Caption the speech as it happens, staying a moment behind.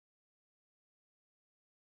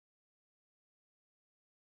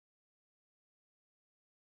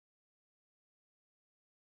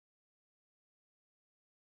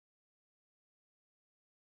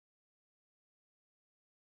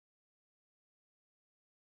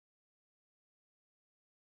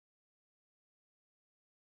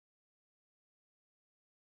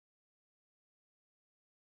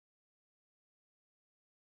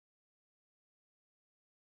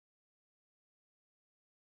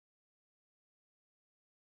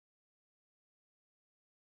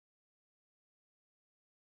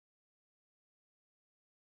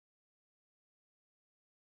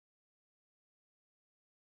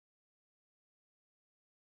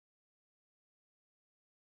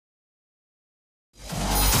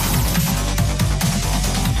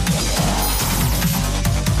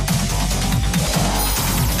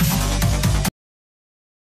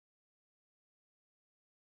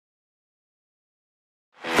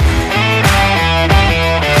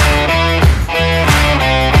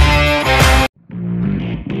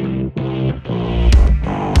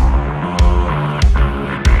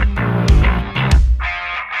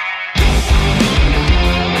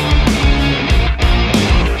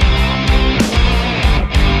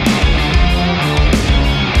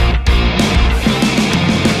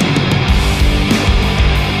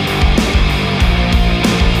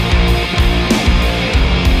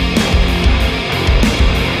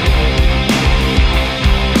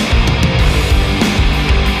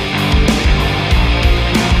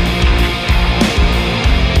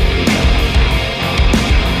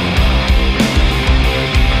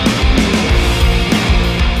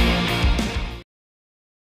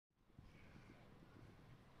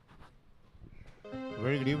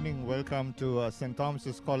Very good evening. Welcome to St.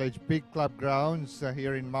 Thomas's College Big Club Grounds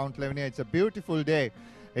here in Mount Lavinia. It's a beautiful day.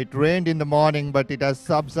 It rained in the morning, but it has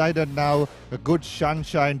subsided now. A good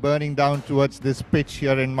sunshine burning down towards this pitch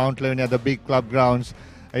here in Mount Lavinia, the Big Club Grounds.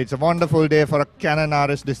 It's a wonderful day for a Canon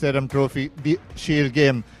RS Deserum Trophy Shield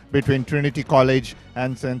game between Trinity College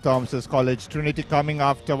and St. Thomas's College. Trinity coming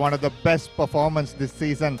after one of the best performance this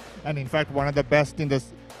season, and in fact one of the best in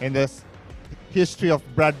this history of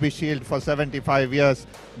Bradby Shield for 75 years.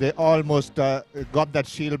 They almost got that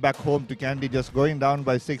shield back home to Kandy, just going down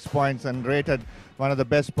by 6 points, and rated one of the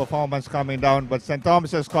best performance coming down. But St.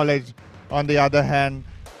 Thomas's College, on the other hand,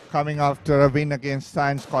 coming after a win against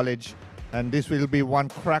Science College, and this will be one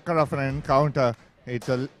cracker of an encounter. It's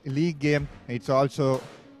a league game. It's also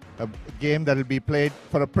a game that will be played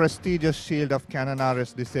for a prestigious shield of Canon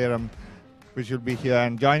RS Deserum, which will be here.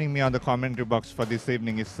 And joining me on the commentary box for this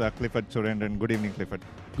evening is Clifford Surendran. Good evening, Clifford.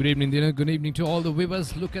 Good evening, Dina. Good evening to all the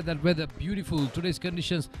viewers. Look at that weather. Beautiful. Today's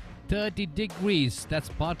conditions, 30 degrees. That's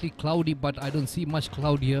partly cloudy, but I don't see much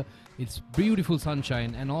cloud here. It's beautiful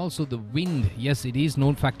sunshine, and also the wind. Yes, it is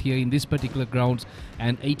known fact here in this particular grounds,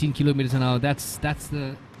 and 18 kilometers an hour. That's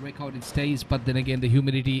the record it stays. But then again, the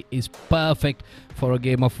humidity is perfect for a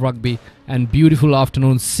game of rugby. And beautiful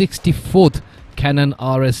afternoon, 64th Canon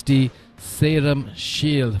RSD Deserum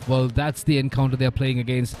Shield. Well, that's the encounter they're playing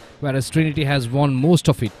against, whereas Trinity has won most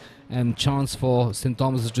of it, and chance for St.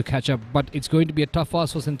 Thomas's to catch up. But it's going to be a tough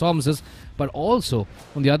ask for St. Thomas's. But also,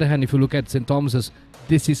 on the other hand, if you look at St. Thomas's,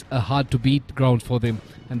 this is a hard to beat ground for them,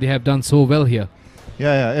 and they have done so well here.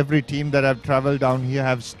 Yeah. Every team that have travelled down here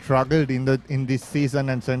have struggled in this season,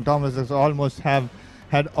 and St. Thomas's almost have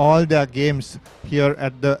had all their games here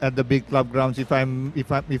at the Big Club Grounds. If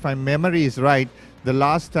my memory is right, the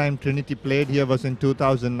last time Trinity played here was in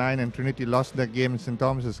 2009, and Trinity lost their game. St.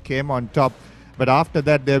 Thomas's came on top. But after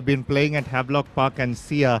that, they've been playing at Havelock Park and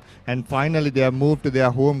Sia, and finally they have moved to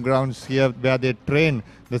their home grounds here, where they train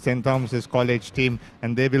the St. Thomas's College team,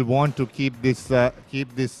 and they will want to keep this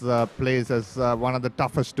place as one of the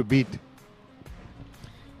toughest to beat.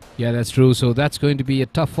 Yeah, that's true. So that's going to be a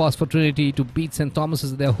tough task for Trinity to beat St.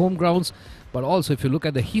 Thomas's at their home grounds. But also, if you look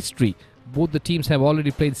at the history, both the teams have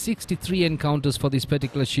already played 63 encounters for this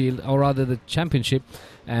particular shield, or rather the championship,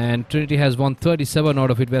 and Trinity has won 37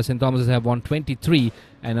 out of it, where St. Thomas's have won 23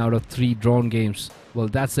 and out of 3 drawn games. Well,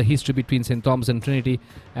 that's the history between St. Thomas and Trinity.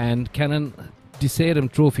 And Canon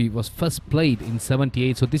Deserum Trophy was first played in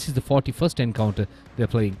 78, so this is the 41st encounter they're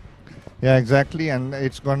playing. Yeah, exactly, and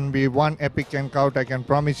it's going to be one epic encounter, I can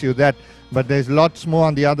promise you that. But there's lots more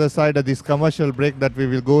on the other side of this commercial break that we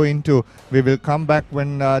will go into. We will come back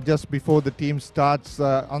when just before the team starts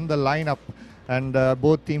on the lineup, and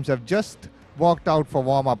both teams have just walked out for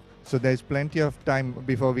warm-up, so there's plenty of time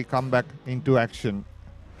before we come back into action.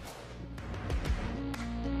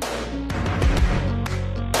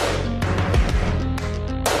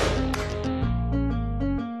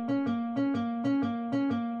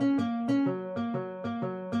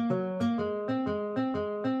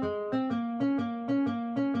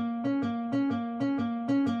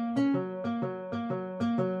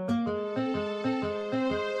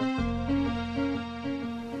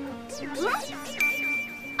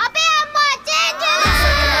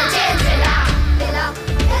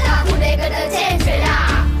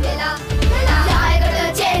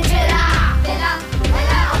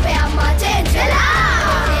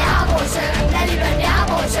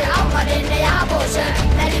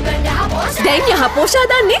 දැන් යහ පෝෂා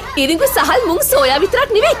දන්නේ ඉරිඟු සහල් මුං soya විතරක්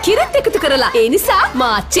නෙවෙයි කිරිත් එකතු කරලා. ඒ නිසා මා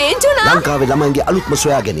change වුණා. ලංකාවේ ළමයින්ගේ අලුත්ම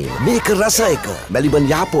සොයා ගැනීම. මේක රස එක. මැලිබන්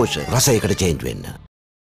යහපෝෂ රසයකට චේන්ජ් වෙන්න.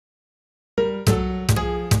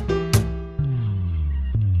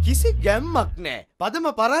 කිසි ගැම්මක් නෑ. පදම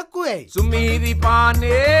පරක්කු ඇයි? සුමීරි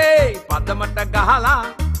පානේ පදමට ගහලා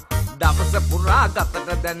දවස පුරා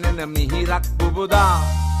ගතට දැනෙන මිහිරක් පුබුදා.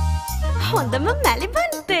 හොඳම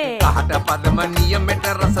මැලිබන් තේ. කහට පදම නියමෙට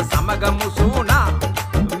රස සමග මුසුණා.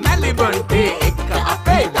 මැලිබන් තේ එක්ක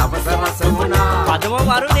අපේ දවස රස වුණා. පදම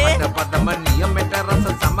වරුනේ. කහට පදම නියමෙට රස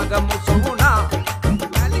සමග මුසුණා.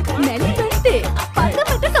 මැලිබන් තේ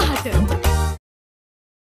පදමට කහට.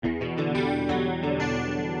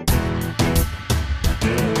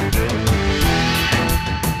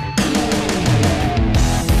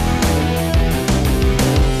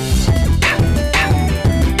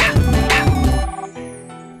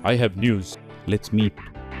 I have news. Let's meet.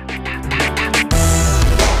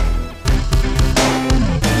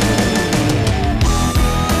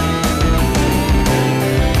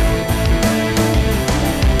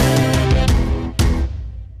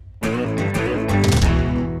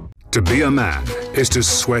 To be a man is to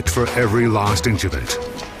sweat for every last inch of it.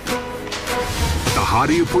 The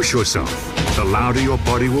harder you push yourself, the louder your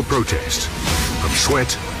body will protest. From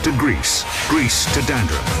sweat to grease, grease to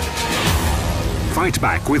dandruff. Fight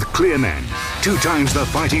back with Clear Men, 2 times the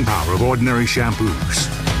fighting power of ordinary shampoos.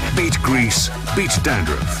 Beat grease, beat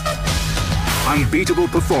dandruff. Unbeatable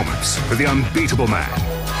performance for the unbeatable man.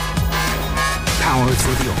 Power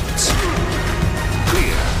through the odds.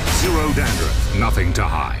 Clear, zero dandruff, nothing to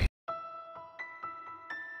hide.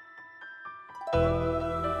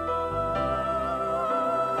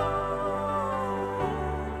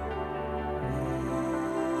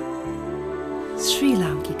 Sri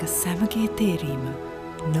Lankika Samage Terima,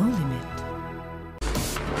 no limit.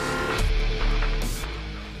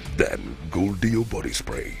 Then Gold Dio Body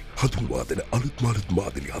Spray. Hadunwadena alut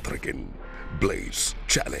madili hatharakin. Blaze,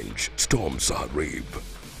 Challenge, Storm saha Rave.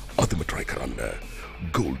 Adama try karanna.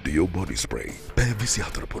 Gold Dio Body Spray. Pevisi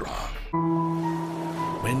hatarapura.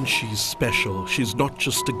 When she's special, she's not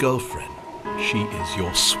just a girlfriend. She is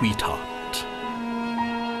your sweetheart.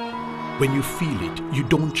 When you feel it, you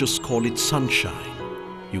don't just call it sunshine.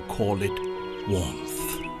 You call it warmth.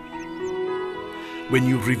 When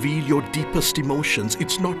you reveal your deepest emotions,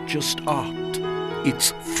 it's not just art.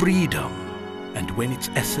 It's freedom. And when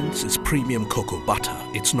its essence is premium cocoa butter,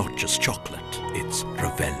 it's not just chocolate. It's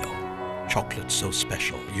Ravello. Chocolate so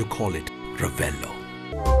special, you call it Ravello.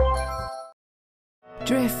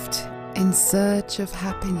 Drift in search of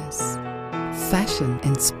happiness. Fashion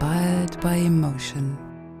inspired by emotion.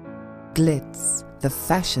 Glitz, the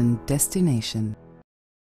fashion destination.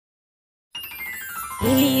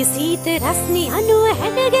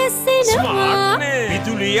 Smart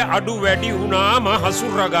Pituliya adu wedi unama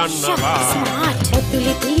hasura gannawa. Smart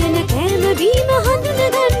Putuli tiyena kema beema handuna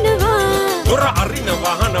gannawa. Dora arina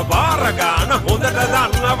wahana bara gana hondata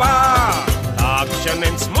dannawa. Action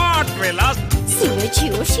and smart velas Singer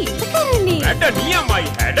Schools Rugby League. Ada niyamai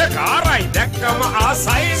ada karai dakkama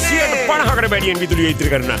aasayne. 150කට බැඩියෙන් විදුලිය ඉදිරි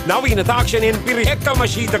කරන නවීන තාක්ෂණයෙන් පිරි එකම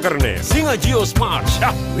ශීත කරණය. Singer Geo Smart.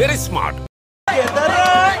 Very smart.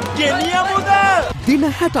 දින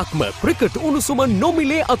 60ක්ම cricket උණුසුම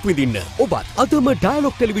නොමිලේ අත්විඳින්න. ඔබත් අදම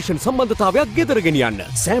ඩයලොග් ටෙලිවිෂන් සම්බන්ධතාවයක් ගෙදර ගෙනියන්න.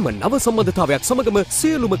 සෑම නව සම්බන්ධතාවයක් සමගම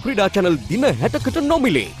සියලුම ක්‍රීඩා channel දින 60කට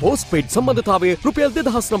නොමිලේ. පෝස්ට්පේඩ් සම්බන්ධතාවය රුපියල්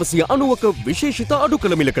 2990ක විශේෂිත අඩු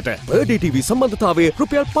කළ මිලකට. බර්ඩේ ටීවී සම්බන්ධතාවය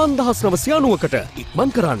රුපියල් 5990කට. ඉක්මන්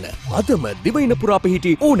කරන්න. අදම දිවයින පුරා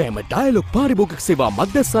පිහිටි ඕනෑම ඩයලොග් පාරිභෝගික සේවා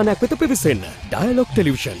මධ්‍යස්ථානයක් වෙත පිවිසෙන්න. ඩයලොග්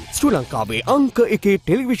ටෙලිවිෂන් ශ්‍රී ලංකාවේ අංක 1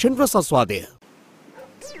 ටෙලිවිෂන් රසස්වාදය.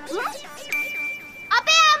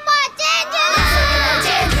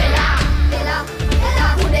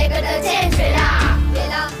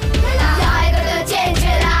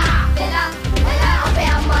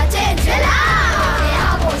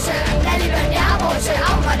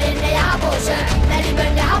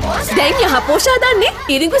 දැන් යහ පෝෂා දන්නේ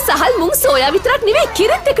ඉරිඟු සහල් මුං සෝයා විතරක් නෙවෙයි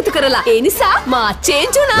කිරිත් එකතු කරලා. ඒ නිසා මා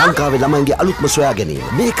චේන්ජ් වුණා. ලංකාවේ ළමයින්ගේ අලුත්ම සොයා ගැනීම.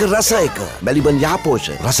 මේක රස එක. මැලිබන් යහපෝෂ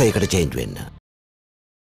රස එකට චේන්ජ් වෙන්න.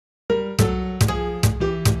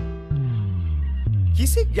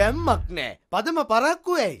 කිසි ගැම්මක් නෑ. පදම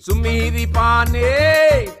පරක්කු ඇයි? සුමීරි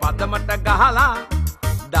පානේ පදමට ගහලා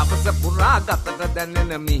දවස පුරා ගතට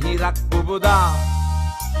දැනෙන මිහිරක් පුබුදා.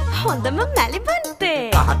 හොඳම මැලිබන් තේ.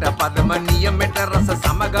 පහට පදම නියමෙට රස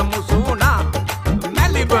සමග මුසුණා.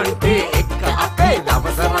 මැලිබන් තේ එක්ක අපේ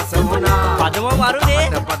දවස රස වුණා. පදම වරුනේ.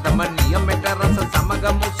 පහට පදම නියමෙට රස සමග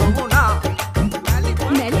මුසුණා.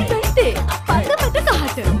 මැලිබන් තේ පදමට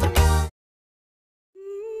ගහට.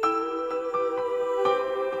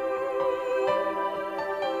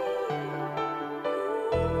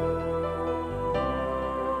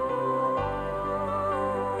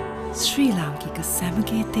 Sri Lankika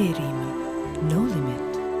Samage Terima, no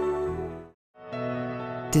limit.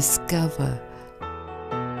 Discover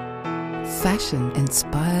fashion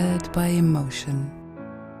inspired by emotion.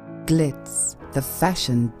 Glitz, the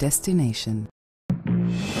fashion destination.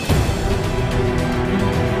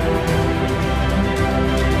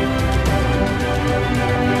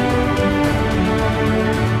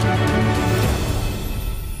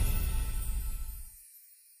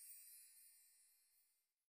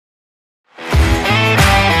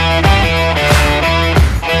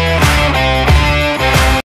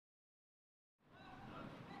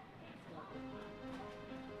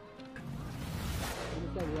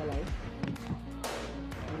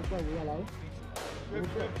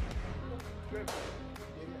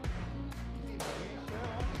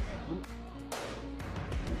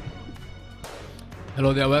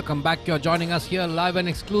 Hello there, welcome back. You're joining us here live and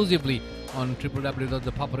exclusively on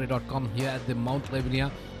www.ThePapare.com here at the Mount Lavinia,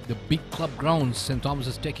 the big club grounds. St. Thomas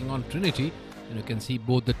is taking on Trinity, and you can see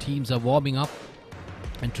both the teams are warming up.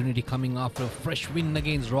 And Trinity coming after a fresh win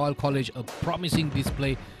against Royal College, a promising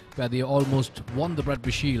display where they almost won the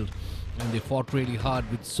Rugby Shield. And they fought really hard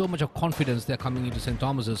with so much of confidence. They're coming into St.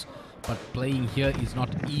 Thomas's, but playing here is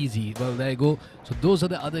not easy. Well, there you go. So those are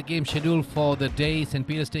the other games scheduled for the day. St.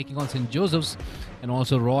 Peter's taking on St. Joseph's, and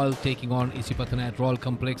also Royal taking on Isipatana at Royal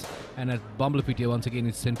Complex, and at Bumblapitiya once again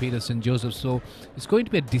it's St. Peter's, St. Joseph's. So it's going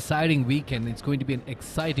to be a deciding weekend. It's going to be an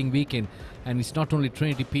exciting weekend, and it's not only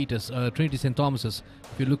Trinity St. Thomas's.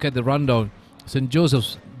 If you look at the rundown, St.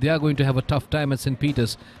 Joseph's, they are going to have a tough time at St.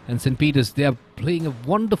 Peter's, and St. Peter's, they are playing a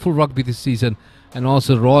wonderful rugby this season, and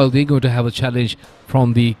also Royal, they're going to have a challenge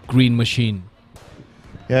from the Green Machine.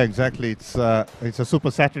 Yeah, exactly. It's a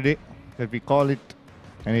Super Saturday that we call it,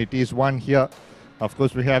 and it is one here. Of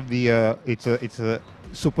course, we have the it's a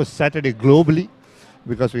Super Saturday globally,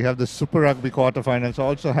 because we have the Super Rugby quarterfinals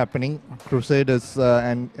also happening. Crusaders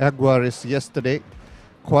and Jaguares yesterday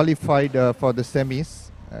qualified for the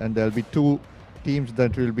semis, and there'll be two teams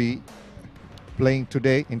that will be playing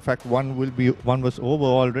today. In fact, one was over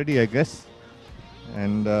already, I guess,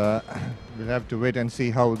 and we'll have to wait and see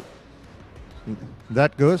how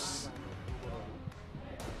that goes.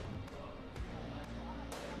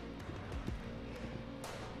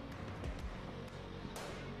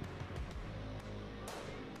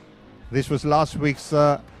 This was last week's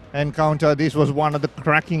encounter. This was one of the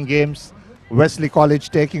cracking games. Wesley College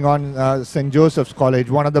taking on St. Joseph's College,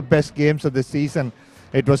 one of the best games of the season.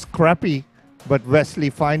 It was scrappy, but Wesley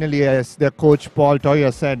finally, as their coach Paul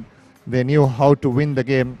Toyer said, they knew how to win the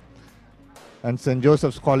game. And St.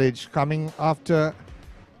 Joseph's College, coming after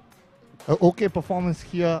an okay performance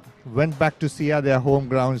here, went back to Sia, their home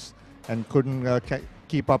grounds, and couldn't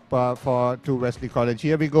keep up to Wesley College.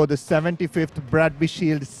 Here we go, the 75th Bradby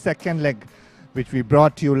Shield second leg, which we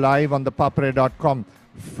brought to you live on ThePapare.com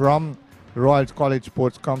from Royal College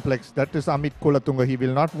Sports Complex. That is Amit Kulatunga. He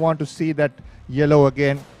will not want to see that yellow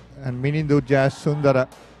again. And Minindu Jazz Sundara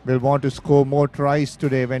will want to score more tries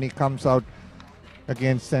today when he comes out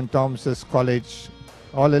against St. Thomas's College.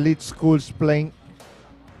 All elite schools playing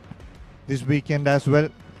this weekend as well.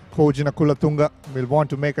 Kojina Kulatunga will want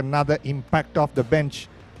to make another impact off the bench.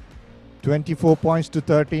 24 points to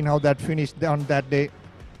 13, how that finished on that day.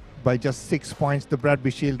 By just 6 points, the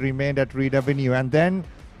Bradby Shield remained at Reed Avenue. And then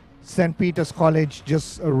St. Peter's College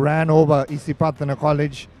just ran over Isipatana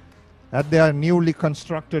College at their newly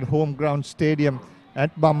constructed home ground stadium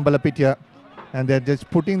at Bumblapitiya, and they're just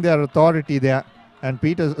putting their authority there. And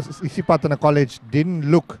Isipatana College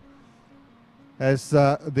didn't look as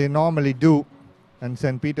they normally do, and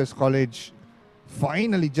St. Peter's College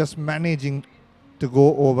finally just managing to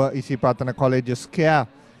go over Isipatana College. A scare,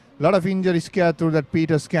 a lot of injury scare through that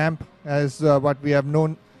Peters camp, as what we have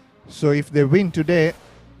known. So if they win today,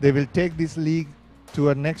 they will take this league to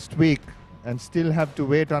a next week and still have to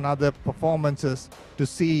wait on other performances to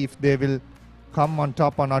see if they will come on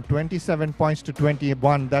top or not. 27 points to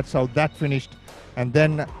 21, that's how that finished. And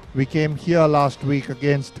then we came here last week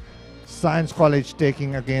against Science College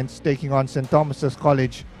taking on St. Thomas's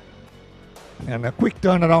College. And a quick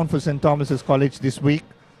turnaround for St. Thomas's College this week.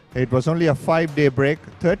 It was only a 5-day break.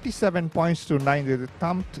 37 points to 9. They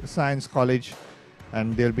thumped Science College,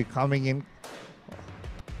 and they'll be coming in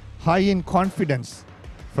high in confidence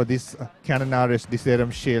for this Cananaris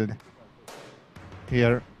Diserum Shield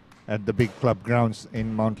here at the big club grounds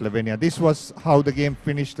in Mount Lavinia. This was how the game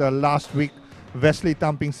finished last week. Wesley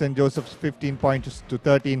thumping St. Joseph's 15 points to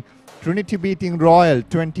 13. Trinity beating Royal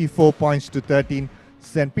 24 points to 13.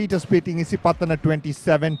 St. Peter's beating Isipatana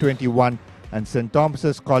 27-21. And St.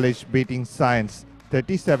 Thomas's College beating Science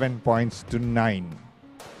 37 points to 9.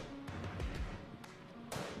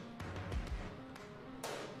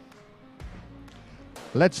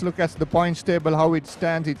 Let's look at the points table, how it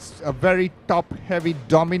stands. It's a very top-heavy,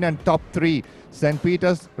 dominant top three. St.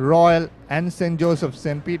 Peter's, Royal and St. Joseph.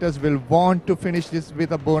 St. Peter's will want to finish this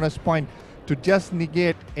with a bonus point to just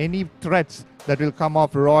negate any threats that will come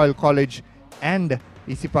off Royal College and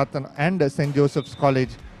Isipatana and St. Joseph's College.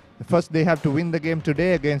 First, they have to win the game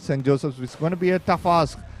today against St. Joseph's. It's going to be a tough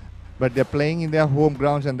ask, but they're playing in their home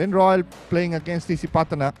grounds. And then Royal playing against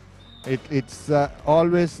Isipatana. It's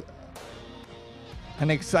always an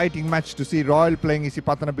exciting match to see Royal playing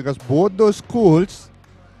Isipatana, because both those schools,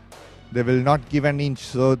 they will not give an inch.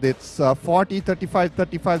 So it's 40, 35,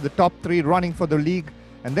 35, the top three running for the league.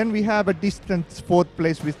 And then we have a distant fourth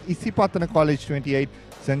place with Isipatana College 28,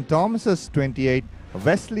 St. Thomas's 28,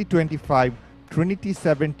 Wesley 25, Trinity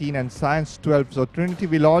 17 and Science 12. So Trinity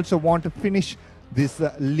will also want to finish this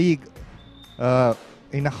league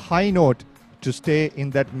in a high note to stay in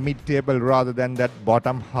that mid-table rather than that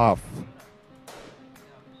bottom half.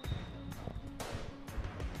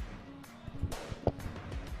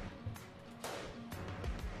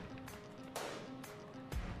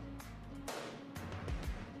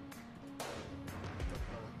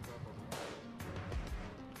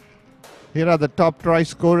 Here are the top try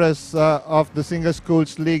scorers of the Singer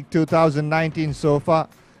Schools League 2019 so far.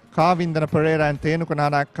 Kavindana Pereira and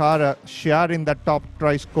Thenukanana Kara sharing the top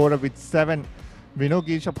try scorer with 7.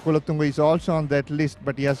 Vinogisha Kulatunga is also on that list,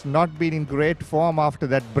 but he has not been in great form after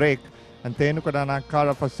that break. And Thenukanana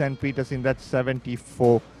Kara for St. Peter's in that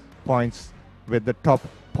 74 points with the top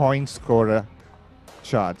point scorer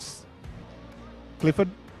charts. Clifford,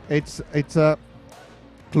 it's a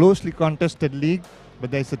closely contested league,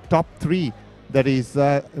 but there's a top 3 that is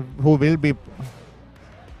who will be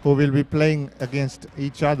playing against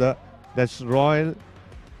each other. That's Royal,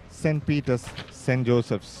 St. Peter's, St.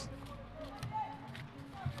 Joseph's.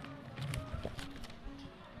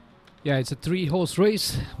 Yeah, it's a 3-horse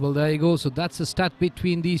race. Well, there you go. So that's a stat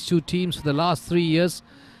between these two teams for the last 3 years.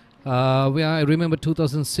 I remember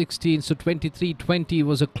 2016, so 23-20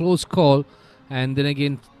 was a close call. And then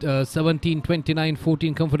again, 17-29,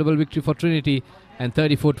 14 comfortable victory for Trinity. And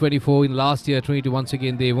 34-24 in last year, Trinity once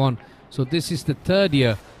again they won. So this is the 3rd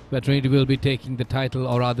year where Trinity will be taking the title,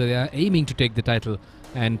 or rather they are aiming to take the title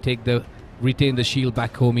and retain the shield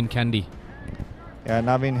back home in Kandy. Yeah,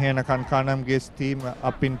 Navin Henakan Kanamge's team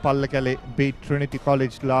up in Pallekele beat Trinity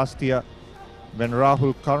College last year when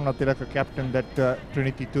Rahul Karunatilaka captained that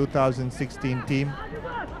Trinity 2016 team.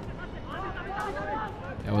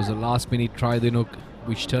 That was a last-minute try,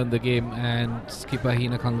 which turned the game, and skipper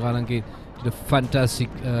Hina Kanganange did a fantastic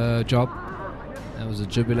job. That was a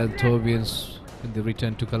jubilant Tobians in the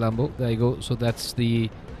return to Colombo. There you go. So that's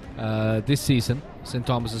the this season. St.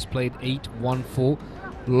 Thomas has played 8-1-4,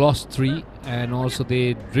 lost 3, and also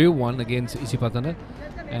they drew 1 against Isipatana.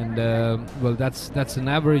 And well, that's an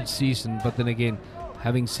average season. But then again,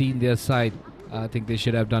 having seen their side, I think they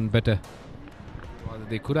should have done better. Or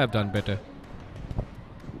they could have done better.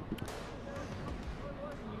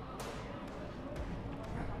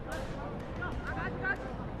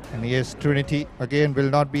 And yes, Trinity again will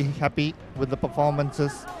not be happy with the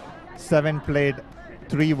performances. 7 played,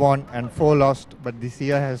 3 won and 4 lost. But this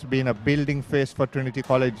year has been a building phase for Trinity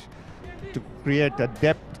College to create a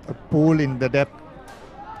pool in the depth,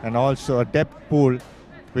 and also a depth pool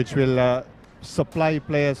which will supply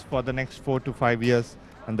players for the next 4 to 5 years.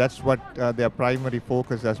 And that's what their primary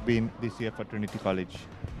focus has been this year for Trinity College.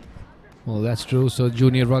 Well, that's true. So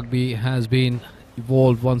junior rugby has been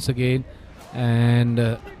evolved once again.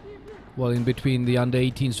 And well, in between the under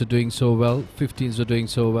 18s are doing so well, 15s are doing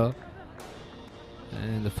so well,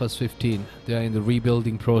 and the first 15 they are in the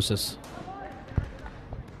rebuilding process.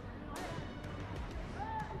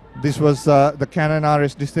 This was the Canon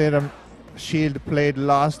RS Diseram Shield played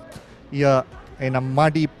last year in a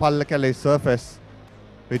muddy Pallekele surface,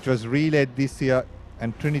 which was relayed this year,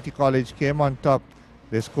 and Trinity College came on top.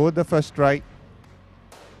 They scored the first try,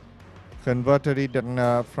 converted it,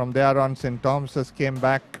 and from there on St. Thomas's came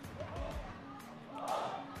back,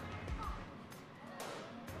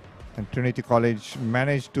 and Trinity College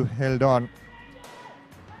managed to hold on.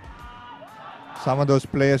 Some of those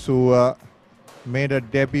players who made a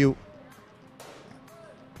debut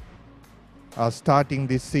are starting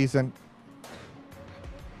this season.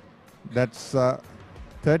 That's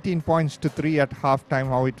 13 points to 3 at halftime,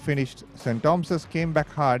 how it finished. St. Thomas's came back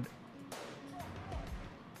hard.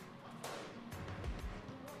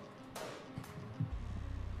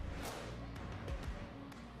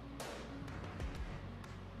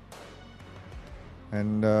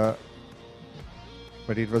 And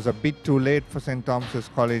but it was a bit too late for St. Thomas's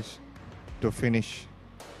College to finish,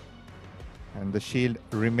 and the shield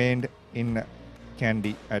remained in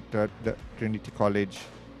Kandy at the Trinity College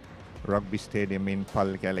Rugby Stadium in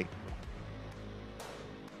Pallekele.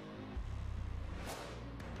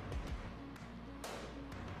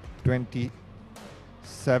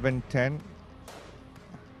 (27-10).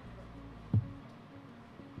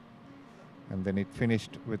 And then it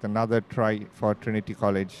finished with another try for Trinity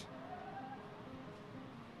College.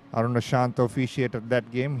 Arun Ashant officiated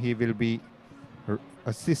that game. He will be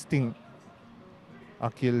assisting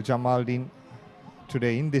Akil Jamaldin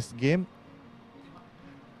today in this game.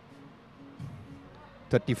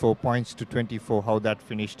 34 points to 24, how that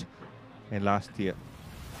finished in last year.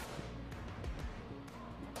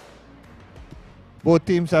 Both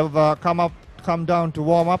teams have come down to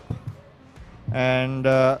warm up, and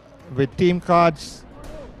with team cards,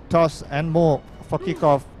 toss and more for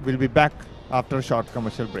kickoff, we'll be back after a short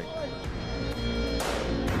commercial break.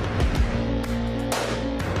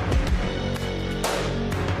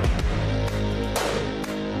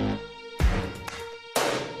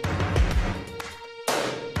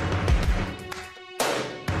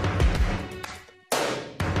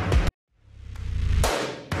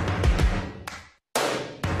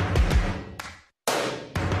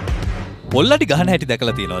 පොල්ලඩි ගහන හැටි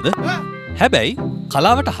දැකලා තියෙනවද? හැබැයි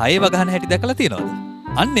කලාවට 6 වගහන හැටි දැකලා තියෙනවද?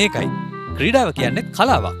 අන්න ඒකයි. ක්‍රීඩාව කියන්නේ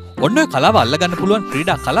කලාවක්. ඔන්න ඔය කලාව අල්ලගන්න පුළුවන්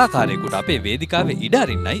ක්‍රීඩා කලාකාරයෙකුට අපේ වේදිකාවේ ඉඩ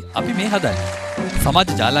අරින්නයි අපි මේ හදන්නේ.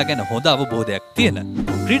 සමාජ ජාලා ගැන හොඳ අවබෝධයක් තියෙන,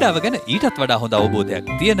 ක්‍රීඩාව ගැන ඊටත් වඩා හොඳ අවබෝධයක්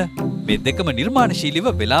තියෙන, මේ දෙකම නිර්මාණශීලීව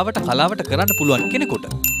වෙලාවට කලාවට කරන්න පුළුවන් කෙනෙකුට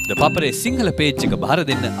ThePapare සිංහල පේජ් එක බාර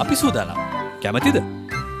දෙන්න අපි සූදානම්. කැමතිද?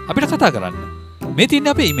 අපිට කතා කරන්න. මේ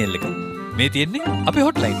තියෙන්නේ අපේ ඊමේල් එක. මේ තියෙන්නේ අපේ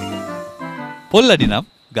හොට්ලයින් එක. පොල්ලඩි නම්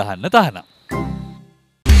ගහන්න තහනම්.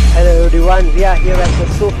 Hello everyone, we are here at the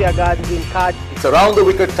Sophia Gardens in Cardiff. It's around the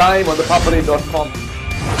wicket time on thepapare.com.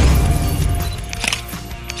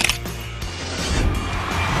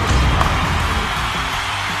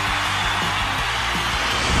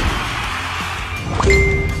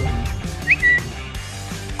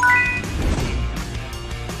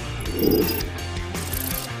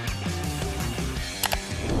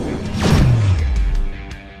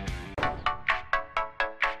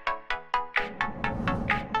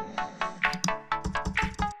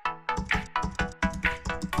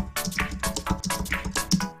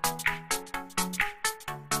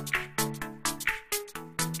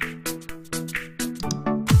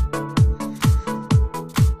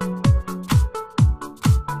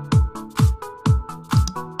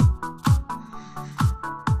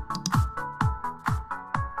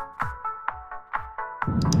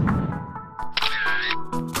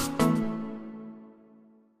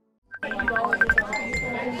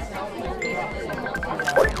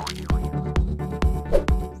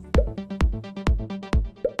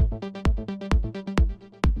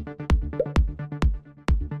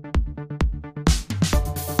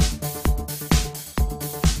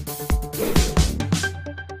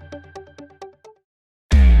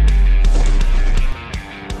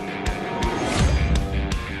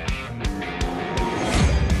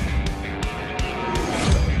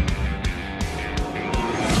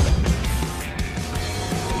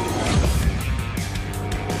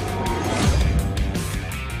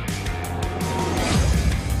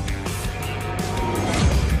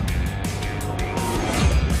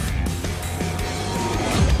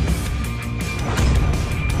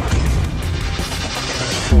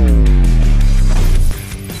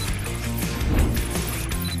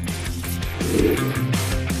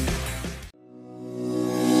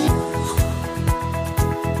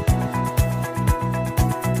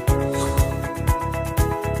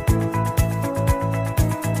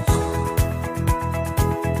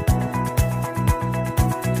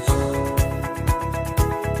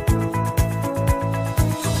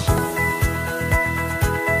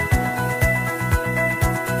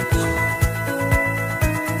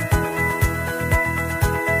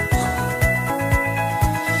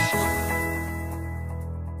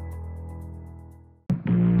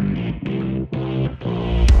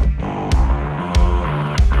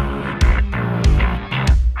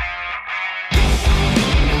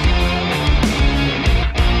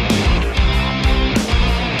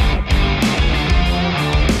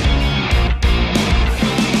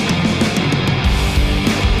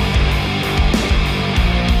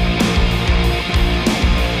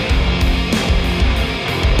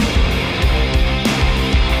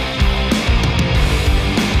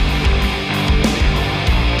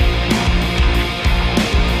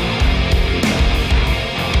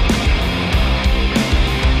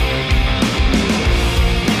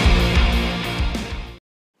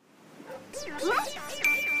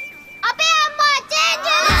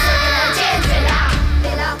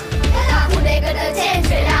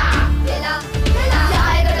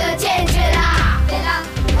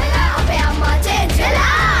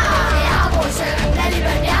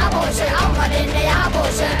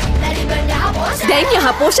 දැන්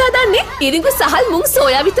යහපෝෂා දන්නේ ඉරිඟු සහල් මුං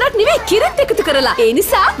සෝයා විතරක් නෙවෙයි කිරිත් එකතු කරලා. ඒ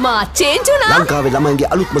නිසා මා චේන්ජ් වුණා. ලංකාවේ ළමයින්ගේ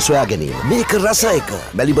අලුත්ම සොයා ගැනීම. මේක රස එක.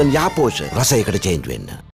 මැලිබන් යහපෝෂ රසයකට චේන්ජ් වෙන්න.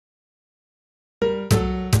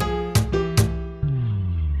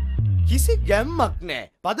 කිසි ගැම්මක් නෑ.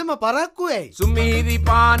 පදම පරක්කු ඇයි? සුමීරි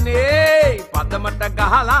පානේ පදමට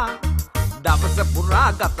ගහලා දවස පුරා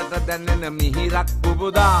ගතට දැනෙන මිහිරක්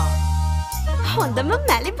පුබුදා. හොඳම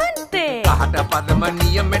මැලිබන්තේ. කහට පදම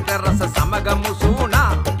නියමෙට රස සමග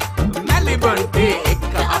මුසුණා. මැලිබන්තේ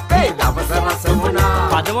එක්ක අපේ දවස රස වුණා.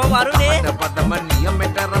 පදම වරුනේ. කහට පදම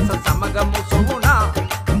නියමෙට රස සමග මුසුණා.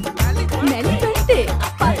 මැලිබන්තේ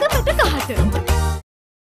පදමට කහට.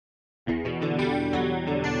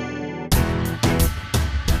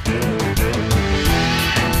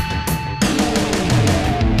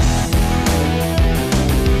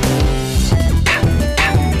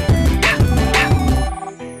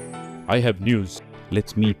 I have news.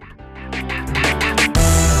 Let's meet.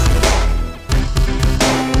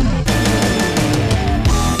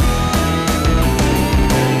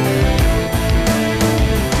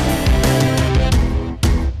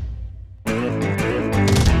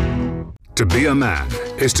 To be a man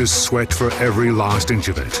is to sweat for every last inch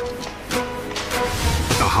of it.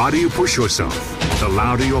 The harder you push yourself, the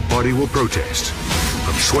louder your body will protest.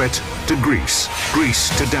 From sweat to grease, grease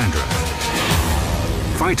to dandruff.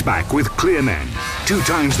 Fight back with Clear Men, 2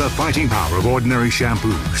 times the fighting power of ordinary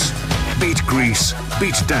shampoos. Beat grease,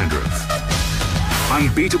 beat dandruff.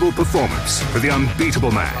 Unbeatable performance for the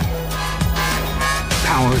unbeatable man.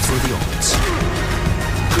 Power through the odds.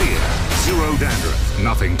 Clear, 0 dandruff,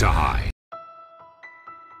 nothing to hide.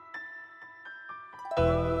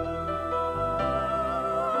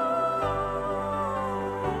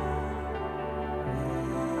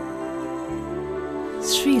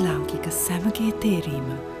 ශ්‍රී ලාංකික සැමගේ තේරීම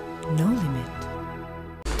no limit.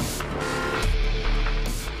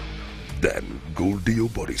 Then Gold Dio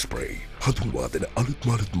Body Spray. හඳුන්වා දෙන අලුත්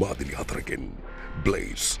මාදිලි 4කින්.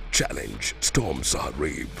 Blaze, Challenge, Storm සහ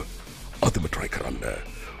Rave. අදම try කරන්න.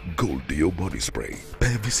 Gold Dio Body Spray.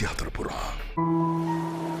 පැය 24 පුරා.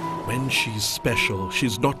 When she's special,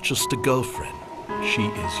 she's not just a girlfriend. She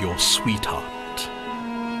is your sweetheart.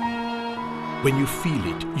 When you feel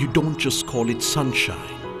it, you don't just call it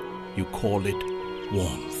sunshine. You call it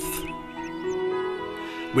warmth.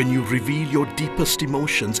 When you reveal your deepest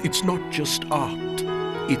emotions, it's not just art.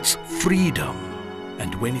 It's freedom.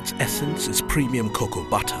 And when its essence is premium cocoa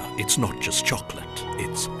butter, it's not just chocolate.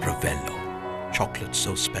 It's Ravello. Chocolate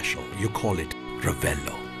so special, you call it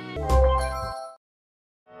Ravello.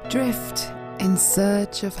 Drift in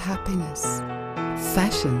search of happiness.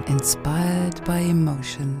 Fashion inspired by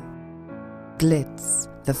emotion. Glitz,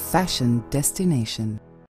 the fashion destination.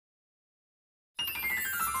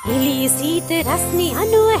 එලීසීත රස්නි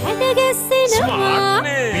අනුව හැඩගැස්සෙනවා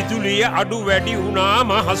විදුලිය අඩු වැඩි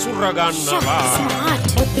වුණාම හසුර ගන්නවා smart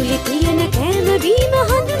පොතුලේ තියෙන කෑම බීම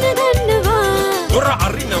හඳුනගන්නවා දොර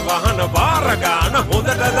අරින වහන බාර ගන්න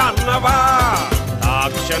හොඳට දන්නවා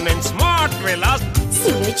තාක්ෂණෙන් ස්මාර්ට් වෙලා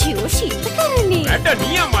සිංහ ජීව ශීත කරන්නේ වැඩ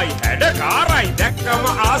නියමයි හැඩකාරයි දැක්කම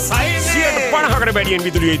ආසයිනේ 50කට වැඩියෙන්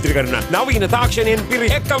විදුලිය ඉදිරි කරන නවීන තාක්ෂණයෙන්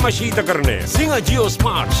පිරි එකම ශීතකරණය සිංහ ජීව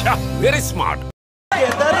ස්මාර්ට් very smart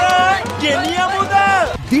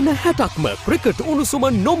දින 60ක්ම ක්‍රිකට් උණුසුම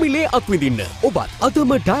නොමිලේ අත්විඳින්න. ඔබත්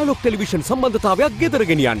අදම ඩයලොග් ටෙලිවිෂන් සම්බන්ධතාවයක් ගෙදර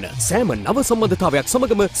ගෙනියන්න. සෑම නව සම්බන්ධතාවයක්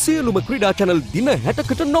සමගම සියලුම ක්‍රීඩා channel දින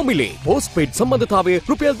 60කට නොමිලේ. පෝස්ට්පේඩ් සම්බන්ධතාවය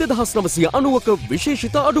රුපියල් 2990ක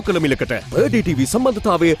විශේෂිත අඩු කළ මිලකට. බර්ඩේ TV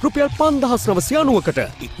සම්බන්ධතාවය රුපියල් 5990කට.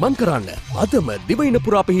 ඉක්මන් කරන්න. අදම දිවයින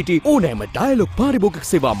පුරා පිහිටි ඕනෑම ඩයලොග් පාරිභෝගික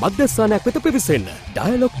සේවා මධ්‍යස්ථානයක් වෙත පිවිසෙන්න.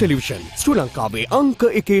 ඩයලොග් ටෙලිවිෂන් ශ්‍රී ලංකාවේ අංක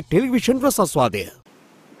 1 ටෙලිවිෂන් රසස්වාදය.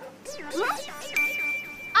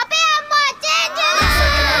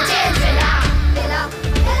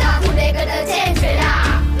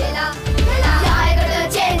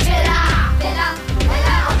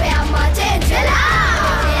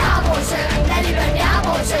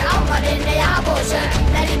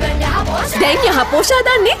 දැන් යහ පෝෂා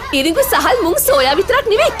දන්නේ ඉරිඟු සහල් මුං සෝයා විතරක්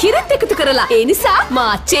නෙවෙයි කිරිත් එකතු කරලා. ඒ නිසා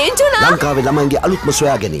මා චේන්ජ් වුණා. ලංකාවේ ළමයින්ගේ අලුත්ම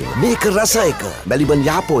සොයා ගැනීම. මේක රස එක. මැලිබන්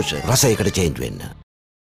යහපෝෂ රසයකට චේන්ජ් වෙන්න.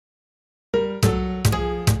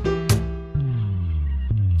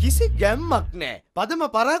 කිසි ගැම්මක් නෑ. පදම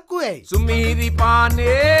පරක්කු ඇයි? සුමීරි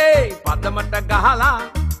පානේ පදමට ගහලා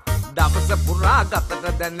දවස පුරා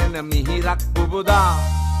ගතට දැනෙන මිහිරක් පුබුදා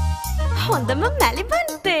හොඳම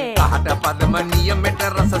මැලිබන්තේ කහට පදම නියමෙට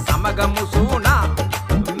රස සමග මුසුණා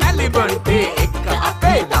මැලිබන්තේ එක්ක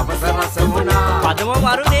අපේ දවස රස වුණා පදම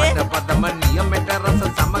වරුනේ කහට පදම නියමෙට රස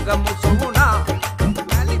සමග මුසුණා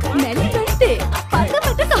මැලිබන්තේ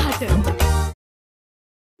පදමට කහට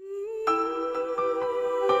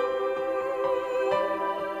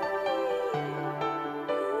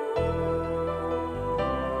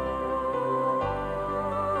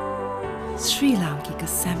ශ්‍රී ලාංකික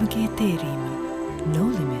සැමගේ තේරීම no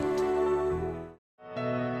limit.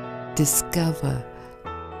 Discover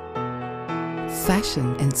fashion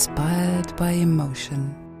inspired by emotion.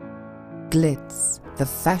 Glitz, the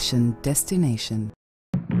fashion destination.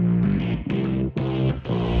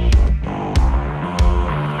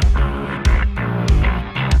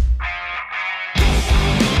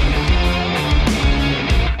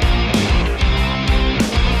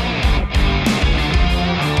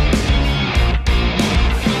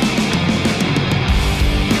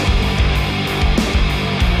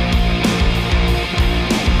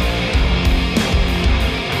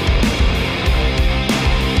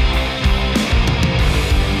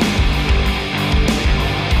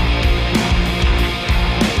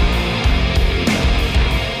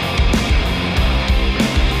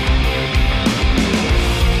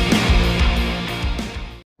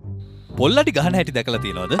 පොල්ලටි ගහන හැටි දැකලා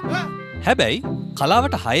තියෙනවද? හැබැයි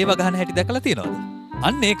කලාවට හයව ගහන හැටි දැකලා තියෙනවද?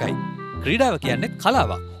 අන්න ඒකයි. ක්‍රීඩාව කියන්නේත්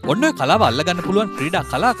කලාවක්. ඔන්න ඔය කලාව අල්ලගන්න පුළුවන් ක්‍රීඩා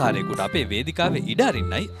කලාකාරයෙකුට අපේ වේදිකාවේ ඉඩ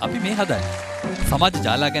අරින්නයි අපි මේ හදන්නේ. සමාජ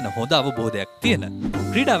ජාලා ගැන හොඳ අවබෝධයක් තියෙන,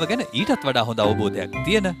 ක්‍රීඩාව ගැන ඊටත් වඩා හොඳ අවබෝධයක්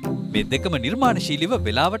තියෙන, මේ දෙකම නිර්මාණශීලීව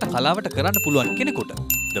වෙලාවට කලාවට කරන්න පුළුවන් කෙනෙකුට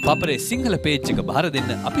ThePapare සිංහල පේජ් එක බාර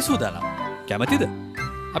දෙන්න අපි සූදානම්. කැමතිද?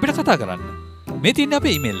 අපිට කතා කරන්න. මේ තියෙන්නේ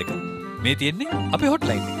අපේ ඊමේල් එක. මේ තියෙන්නේ අපේ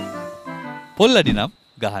හොට්ලයින් එක. පොල්ලඩි නම්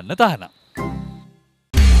ගහන්න තහනම්.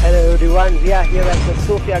 Hello everyone, we are here at the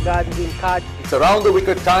Sophia Gardens in Cardiff. It's around the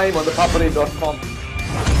wicket time on ThePapare.com.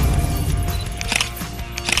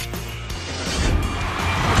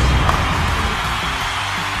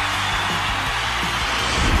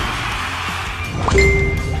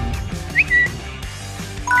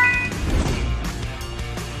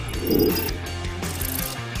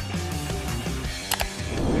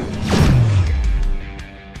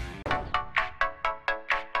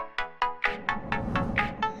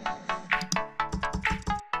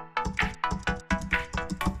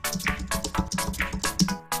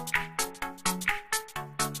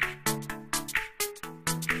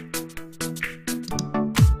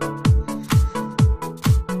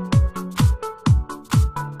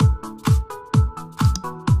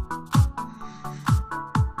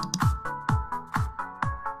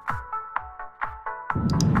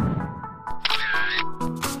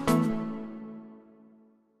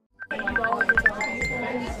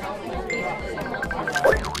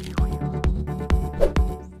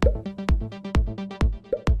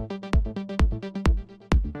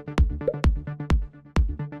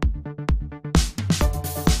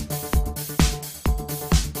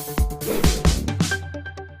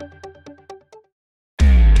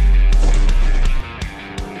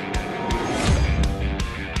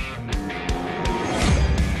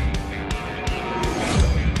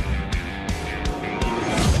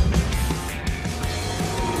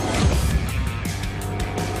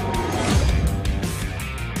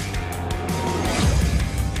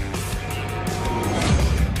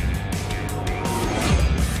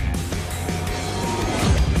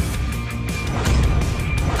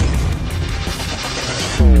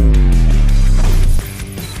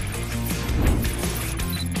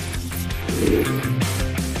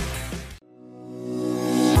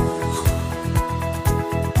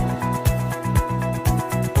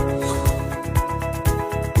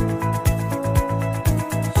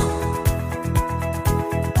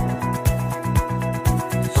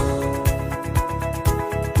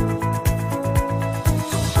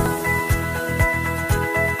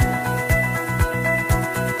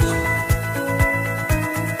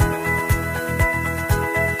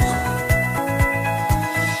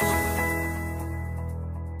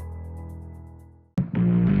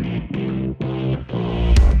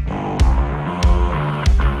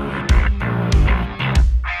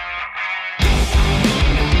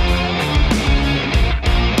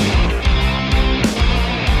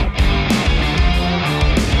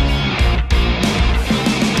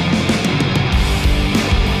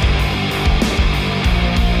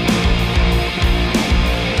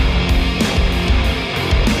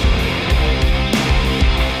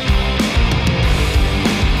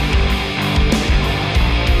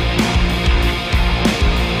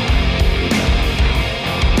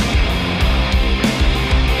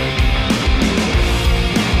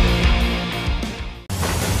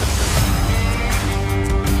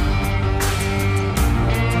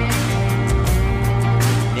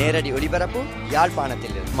 Ready ඔලිබරපු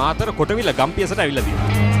යාල්පාණතිල්ල Matara කොටවිල ගම්පියසට ඇවිල්ලා තියෙනවා.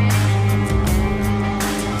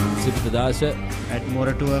 සිරිතදාස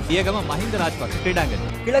ඇට්මෝරටුව පියගම Mahinda Rajapaksa ක්‍රීඩාංගණය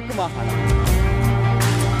කිලක්කු මාහාන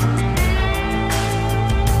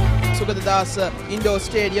Sugadadasa Indoor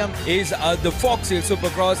Stadium is the Fox Hill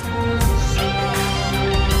Supercross.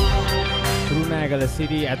 Kurunegala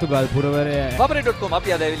සිටි ඇතුගල් පුරවරය Papare.com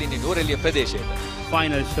අපි අද ඇවිල්ලා ඉන්නේ නෝරෙලිය ප්‍රදේශයට.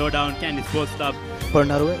 Final showdown Candy Sports Club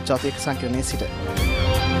Polonnaruwa ජාතික සංකීර්ණයේ සිට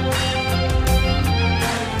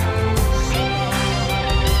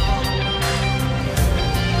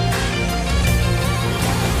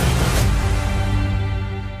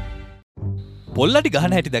පොල්ලටි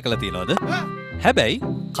ගහන හැටි දැකලා තියෙනවද? හැබැයි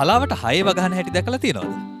කලාවට හයව ගහන හැටි දැකලා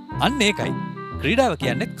තියෙනවද? අන්න ඒකයි. ක්‍රීඩාව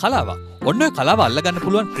කියන්නේ කලාවක්. ඔන්න ඔය කලාව අල්ලගන්න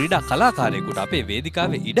පුළුවන් ක්‍රීඩා කලාකාරයෙකුට අපේ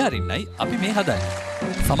වේදිකාවේ ඉඩ අරින්නයි අපි මේ හදන්නේ.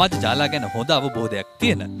 සමාජ ජාලා ගැන හොඳ අවබෝධයක්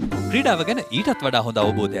තියෙන, ක්‍රීඩාව ගැන ඊටත් වඩා හොඳ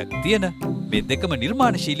අවබෝධයක් තියෙන, මේ දෙකම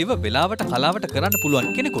නිර්මාණශීලීව වෙලාවට කලාවට කරන්න පුළුවන්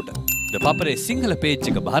කෙනෙකුට ThePapare සිංහල පේජ්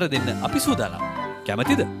එක බාර දෙන්න අපි සූදානම්.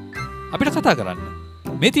 කැමතිද? අපිට කතා කරන්න.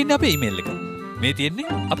 මේ තියෙන්නේ අපේ ඊමේල් එක. මේ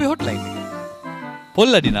තියෙන්නේ අපේ හොට්ලයින් එක.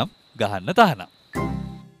 පොල්ලඩි නම් ගහන්න තහනම්.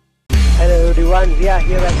 Hello everyone, we are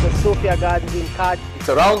here at the Sophia Gardens in Cardiff. It's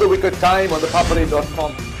around the wicket time on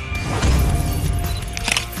ThePapare.com.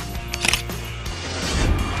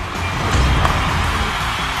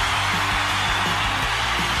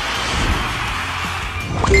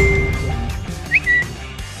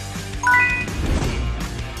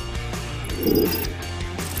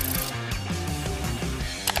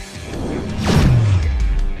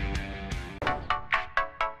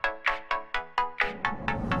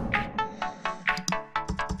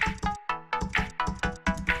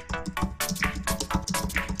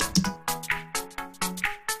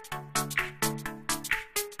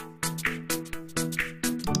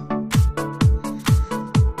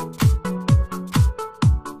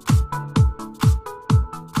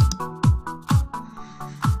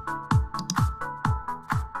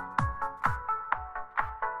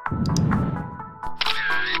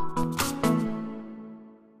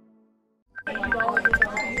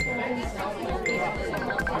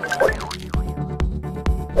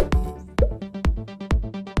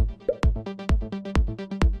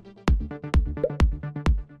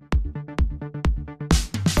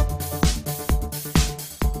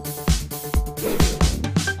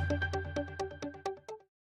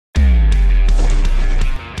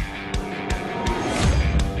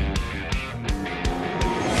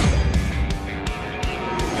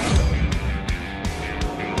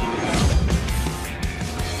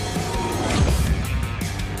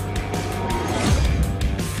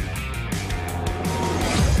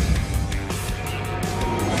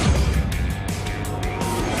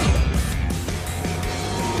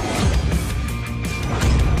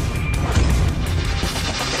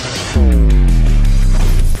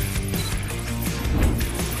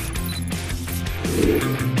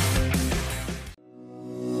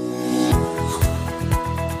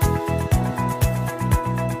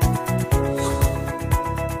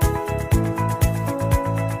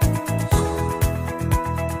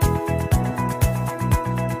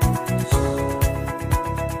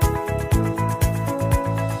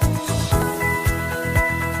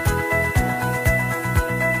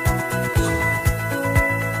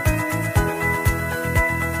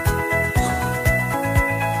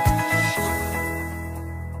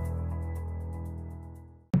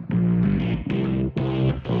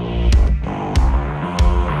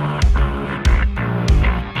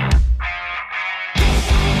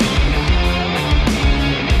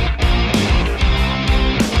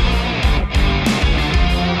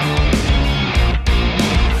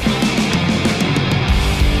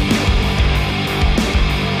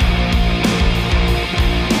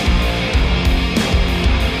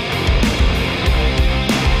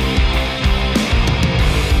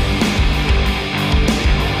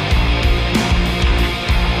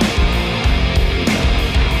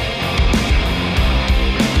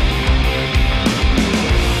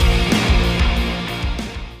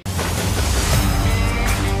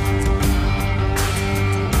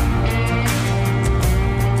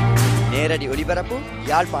 ඔලිබරපු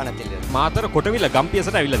යාල්පානතිල්ල. Matara කොටවිල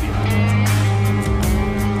ගම්පියසට ඇවිල්ලා තියෙනවා.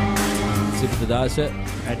 සිද්ධාස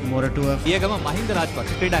ඇට්මෝරටුව කියගම Mahinda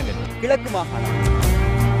Rajapaksa ක්‍රීඩාංගණය. කිලක්කු මාහල.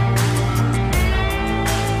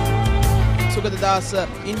 Sugadadasa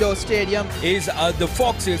Indoor Stadium is the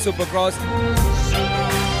Fox Hill Supercross.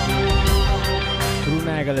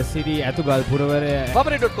 Kurunegala Siri ඇතුගල් පුරවරය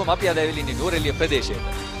Papare.com අපි අද ඇවිල්ලා ඉන්නේ නූරෙලිය ප්‍රදේශයේ.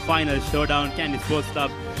 Final ෂෝඩවුන් Kandy sports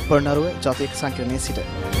club Polonnaruwa ජාතික සංකීර්ණයේ සිට.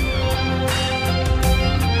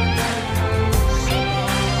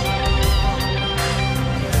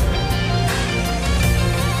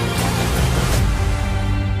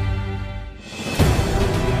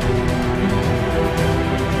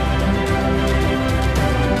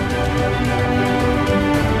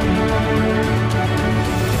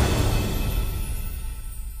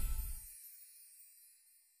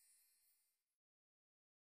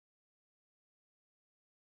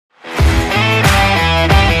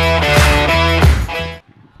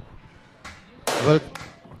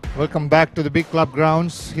 Welcome back to the big club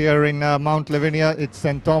grounds here in Mount Lavinia. It's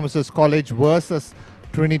St. Thomas's College versus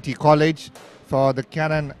Trinity College for the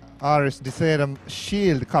Canon RS Deserum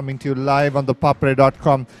Shield, coming to you live on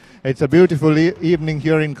ThePapare.com. It's a beautiful evening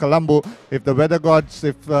here in Colombo. If the weather gods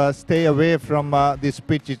stay away from this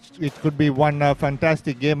pitch, it could be one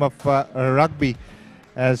fantastic game of rugby,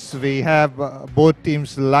 as we have both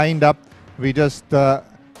teams lined up. We just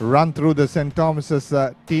run through the St. Thomas's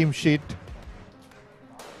team sheet.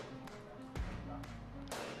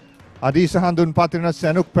 Adisa Handun Patrina,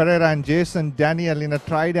 Sanuk Pereira and Jason Daniel in a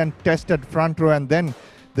tried and tested front row, and then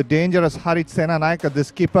the dangerous Harit Senanaika, the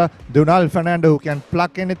skipper Donald Fernando, who can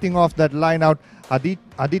pluck anything off that line out.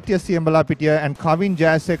 Aditya Siambalapitia and Kavin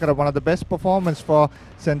Jayasekara, one of the best performance for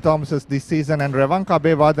St. Thomas's this season, and Revanka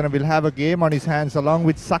Bevadana will have a game on his hands, along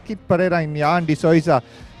with Sakit Pereira and Yan Disoisa.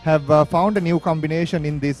 Have found a new combination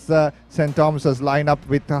in this St. Thomas's lineup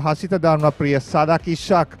with Hasita Dharmapriya. Sadaki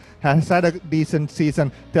Shak has had a decent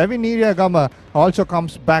season. Tevin Niriyagama also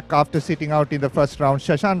comes back after sitting out in the first round.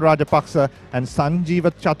 Shashan Rajapaksa and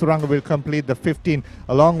Sanjeevat Chaturanga will complete the 15,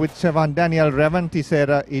 along with Sevan Daniel, Revanti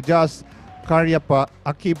Sera, Ijaz Karyappa,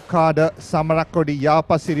 Akib Kada, Samarakodi,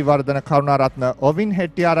 Yapa Sirivardhana, Karunaratna. Ovin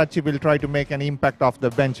Hettiarachi will try to make an impact off the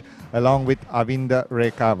bench, along with Avinda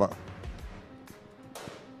Rekava.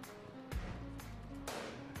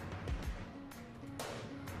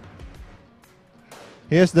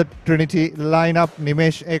 Here's the Trinity lineup.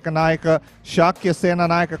 Nimesh Ekanayaka, Shakya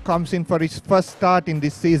Senanayaka comes in for his first start in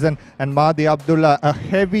this season, and Mahdi Abdullah, a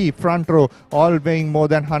heavy front row, all weighing more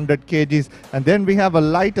than 100 kgs. And then we have a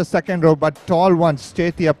lighter second row, but tall ones,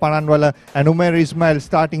 Chetia Pananwala and Umair Ismail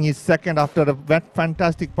starting his second after a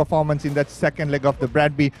fantastic performance in that second leg of the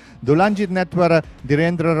Bradby. Dulanjit Netwara,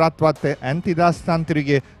 Dhirendra Ratwate and Tidas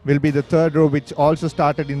Tantrige will be the third row, which also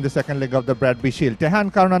started in the second leg of the Bradby Shield.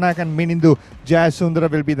 Tehan Karunanayak and Minindu Jayasundara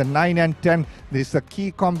will be the 9 and 10. This is a key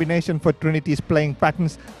combination for Trinity's playing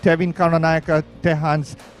patterns. Tevin Karunanayaka,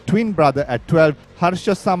 Tehan's twin brother at 12.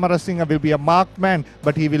 Harsha Samarasinghe will be a marked man,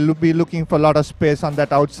 but he will be looking for a lot of space on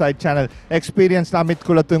that outside channel. Experienced Amit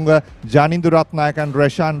Kulatunga, Janindu Ratnayaka and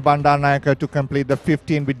Reshan Bandarnayaka to complete the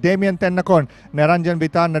 15, with Damien Tennakon, Naranjan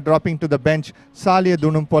Vitana dropping to the bench, Salia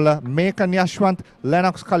Dunumpola, Mekan Yashwant,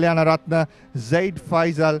 Lennox Kalyanaratna, Zaid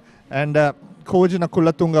Faisal and Kojana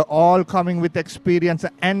Kulatunga, all coming with experience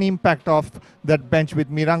and impact of that bench, with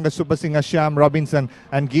Miranga Subasinghe, Shyam Robinson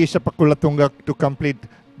and Geesha Kulatunga to complete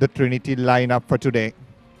the Trinity lineup for today.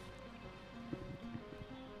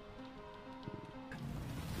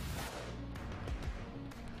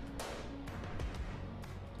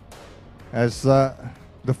 As the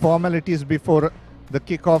formalities before the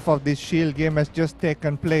kickoff of this Shield game has just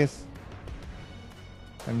taken place,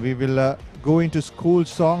 and we will go into school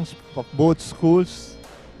songs of both schools,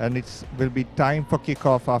 and it will be time for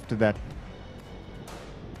kickoff after that.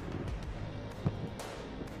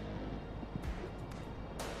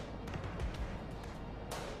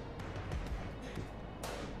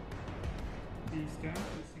 Please stand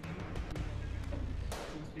for singing.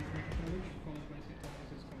 First is Trinity College, followed by St.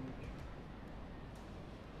 Thomas's College.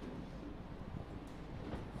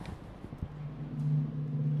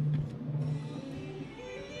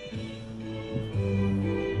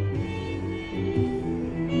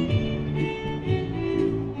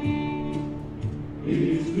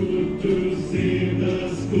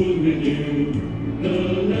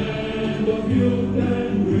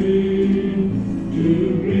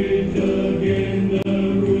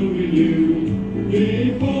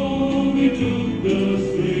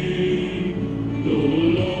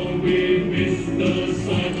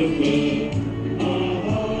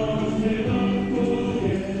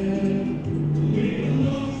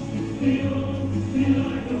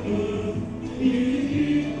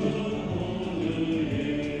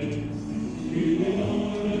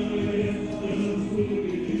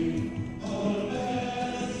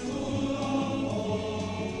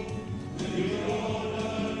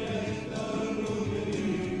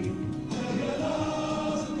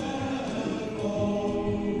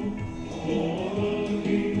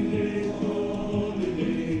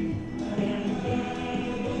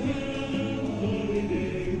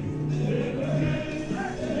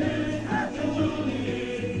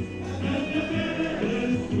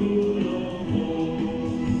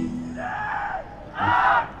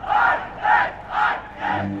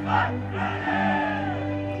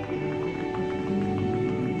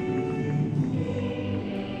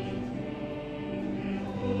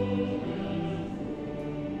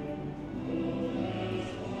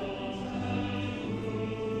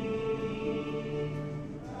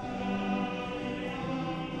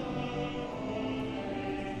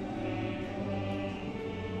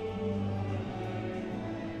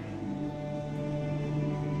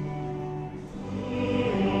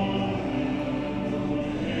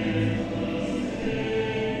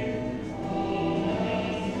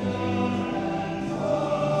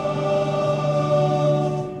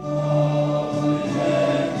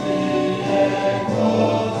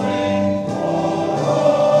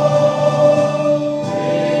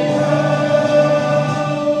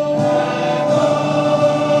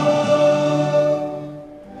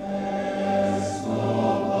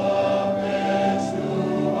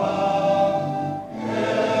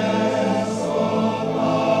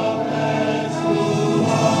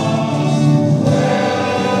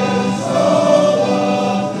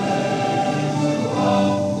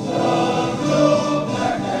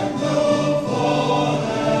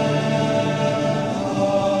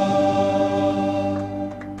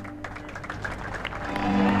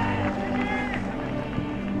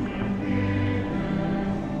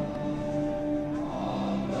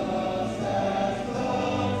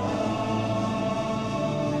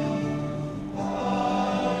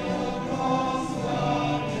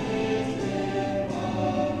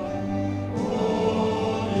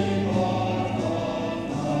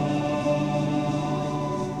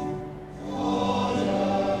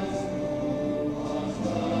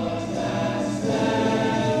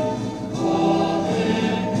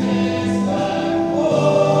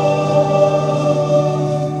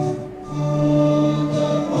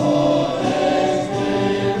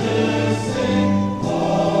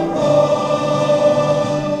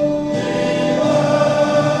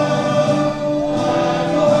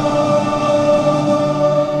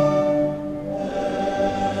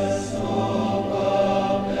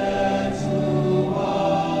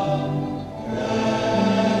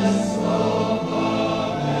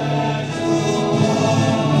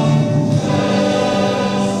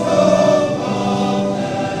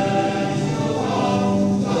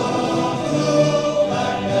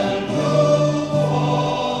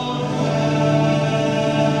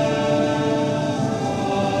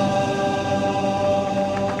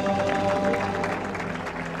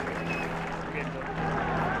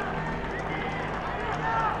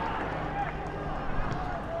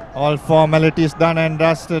 All formalities done and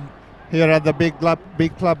dusted here at the big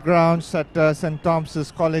club grounds at St.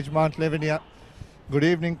 Thomas's College, Mount Lavinia. Good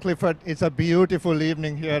evening, Clifford. It's a beautiful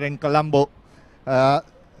evening here in Colombo.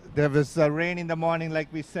 There was rain in the morning,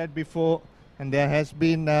 like we said before, and there has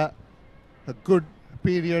been a good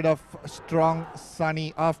period of strong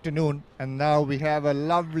sunny afternoon, and now we have a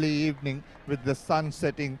lovely evening with the sun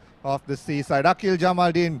setting off the seaside. Akhil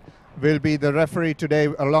Jamaldeen will be the referee today,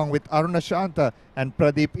 along with Aruna Shanta and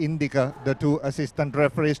Pradeep Indika, the two assistant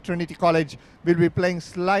referees. Trinity College will be playing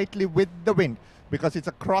slightly with the wind because it's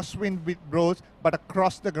a crosswind which blows, but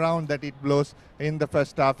across the ground that it blows in the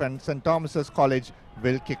first half, and St. Thomas's College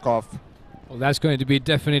will kick off. Well, that's going to be a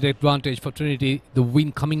definite advantage for Trinity, the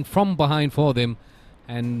wind coming from behind for them,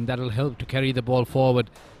 and that'll help to carry the ball forward.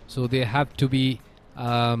 So they have to be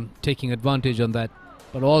taking advantage on that.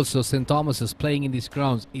 But also St. Thomas's playing in these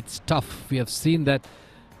grounds, it's tough. We have seen that,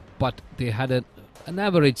 but they had an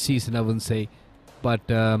average season, I wouldn't say. But,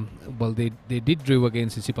 well, they did drew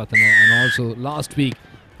against Isipatana, and also last week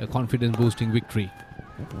a confidence-boosting victory.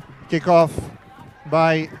 Kick-off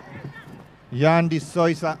by Yandi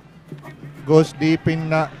Soisa goes deep in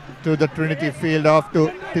to the Trinity field, off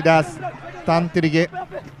to Tidas Tantirige.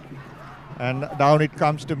 And down it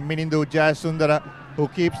comes to Minindu Jayasundara, who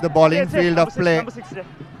keeps the ball in field of play.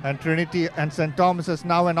 And Trinity and St. Thomas's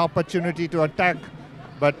now an opportunity to attack,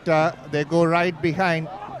 but they go right behind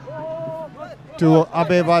to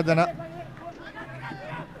Abevadana.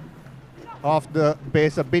 Off the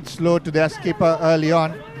base, a bit slow to their skipper early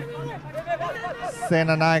on.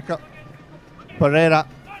 Senanaika Pereira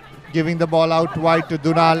giving the ball out wide to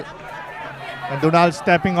Dunal. And Dunal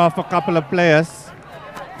stepping off a couple of players,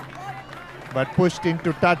 but pushed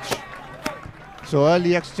into touch. So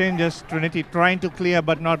early exchanges, Trinity trying to clear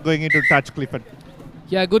but not going into touch, Clifford.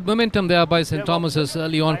 Yeah, good momentum there by St. Thomas's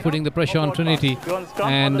early on, putting the pressure on Trinity.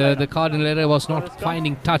 And the Cardinal area was not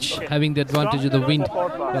finding touch, having the advantage of the wind.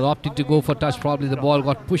 They opted to go for touch. Probably the ball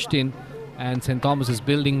got pushed in, and St. Thomas is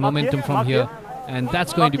building momentum from here. And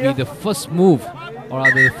that's going to be the first move, or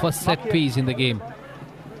rather the first set piece in the game.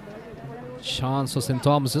 Chance for St.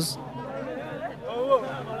 Thomas's.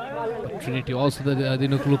 But Trinity also, they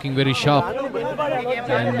look looking very sharp.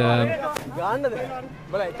 And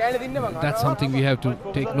that's something we have to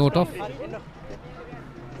take note of.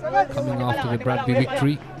 Coming after the Bradby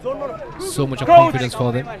victory, so much of confidence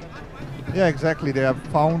for them. Yeah, exactly. They have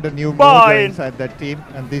found a new mojo inside that team,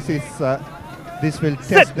 and this is this will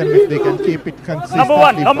test them if they can keep it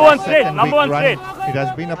consistently. Number one straight. It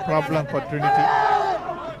has been a problem for Trinity.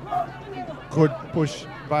 Good push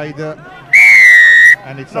by the,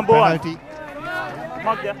 and it's a penalty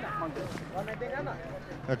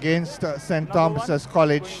against St. Thomas's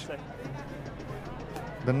College.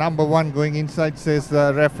 The number one going inside, says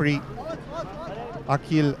the referee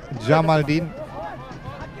Akhil Jamaldeen.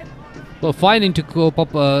 Well, finding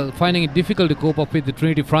it difficult to cope up with the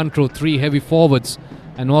Trinity front row, three heavy forwards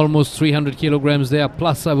and almost 300 kilograms there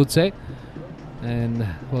plus, I would say. And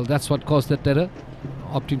well, that's what caused that error,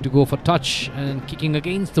 opting to go for touch and kicking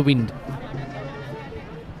against the wind.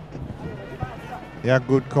 Yeah,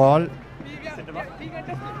 good call.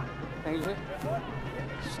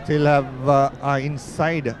 Still have are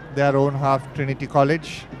inside their own half, Trinity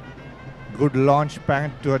College. Good launch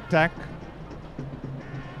pad to attack.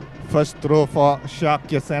 First throw for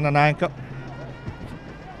Shakya Senanaika.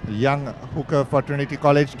 Young hooker for Trinity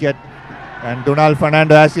College and Donald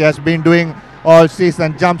Fernando, as he has been doing all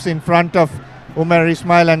season, jumps in front of Umar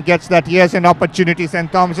Ismail and gets that. Here's an opportunity. St.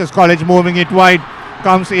 Thomas's College moving it wide.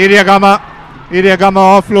 Comes Iriagama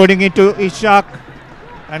offloading into Ishak.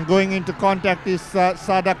 And going into contact is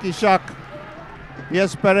Sadak Ishak.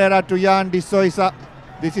 Yes, Pereira to Jan Di Soisa.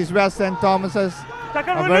 This is where St. Thomas's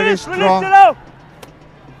are very strong.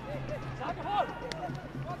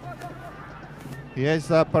 Here's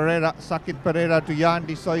Pereira, Sakit Pereira to Jan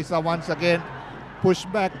Di Soisa once again. Push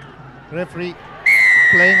back. Referee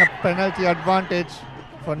playing a penalty advantage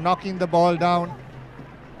for knocking the ball down.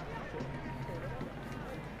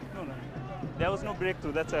 No. There was no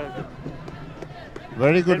breakthrough. That's a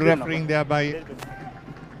very good refereeing there by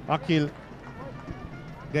Akhil.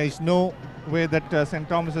 There is no way that St.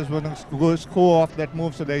 Thomas's will score off that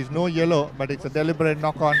move, so there is no yellow, but it's a deliberate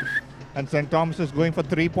knock-on, and St. Thomas is going for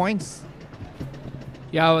 3 points.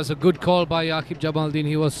 Yeah, it was a good call by Akib Jamaldeen.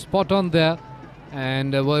 He was spot on there,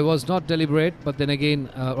 and well, it was not deliberate, but then again,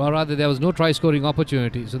 or rather there was no try-scoring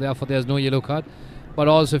opportunity, so therefore there's no yellow card. But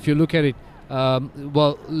also if you look at it,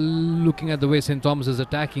 well, looking at the way St. Thomas is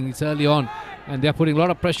attacking, it's early on, and they're putting a lot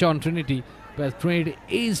of pressure on Trinity. But Trinity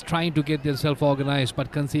is trying to get themselves organized,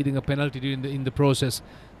 but conceding a penalty in the process.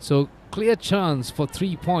 So clear chance for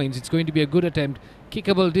 3 points. It's going to be a good attempt,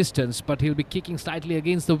 kickable distance, but he'll be kicking slightly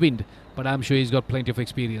against the wind. But I'm sure he's got plenty of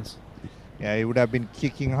experience. Yeah, he would have been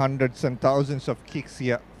kicking hundreds and thousands of kicks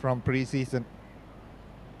here from pre-season.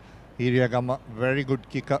 Iriagama, very good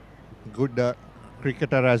kicker, good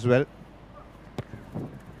cricketer as well.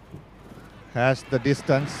 Has the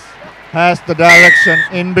distance, has the direction,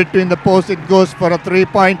 in between the posts it goes for a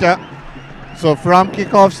 3-pointer. So from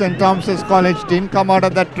kickoff, St. Thomas's College didn't come out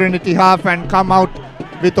of that Trinity half and come out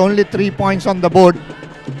with only 3 points on the board.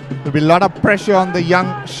 There'll be a lot of pressure on the young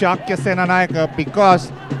Shakya Senanayaka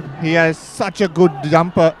because he has such a good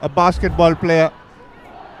jumper, a basketball player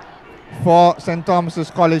for St.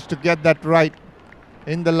 Thomas's College to get that right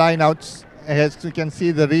in the lineouts. As you can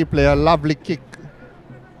see the replay, a lovely kick.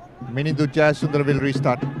 Minindu Jayasundara will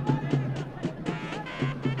restart.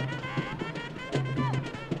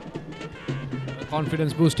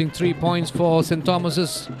 Confidence boosting 3 points for St.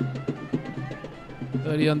 Thomas's.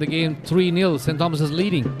 Early on the game, 3-0, St. Thomas is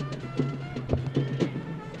leading.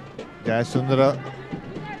 Jayasundara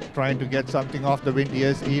trying to get something off the wind.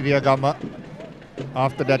 Here's Iriagama.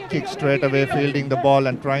 After that kick, straight away fielding the ball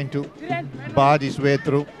and trying to barge his way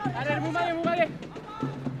through.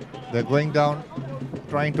 They're going down,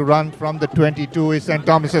 trying to run from the 22 is St.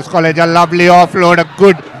 Thomas's College. A lovely offload, a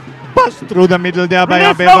good pass through the middle there by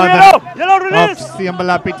Abeba of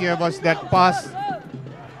Siambala Pitya was that pass.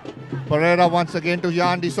 Pereira once again to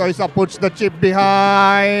Yandi Soisa, puts the chip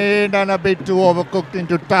behind and a bit too overcooked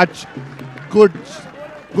into touch. Good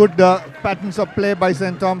patterns of play by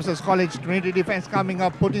St. Thomas's College. Trinity defense coming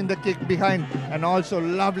up, putting the kick behind, and also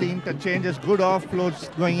lovely interchanges, good offloads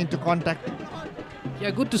going into contact.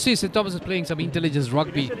 Yeah, good to see St. Thomas is playing some intelligence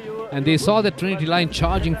rugby, and they saw the Trinity line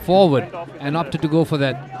charging forward and opted to go for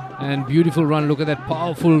that. And beautiful run, look at that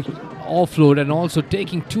powerful offload, and also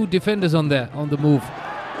taking 2 defenders on the move.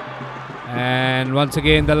 And once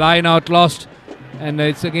again the line out lost, and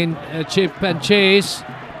it's again a chip and chase.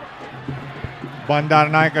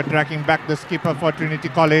 Bandaranaike tracking back the skipper for Trinity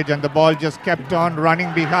College, and the ball just kept on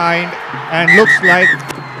running behind, and looks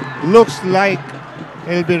like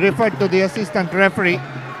it'll be referred to the assistant referee.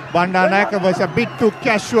 Bandaranaike was a bit too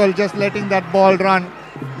casual, just letting that ball run.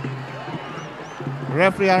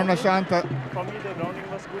 Referee Aruna Shanta. For me, the grounding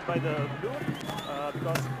was good by the blue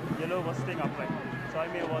because yellow was staying upright. So I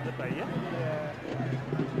may want the try, yeah?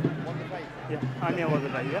 Yeah, I may want the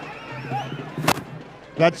try, yeah?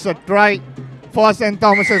 That's a try for St.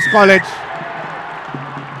 Thomas's College.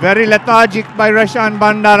 Very lethargic by Rashan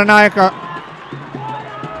Bandaranaike.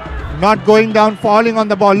 Not going down, falling on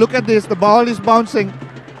the ball. Look at this, the ball is bouncing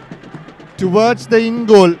towards the in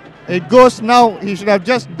goal. It goes now. He should have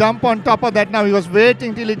just dumped on top of that now. He was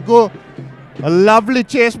waiting till it go. A lovely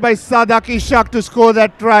chase by Sadak Ishak to score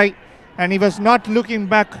that try. And he was not looking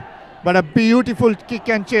back, but a beautiful kick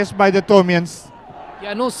and chase by the Thomians.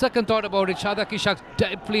 Yeah, no second thought about it. Sadak Ishak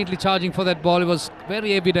definitely charging for that ball. It was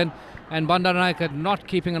very evident. And Bandaranaike not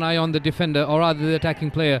keeping an eye on the defender, or rather the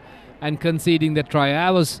attacking player, and conceding that try.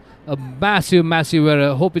 That was a massive, massive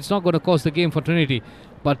error. Hope it's not going to cost the game for Trinity.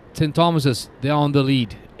 But St. Thomas's, they're on the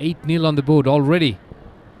lead. 8-0 on the board already.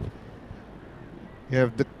 You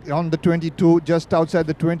have on the 22, just outside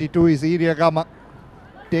the 22 is Iriagama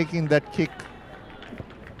taking that kick.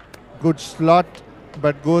 Good slot,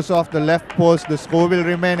 but goes off the left post. The score will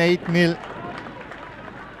remain 8-0.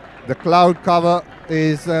 The cloud cover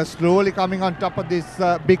is slowly coming on top of this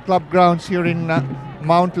big club grounds here in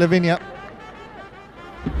Mount Lavinia.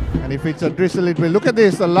 And if it's a drizzle, it will. Look at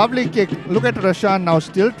this, a lovely kick. Look at Rashan now,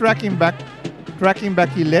 still tracking back.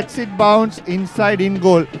 He lets it bounce inside in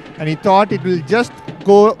goal, and he thought it will just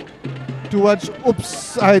go towards,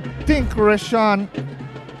 oops, I think Rashan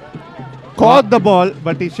caught the ball,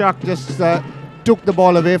 but Ishak just took the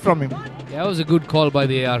ball away from him. Yeah, that was a good call by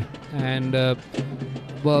the AR, and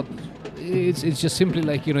well, it's just simply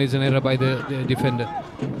like, it's an error by the defender.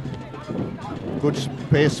 Good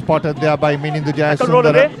space spotted there by Minindu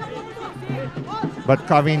Jayasundara, but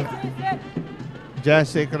Kavin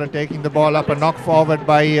Jayasekara taking the ball up, a knock forward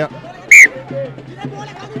by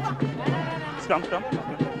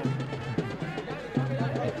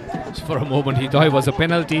for a moment he thought it was a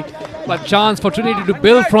penalty, but chance for Trinity to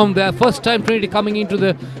build from there. First time Trinity coming into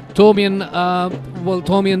the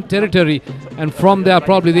Thomian territory, and from there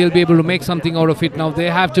probably they'll be able to make something out of it. Now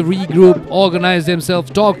they have to regroup, organize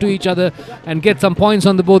themselves, talk to each other, and get some points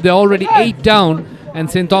on the board. They're already 8 down, and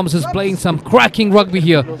St. Thomas is playing some cracking rugby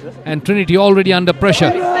here, and Trinity already under pressure.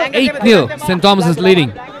 8-0, St. Thomas is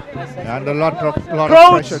leading. And a lot of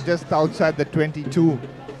pressure just outside the 22.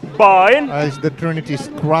 Bind. It's the Trinity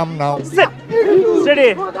scrum now. Sit.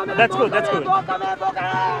 Steady. That's good. That's good.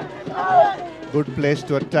 Good place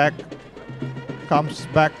to attack. Comes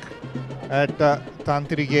back at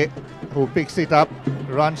Tantrige, who picks it up,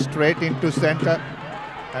 runs straight into center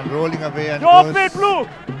and rolling away and goes. Blue.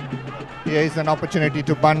 Here is an opportunity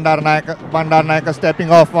to Bandaranaike. Bandaranaike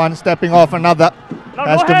stepping off one, stepping off another. Now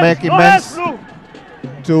Has no to hands, make no immense hands,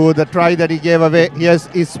 to the try that he gave away. Here's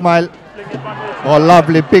Ismail. Oh,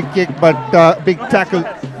 lovely big kick, but big tackle.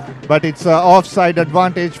 But it's offside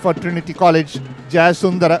advantage for Trinity College.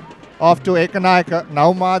 Jayasundara off to Ekanaika.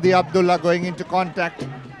 Now Mahdi Abdullah going into contact.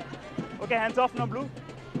 Okay, hands off now, blue.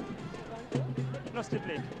 No still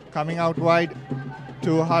play. Coming out wide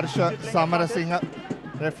to Harsha Samarasinghe.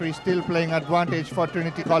 Referee still playing advantage for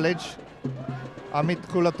Trinity College. Amit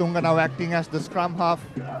Kulatunga now acting as the scrum half.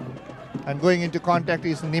 And going into contact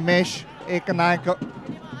is Nimesh Ekanaika.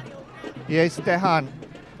 Here is Tehan.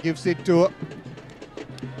 Gives it to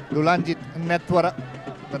Dulanjit Nethwara,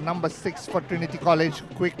 the number 6 for Trinity College.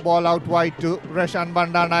 Quick ball out wide to Reshan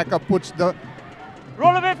Bandaranaike. Puts the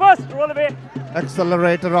roll away first. Roll away.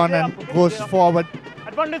 Accelerator on and goes forward.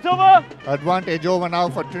 Advantage over. Advantage over now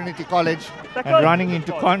for Trinity College. And running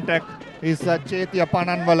into contact is Chetia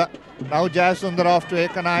Pananvala. Now Jayasundar off to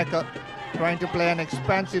Ekanaika. Trying to play an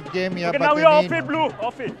expansive game here. Okay, but now they we are need... off it, blue.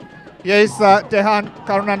 Off it. Here is Tehan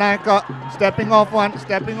Karunanaika stepping off one,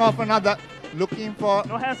 stepping off another. Looking for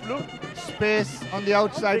no hands, blue. Space on the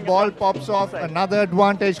outside. Ball pops off. Another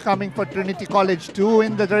advantage coming for Trinity College. 2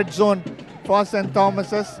 in the red zone for St.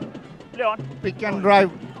 Thomas's. Play on. Pick and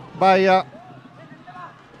drive by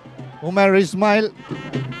Umar Ismail.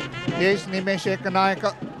 Here is Nimesh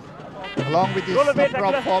Ekanaika along with his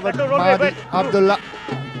prop forward Mahdi Abdullah.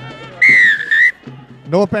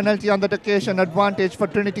 No penalty on that occasion. Advantage for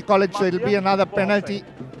Trinity College, so it'll be another penalty.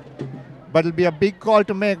 But it'll be a big call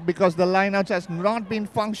to make because the lineouts has not been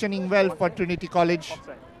functioning well for Trinity College.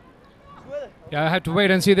 Yeah, I have to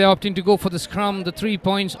wait and see. They're opting to go for the scrum, the 3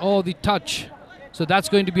 points or the touch. So that's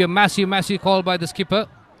going to be a massive, massive call by the skipper.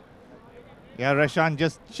 Yeah, Rashan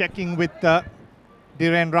just checking with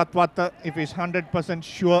Dhiren Ratwata if he's 100%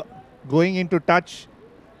 sure going into touch.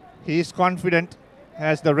 He is confident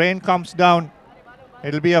as the rain comes down.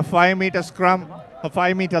 It'll be a 5-meter scrum, a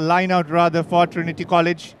 5-meter line out rather for Trinity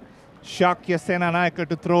College. Shakya Senanaika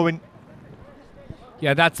to throw in.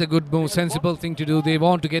 Yeah, that's a good move, sensible thing to do. They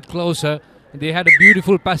want to get closer. They had a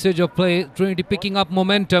beautiful passage of play. Trinity picking up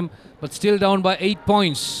momentum, but still down by 8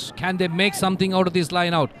 points. Can they make something out of this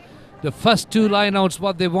line out? The first 2 line outs,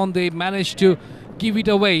 what they want, they managed to give it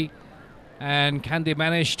away. And can they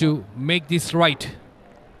manage to make this right?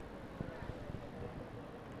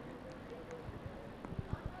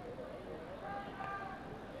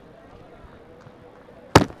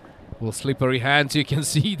 Well, slippery hands. You can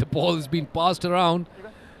see the ball is being passed around.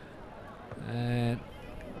 And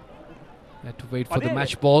had to wait for the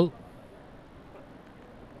match ball.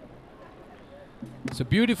 It's a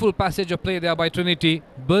beautiful passage of play there by Trinity.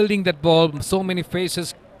 Building that ball. So many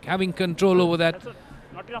faces having control over that.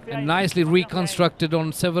 And nicely reconstructed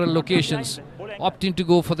on several locations. Opting to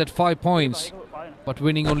go for that 5 points. But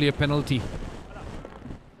winning only a penalty.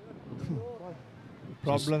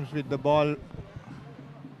 Problems with the ball.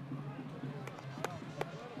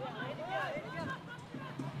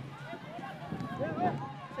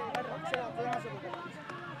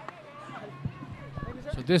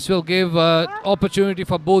 So this will give opportunity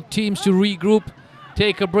for both teams to regroup,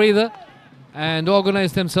 take a breather and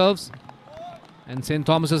organize themselves. And St.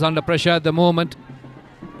 Thomas is under pressure at the moment,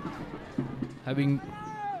 having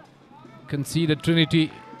conceded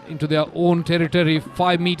Trinity into their own territory,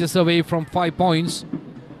 5 meters away from 5 points.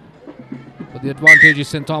 But the advantage is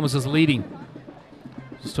St. Thomas is leading.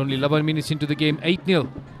 Just only 11 minutes into the game, 8-0.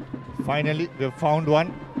 Finally, they've found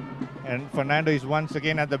one. And Fernando is once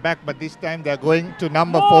again at the back, but this time they're going to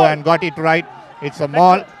number 4 and got it right. It's a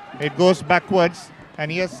maul. It goes backwards.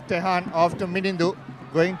 And here's Tehan off to Minindu.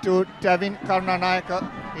 Going to Tevin Karunanaika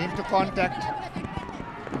into contact.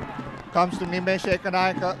 Comes to Nimesh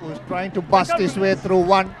Ekanaika, who's trying to bust his way through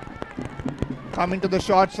one. Coming to the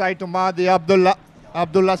short side to Mahdi Abdullah.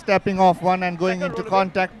 Abdullah stepping off one and going into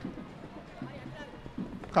contact.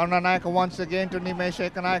 Karunanaika once again to Nimesh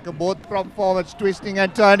Ekanaika. Both prop forwards twisting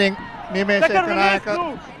and turning. Nimesh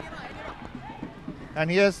Ekanaika.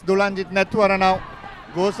 And here's Dulanjit Nethwara now.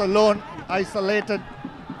 Goes alone, isolated.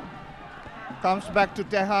 Comes back to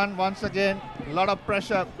Tehan once again. A lot of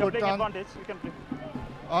pressure put on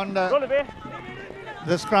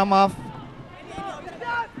the scrum half.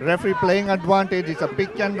 Referee playing advantage. It's a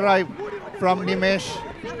pick and drive from Nimesh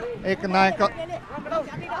Ekanaika.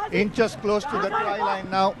 Inches close to the try line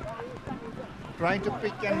now. Trying to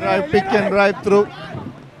pick and drive through.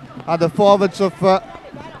 The forwards of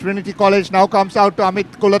Trinity College. Now comes out to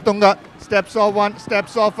Amit Kulatunga. Steps off one,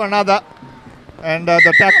 steps off another. And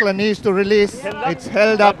the tackler needs to release. It's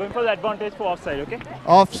held up. Going for the advantage for offside, okay?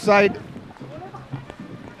 Offside.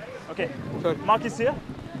 Okay, Mark is here.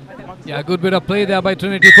 Yeah, good bit of play there by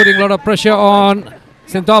Trinity, putting a lot of pressure on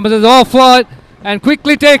St. Thomas's. Offward and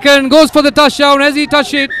quickly taken. Goes for the touchdown. Has he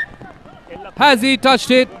touched it? Has he touched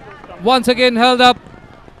it? Once again held up.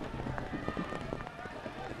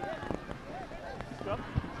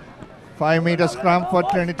 Five-meter scrum for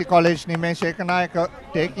Trinity College. Nimesh Ekanayaka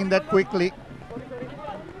taking that quickly.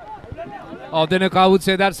 Oh, then I would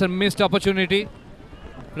say that's a missed opportunity.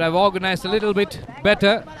 But I've organized a little bit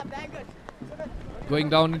better. Going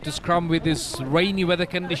down into scrum with this rainy weather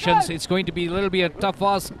conditions, it's going to be a little bit a tough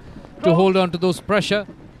ask to hold on to those pressure.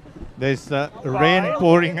 There's rain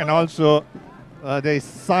pouring and also there's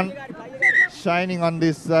sun shining on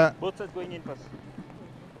this Both sides going in first.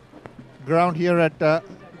 ground here at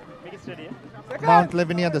Make it steady, yeah? Mount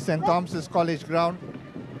Lavinia, the St. Thomas's College ground.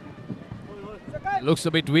 Looks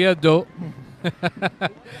a bit weird though.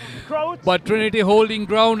 But Trinity holding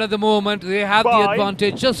ground at the moment. They have the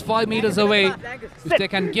advantage just 5 meters away. If they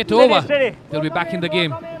can get over, they'll be back in the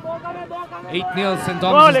game. 8-0, St.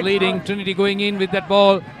 Thomas is leading. Trinity going in with that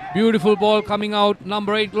ball. Beautiful ball coming out.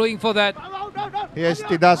 Number 8 going for that. Here's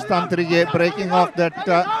Tidas Tantrige breaking off that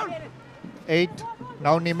 8.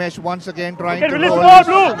 Now Nimesh once again trying to roll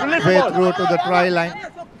his way through to the try line.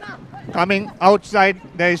 Coming outside,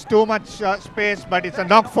 there is too much space, but it's a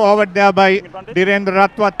knock forward there by Dhirendra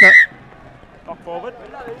Ratwat. Knock forward.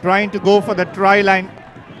 Trying to go for the try line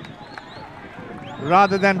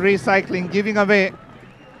rather than recycling, giving away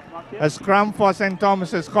a scrum for St.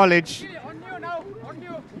 Thomas's College.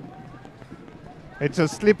 It's a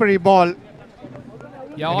slippery ball.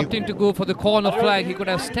 Yeah, opting to go for the corner flag. He could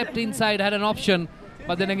have stepped inside, had an option.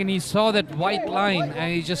 But then again, he saw that white line,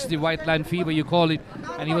 and it's just the white line fever, you call it.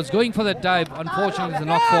 And he was going for that dive. Unfortunately, it's a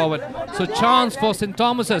knock forward. So chance for St.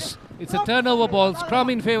 Thomas's. It's a turnover ball. Scrum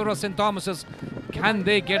in favor of St. Thomas's. Can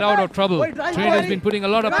they get out of trouble? Trinity has been putting a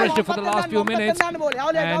lot of pressure for the last few minutes.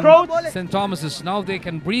 And St. Thomas's, now they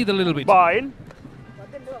can breathe a little bit. Bind.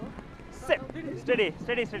 Sit. Steady,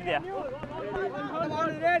 steady, steady there.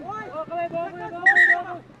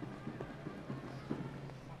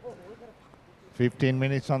 15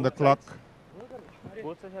 minutes on the clock.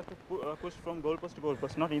 Both sides have to push from goalpost to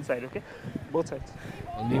goalpost, not inside, okay? Both sides.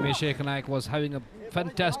 Well, Nimesh Ekanaik was having a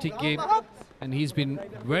fantastic game, and he's been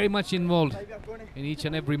very much involved in each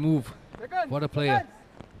and every move. What a player.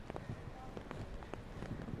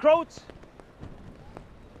 Crouch.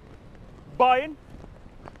 Bind.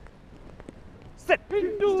 Sit.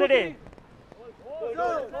 Steady.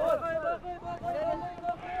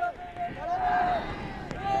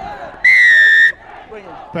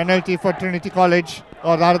 Penalty for Trinity College,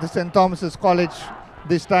 or rather the St. Thomas's College.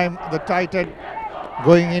 This time the tight head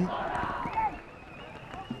going in.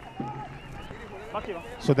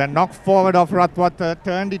 So the knock forward of Ratwat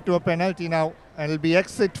turned it to a penalty now, and it'll be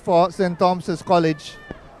exit for St. Thomas's College.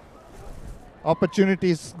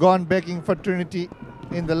 Opportunities gone begging for Trinity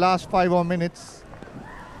in the last 5 more minutes.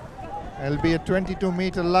 It'll be a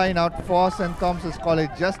 22-meter line out for St. Thomas's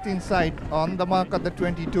College, just inside on the mark of the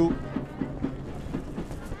 22.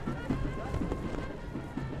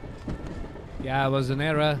 Yeah, it was an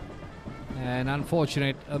error, an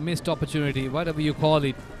unfortunate, a missed opportunity, whatever you call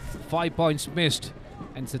it. 5 points missed,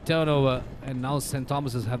 and it's a turnover, and now St.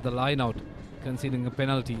 Thomas's have the line out, conceding a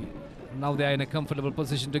penalty. Now they are in a comfortable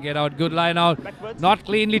position to get out. Good line out, not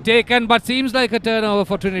cleanly taken, but seems like a turnover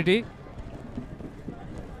for Trinity.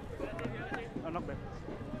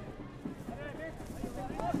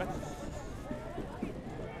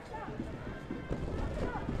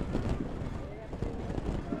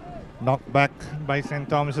 Knocked back by St.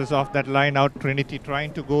 Thomas's off that line out. Trinity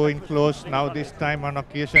trying to go in close now, this time on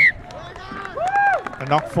occasion. A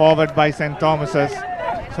knock forward by St. Thomas's.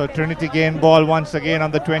 So Trinity gain ball once again on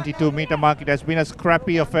the 22-meter mark. It has been a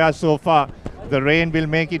scrappy affair so far. The rain will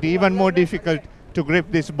make it even more difficult to grip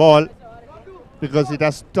this ball because it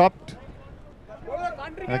has stopped.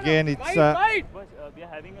 Again, it's... we are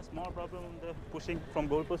having a small problem in the pushing from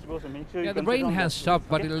goalpost to goal, so make sure Yeah, the rain has stopped,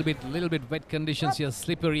 but a little bit wet conditions here,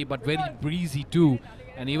 slippery but very breezy too.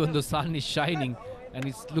 And even the sun is shining, and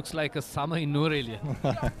it looks like a summer in Norelia.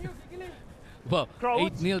 Well,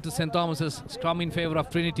 8-0 to St. Thomas's, scrum in favor of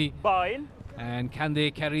Trinity. Bind. And can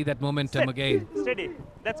they carry that momentum again? Steady.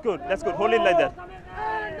 That's good. That's good. Hold it like that.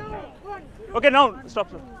 Okay, now stop.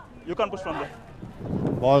 You can't push from there.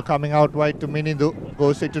 Ball coming out wide to Minidu.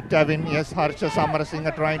 Goes it to Tevin. Yes, Harsha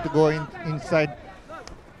Samarasinghe trying to go inside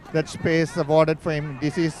that space awarded for him.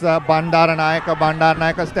 This is Bandaranayaka.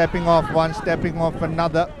 Bandaranayaka stepping off one, stepping off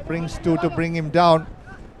another. Brings two to bring him down.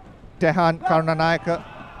 Tehan Karunanayaka.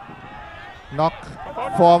 Knock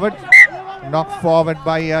forward. Knocked forward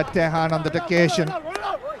by Tehan on that occasion.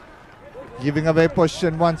 Giving away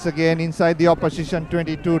possession once again inside the opposition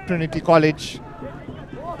 22, Trinity College.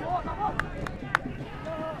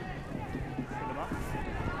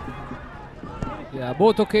 Yeah,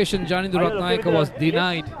 both occasions Janindu Ratnayaka was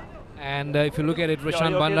denied, and if you look at it,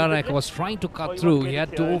 Rashan Bandaranayaka was trying to cut through. He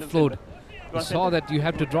had to offload. You saw that you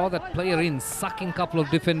have to draw that player in, sucking a couple of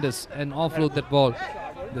defenders and offload that ball.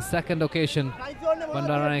 The second occasion,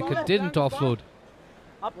 Bandaranayaka didn't offload.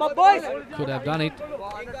 Could have done it.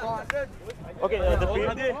 Okay,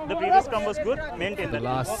 the previous scrum was good. Maintain The that.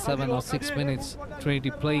 last 7 or 6 minutes,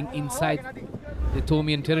 Trinity playing inside the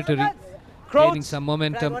Thomian territory, gaining some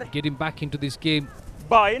momentum, getting back into this game.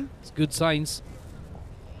 Bind. It's good signs.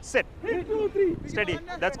 Sit. Steady.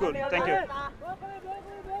 That's good. Thank you.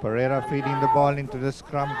 Pereira feeding the ball into the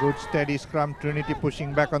scrum. Good steady scrum. Trinity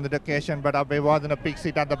pushing back on the occasion, but Abhivardhana picks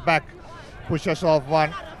it at the back. Pushes off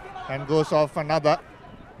one and goes off another.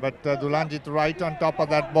 But Dulanjit right on top of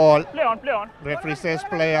that ball. Play on, play on. Referee says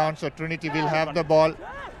play on, so Trinity will have the ball.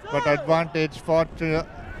 But advantage for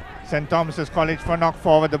St. Thomas's College for knock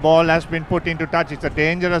forward. The ball has been put into touch. It's a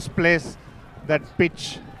dangerous place, that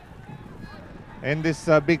pitch, in this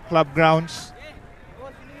big club grounds.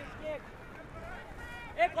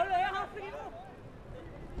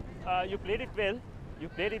 You played it well. You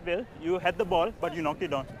played it well. You had the ball, but you knocked it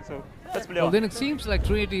down. So let's play Well, on. then it seems like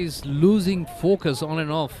Trinity is losing focus on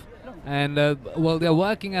and off. And, well, they're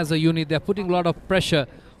working as a unit. They're putting a lot of pressure.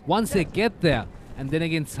 Once they get there, and then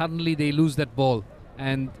again, suddenly they lose that ball.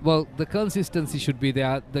 And, well, the consistency should be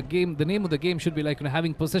there. The name of the game should be like,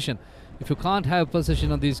 having possession. If you can't have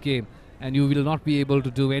possession on this game, and you will not be able to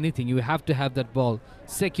do anything, you have to have that ball,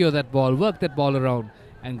 secure that ball, work that ball around,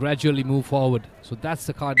 and gradually move forward. So that's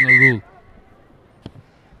the cardinal rule.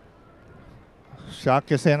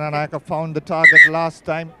 Shakya Senanayaka found the target last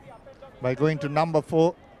time by going to number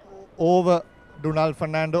 4 over Dunal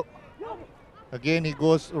Fernando. Again, he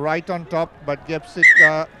goes right on top, but gets it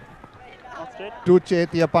to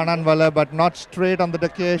Chetia Pananvala, but not straight on the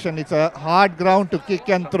occasion. It's a hard ground to kick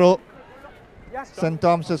and throw. St.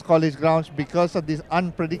 Thomas's College grounds because of this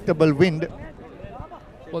unpredictable wind.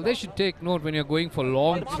 Well, they should take note when you're going for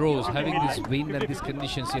long throws, having this wind and these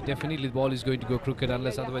conditions, definitely the ball is going to go crooked,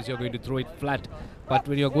 unless otherwise you're going to throw it flat. But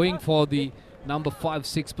when you're going for the number 5,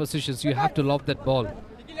 6 positions, you have to lob that ball.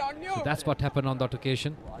 So that's what happened on that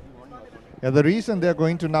occasion. Yeah, the reason they're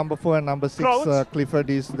going to number 4 and number 6, Clifford,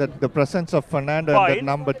 is that the presence of Fernando and that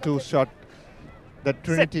number 2 shot, that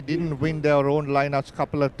Trinity didn't win their own lineups a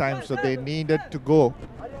couple of times, so they needed to go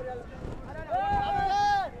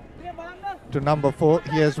to number 4.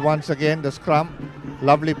 Here's once again the scrum.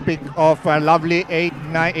 Lovely pick of a lovely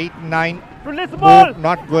 8-9 move,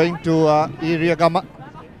 not going to Iriagama.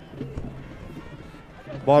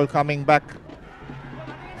 Ball coming back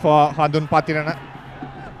for Hadun Patirana,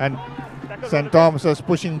 and St. Thomas's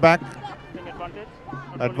pushing back.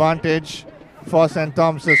 Advantage for St.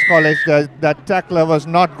 Thomas's College. That tackler was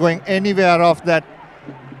not going anywhere off that.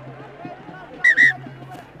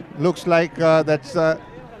 Looks like that's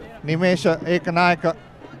Nimesha Ekanayaka.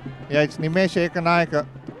 Yeah, it's Nimesha Ekanayaka.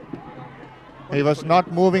 He was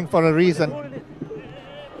not moving for a reason.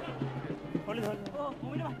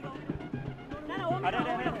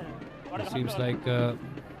 It seems like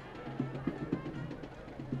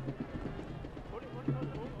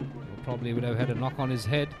probably would have had a knock on his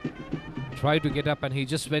head. Tried to get up and he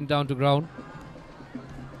just went down to ground.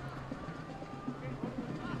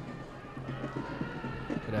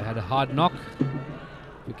 Could have had a hard knock.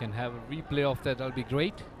 If we can have a replay of that, that'll be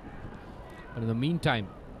great. But in the meantime,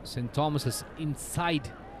 St. Thomas is inside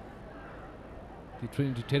the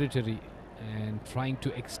Trinity territory and trying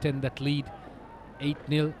to extend that lead.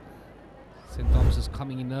 8-0. St. Thomas is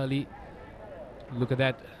coming in early. Look at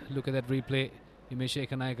that. Look at that replay. Nimesha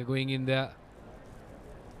Ekanayaka going in there.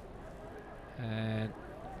 And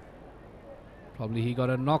probably he got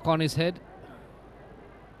a knock on his head.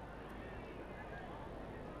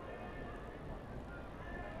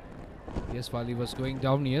 Yes, while he was going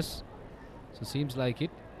down, yes. So seems like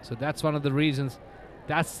it. So that's one of the reasons.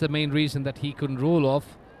 That's the main reason that he couldn't roll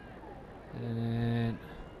off. And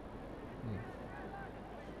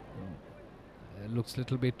it looks a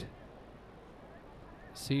little bit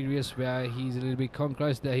serious, where he's a little bit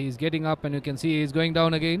concussed there. He's getting up and you can see he's going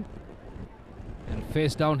down again. And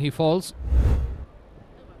face down he falls.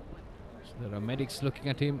 There are medics looking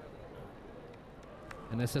at him.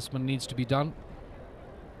 An assessment needs to be done.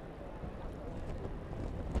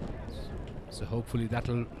 So hopefully that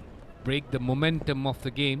will break the momentum of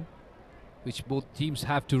the game, which both teams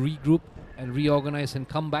have to regroup and reorganize and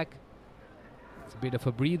come back. It's a bit of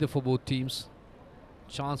a breather for both teams.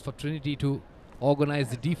 Chance for Trinity to organize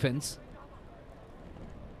the defense.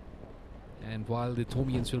 And while the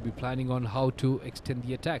Thomians will be planning on how to extend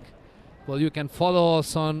the attack. Well, you can follow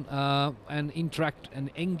us on and interact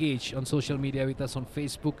and engage on social media with us on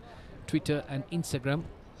Facebook, Twitter and Instagram.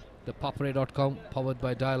 ThePapare.com, powered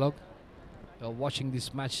by Dialogue. You're watching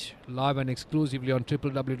this match live and exclusively on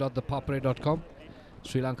www.thepapare.com,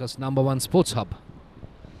 Sri Lanka's #1 sports hub.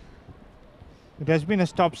 It has been a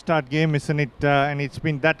stop-start game, isn't it? And it's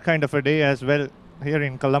been that kind of a day as well here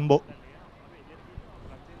in Colombo.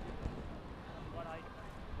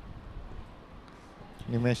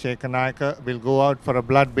 Nimesh Ekanayaka will go out for a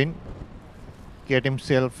blood bin, get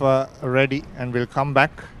himself ready, and will come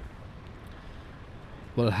back.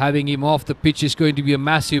 Well, having him off the pitch is going to be a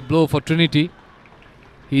massive blow for Trinity.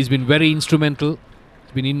 He's been very instrumental.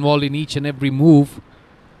 He's been involved in each and every move.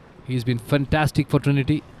 He's been fantastic for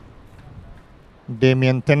Trinity.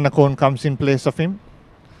 Damien Tennakone comes in place of him.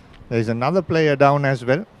 There is another player down as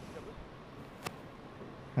well.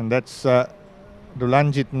 And that's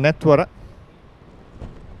Dulanjit Netwara.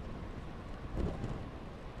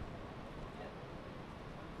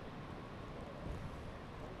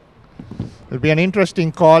 It will be an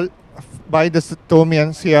interesting call by the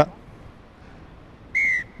Thomians here.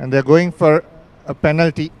 And they're going for a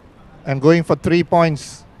penalty and going for 3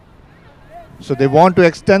 points. So they want to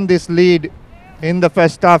extend this lead in the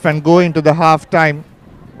first half and go into the half time.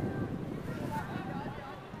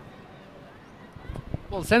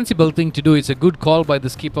 Well, sensible thing to do. It's a good call by the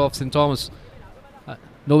skipper of St. Thomas.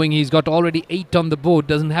 Knowing he's got already 8 on the board,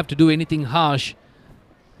 doesn't have to do anything harsh.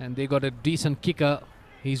 And they got a decent kicker.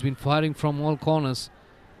 He's been firing from all corners.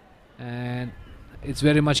 And it's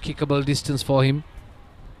very much kickable distance for him.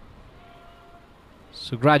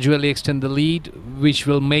 So gradually extend the lead, which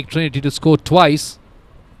will make Trinity to score twice.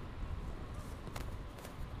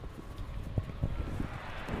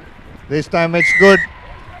 This time it's good.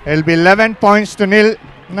 It'll be 11 points to nil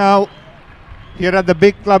now here at the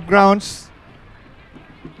big club grounds.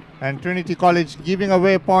 And Trinity College giving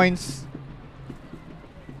away points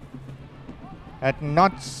at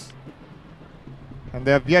Notts. And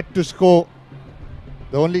they have yet to score.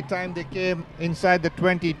 The only time they came inside the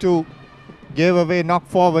 22, gave away knock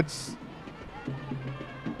forwards.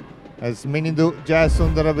 As Minindu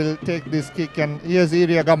Jayasundara will take this kick, and here's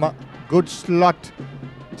Iriagama. Good slot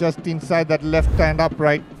just inside that left hand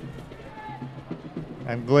upright.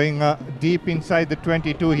 And going deep inside the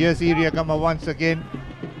 22. Here's Iriagama once again.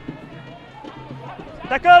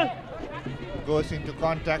 Tackle! Goes into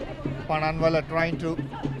contact. Pananwala trying to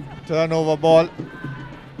turn over ball.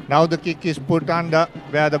 Now the kick is put under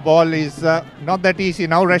where the ball is not that easy.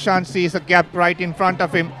 Now Rashan sees a gap right in front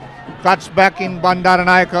of him. Cuts back in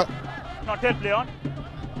Bandaranayaka. Not yet, Leon.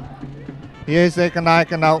 Here's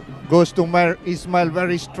Ekanayaka now. Goes to Ismail.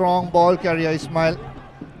 Very strong ball carrier, Ismail.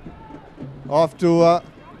 Off to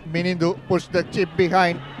Minindu. Push the chip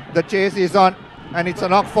behind. The chase is on. And it's a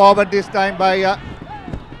knock forward this time by...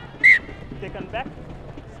 Taken back.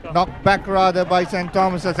 knocked back rather by St.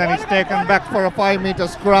 Thomas's, and it's taken back for a 5-meter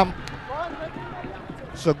scrum.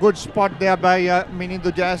 So good spot there by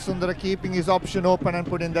Minindu Jayasundara, keeping his option open and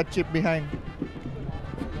putting that chip behind.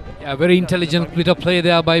 Yeah, very intelligent bit of play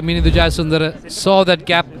there by Minindu Jayasundara. Saw that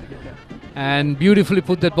gap and beautifully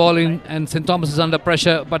put that ball in, and St. Thomas is under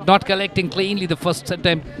pressure but not collecting cleanly the first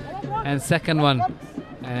attempt and second one.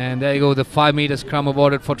 And there you go, the 5-meter scrum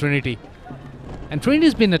awarded for Trinity. And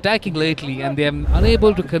Trinity's been attacking lately and they are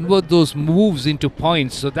unable to convert those moves into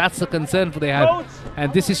points. So that's the concern they have.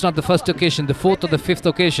 And this is not the first occasion, the 4th or the 5th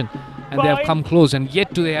occasion. And they have come close, and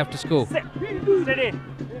yet do they have to score. Steady.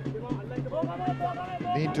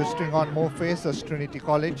 Need to string on more faces, Trinity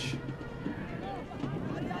College.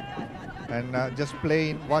 And just play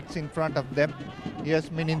in what's in front of them. Here's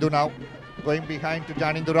Minindu now. Going behind to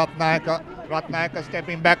Janindu Ratnayaka. Ratnayaka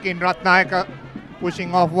stepping back in. Ratnayaka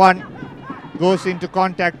pushing off one. Goes into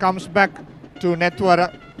contact, comes back to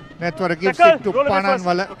Netwara. Netwara gives it to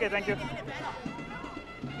Pananwala. Okay, thank you.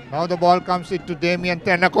 Now the ball comes into Damien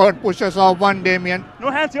Tennakone, pushes off one Damien.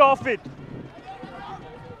 No hands, you're off it.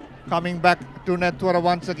 Coming back to Netwara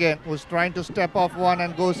once again, who's trying to step off one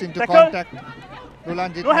and goes into Tackle. contact.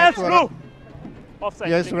 Dulanjit No hands, Netwara. no. Offside.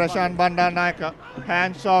 Yes, Rashan Bandanayaka.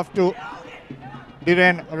 Hands off to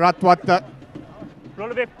Dhiren Ratwatta.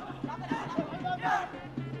 Roll away.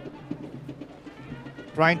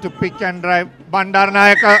 trying to pick and drive.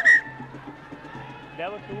 Bandaranayaka.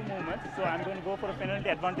 There were two movements, so I'm going to go for a penalty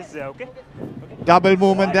advantage there, okay? Double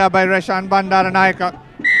movement there by Rashan Bandaranayaka.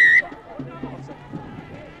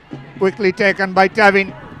 Quickly taken by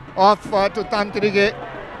Tavin. Off to Tantirige.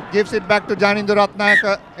 Gives it back to Janindu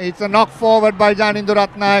Ratnayaka. It's a knock forward by Janindu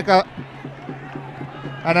Ratnayaka.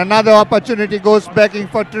 And another opportunity goes begging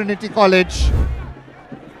for Trinity College.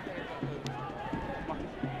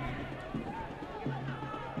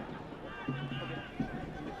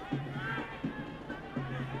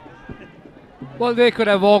 Well, they could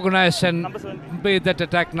have organized and made that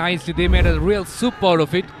attack nicely. They made a real soup out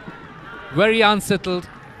of it. Very unsettled.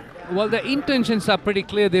 Well, the intentions are pretty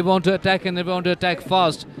clear. They want to attack and they want to attack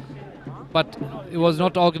fast. But it was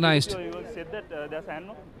not organized. So you said that there's hand,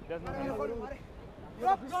 no? There's no hand.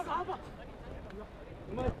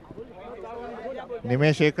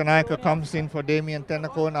 Nimesh Ekanayaka comes in for Damien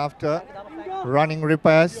Tenakone after running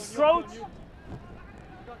repairs. Crouch.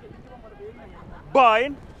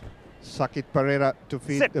 Bind. Sakit Pereira to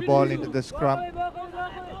feed the ball into the scrum.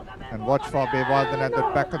 And watch for Bewalden at the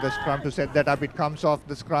back of the scrum to set that up. It comes off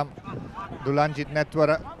the scrum. Dulanjit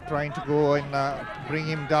Netwara trying to go and bring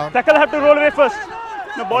him down. Tackle have to roll away first.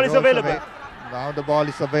 The ball is available. Away. Now the ball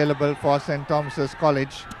is available for St. Thomas's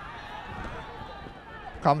College.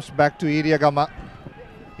 Comes back to Iriagama.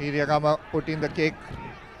 Iriagama put in the kick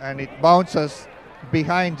and it bounces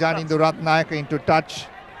behind Janindu Ratnayaka into touch.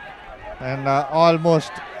 And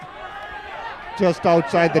almost just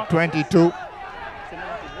outside the 22.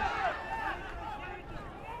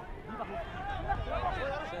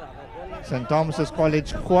 St. Thomas's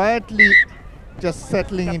College quietly just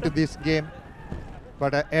settling into this game,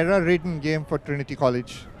 but an error-ridden game for Trinity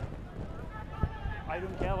College. I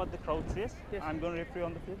don't care what the crowd says. Yes. I'm going to referee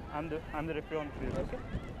on the field. I'm the referee on the field. Okay.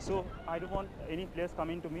 So I don't want any players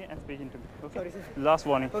coming to me and speaking to me. Okay. Sorry, sir. Last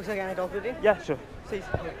warning. Okay, sir, can I talk with you? Yeah, sure. See.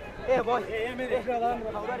 Hey, boy.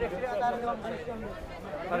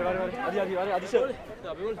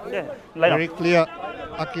 Yeah. Very clear.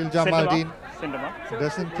 Akil Jamaldeen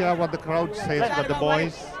doesn't care what the crowd says, but the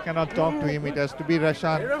boys cannot talk to him. It has to be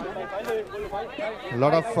Rashan. A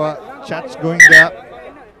lot of chats going there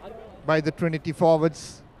by the Trinity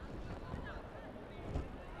forwards.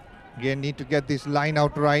 Again, need to get this line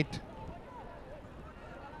out right.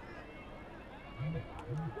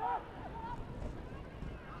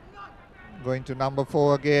 Going to number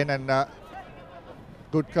 4 again, and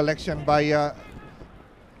good collection by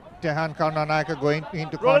Tehan Karnanayaka going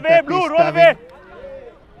into contact. Roll away.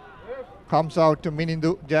 Comes out to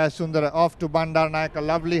Minindu Jayasundara, off to Bandaranayaka.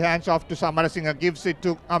 Lovely hands off to Samarasinga, gives it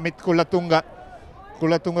to Amit Kulatunga.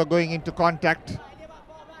 Kulatunga going into contact.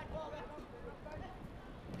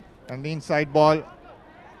 And the inside ball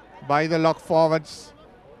by the lock forwards.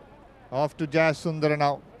 Off to Jayasundara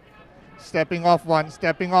now. Stepping off one,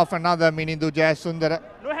 stepping off another, Minindu Jayasundara.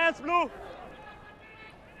 No hands, Blue.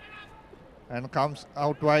 And comes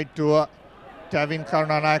out wide to Tavin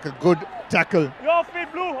Karnanayaka. Good tackle. You're off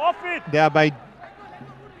it, Blue, off it. There by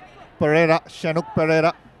Pereira, Shanuk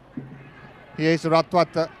Pereira. Here is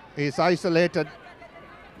Ratwata. He is isolated.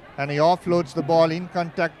 And he offloads the ball in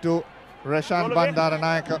contact to Rashan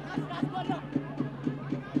Bandaranayaka.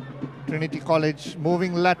 Trinity College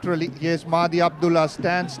moving laterally. Here's Mahdi Abdullah.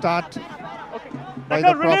 Stand start by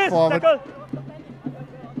the prop forward.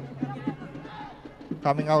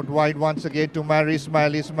 Coming out wide once again to Umar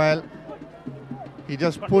Ismail. Ismail, he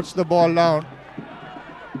just puts the ball down.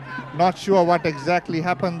 Not sure what exactly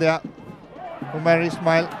happened there. Umar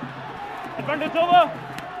Ismail. Advantage over.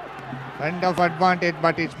 End of advantage,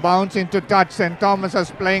 but it's bounced into touch. St. Thomas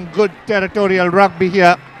is playing good territorial rugby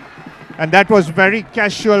here. And that was very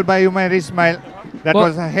casual by Umar Ismail. That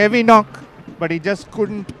was a heavy knock, but he just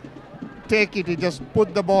couldn't take it. He just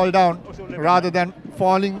put the ball down rather than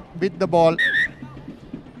falling with the ball.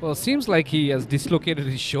 Well, seems like he has dislocated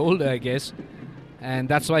his shoulder, I guess. And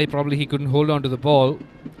that's why probably he couldn't hold on to the ball.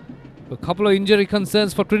 A couple of injury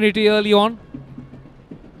concerns for Trinity early on.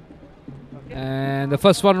 And the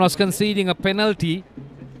first one was conceding a penalty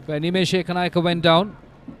where Nimesh Ekanayaka went down.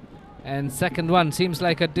 And second one seems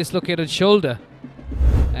like a dislocated shoulder.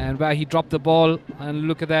 And where he dropped the ball. And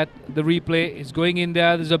look at that, the replay is going in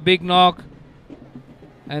there. There's a big knock.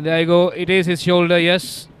 And there you go, it is his shoulder,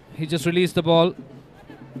 yes. He just released the ball.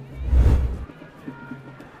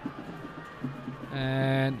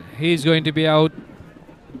 And he's going to be out.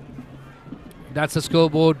 That's the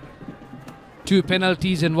scoreboard. 2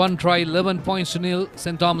 penalties and 1 try, 11 points to nil,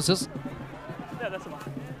 St. Thomas's.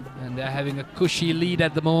 And they're having a cushy lead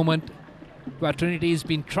at the moment, where Trinity has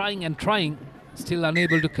been trying and trying, still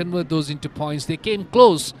unable to convert those into points. They came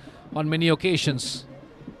close on many occasions.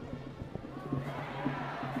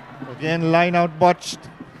 Again, line out botched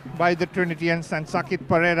by the Trinitians, and Sakit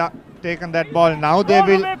Pereira taken that ball. Now they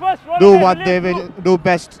will do what they will do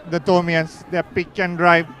best, the Thomians. They pick and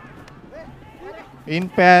drive in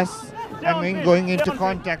pass and going into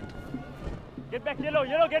contact. Get back, yellow,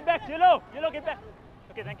 get back, yellow, get back.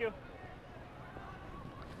 Okay, thank you.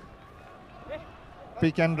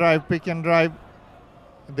 Pick and drive.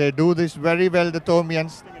 They do this very well, the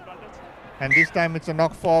Thomians. And this time it's a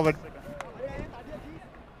knock forward.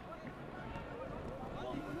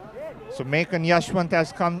 So Mekan Yashwant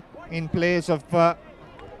has come in place of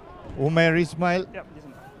Umair Ismail.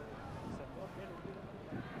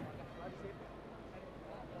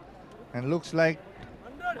 And looks like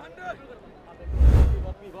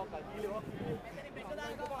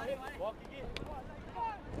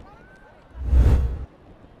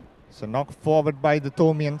so knock forward by the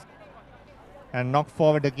Thomians and knock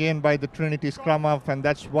forward again by the Trinity scrum half, and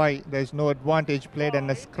that's why there's no advantage played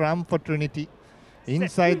and a scrum for Trinity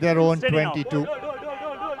inside their own 22.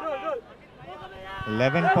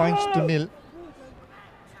 11 points to nil.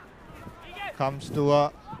 Comes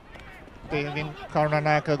to Tevin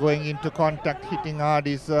Karunanayaka going into contact, hitting hard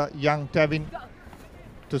is young Tevin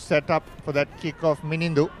to set up for that kick of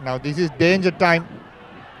Minindu. Now this is danger time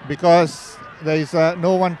because there is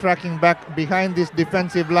no one tracking back behind this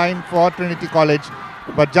defensive line for Trinity College.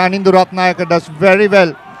 But Janindu Ratnayaka does very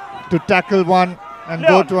well to tackle one and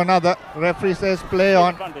go to another. Referee says play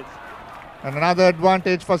on. And another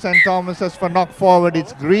advantage for St. Thomas's for knock forward.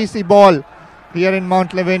 It's greasy ball here in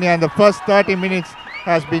Mount Lavinia, and the first 30 minutes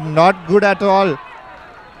has been not good at all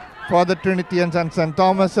for the Trinitians, and St.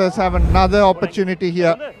 Thomas's have another opportunity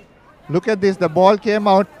here. Look at this, the ball came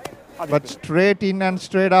out but straight in and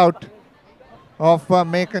straight out of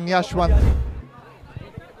Mekan Yashwant.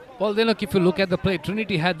 Well, then look, if you look at the play,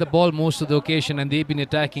 Trinity had the ball most of the occasion and they've been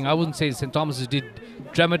attacking. I wouldn't say St. Thomas's did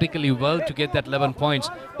dramatically well to get that 11 points,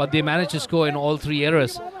 but they managed to score in all three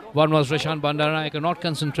errors. One was Rashan Bandaranaike not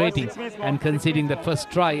concentrating and conceding that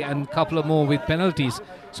first try, and a couple of more with penalties.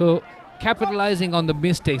 So capitalizing on the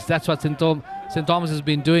mistakes, that's what St. Thomas has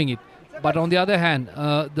been doing it. But on the other hand,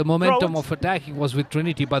 the momentum of attacking was with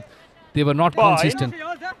Trinity, but they were not consistent.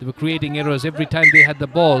 They were creating errors. Every time they had the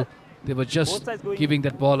ball, they were just giving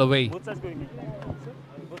that ball away.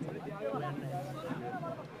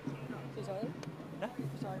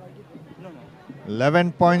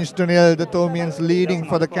 11 points to nil, the Thomians leading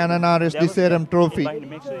for the Cananaris Diserum Trophy,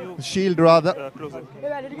 Shield rather,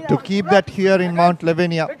 to keep that here in Mount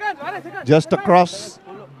Lavinia, just across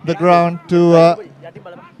the ground to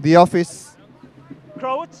the office,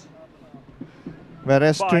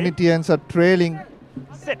 whereas Trinitians are trailing.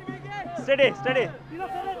 Sit. Steady.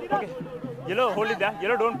 Okay. Yellow, hold it there.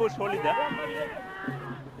 Yellow, don't push, hold it there.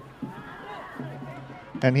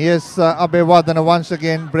 And here's Abhevadana once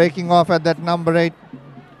again breaking off at that number 8.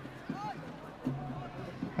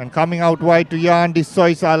 And coming out wide to Jan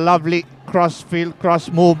Soisa, lovely cross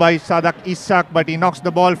move by Sadak Isak, but he knocks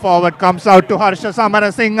the ball forward, comes out to Harsha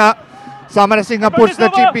Samarasinghe. Samarasinghe puts the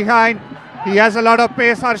chip behind. He has a lot of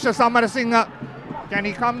pace, Harsha Samarasinghe. Can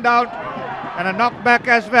he come down? And a knockback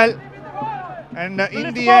as well. And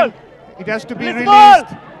in the end, it has to be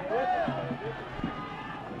released.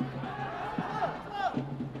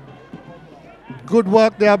 Good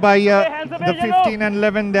work there by the 15 and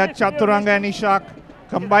 11 there, Chaturanga and Ishak,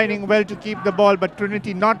 combining well to keep the ball, but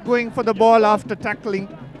Trinity not going for the ball after tackling.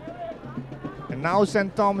 And now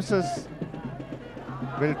St. Thomas's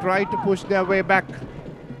will try to push their way back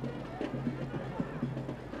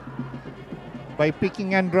by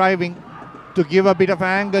picking and driving to give a bit of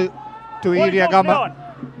angle to Iriagama.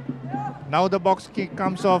 Now the box kick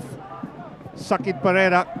comes off Sakit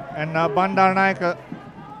Pereira, and Bandaranaike,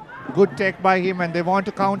 good take by him, and they want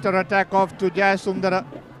to counter attack off to Jaya Sundara.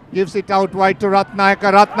 Gives it out wide to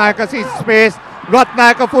Ratnayaka. Ratnayaka sees space.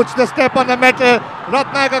 Ratnayaka puts the step on the metal.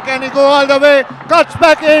 Ratnayaka, can he go all the way? Cuts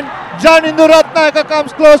back in. Janindu Ratnayaka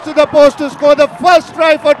comes close to the post to score the first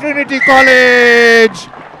try for Trinity College.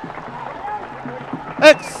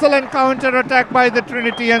 Excellent counter attack by the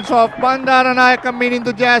Trinitians of Bandaranaike, meaning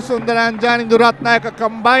to Jaya Sundara and Janindu Ratnayaka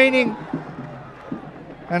combining.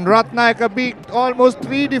 And Ratnayaka beat almost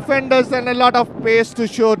 3 defenders and a lot of pace to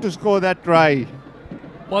show to score that try.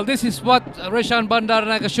 Well, this is what Rashan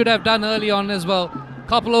Bandaranaike should have done early on as well.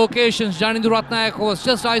 Couple of occasions, Janindu Ratnayaka was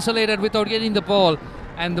just isolated without getting the ball.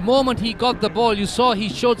 And the moment he got the ball, you saw he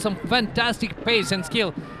showed some fantastic pace and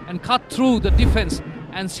skill and cut through the defense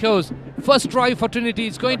and shows. First try for Trinity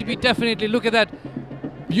is going to be definitely, look at that,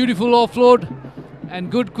 beautiful offload and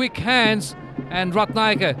good quick hands. And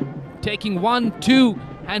Ratnayaka taking 1-2.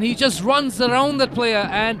 And he just runs around that player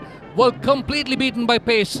and, well, completely beaten by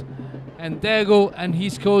pace. And there go, and he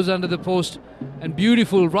scores under the post. And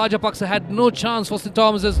beautiful. Rajapaksa had no chance for St.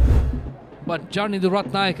 Thomas's. But Janidu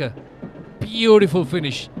Ratnayaka, beautiful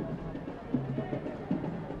finish.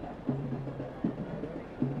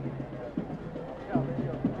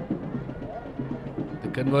 The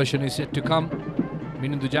conversion is yet to come.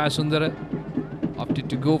 Minundu Jayasundara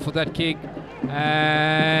opted to go for that kick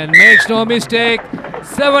and makes no mistake.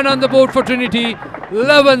 7 on the board for Trinity.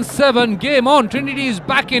 11-7, game on. Trinity is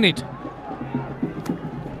back in it.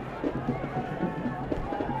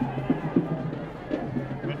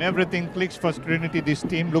 When everything clicks for Trinity, this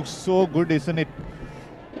team looks so good, isn't it?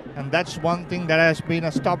 And that's one thing that has been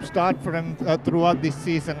a stop-start for them throughout this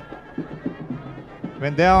season.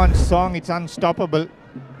 When they're on song, it's unstoppable.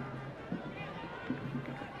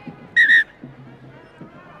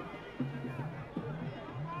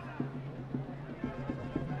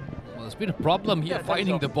 Well, there's been a problem here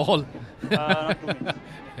finding the ball.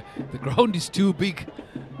 The ground is too big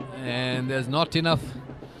and there's not enough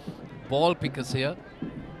ball pickers here.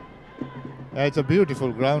 Yeah, it's a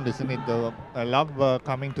beautiful ground, isn't it? Though I love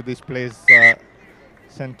coming to this place.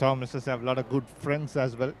 St. Thomas's have a lot of good friends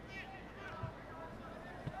as well.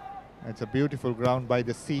 It's a beautiful ground by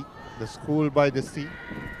the sea, the school by the sea.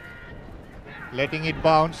 Letting it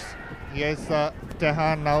bounce. Here's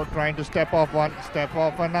Tehan now trying to step off one, step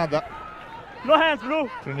off another. No hands, Blue.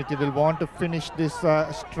 Trinity will want to finish this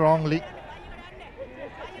strongly.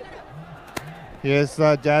 Here's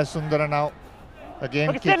Jayasundara now. Again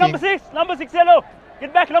Okay, kicking. stay number 6 yellow.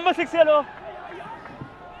 Get back, number 6 yellow.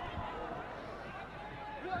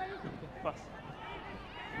 Pass.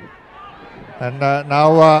 And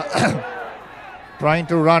now trying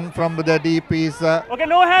to run from the deep is... Okay,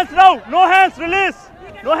 no hands now. No hands, release.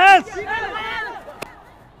 No hands.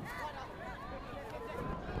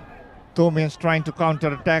 Thomians trying to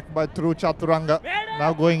counter-attack but through Chaturanga.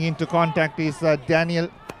 Now going into contact is Daniel.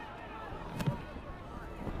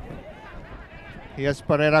 Here's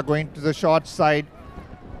Pereira going to the short side.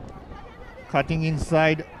 Cutting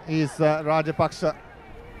inside is Rajapaksa.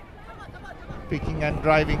 Picking and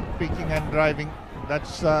driving, picking and driving.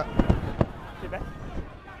 That's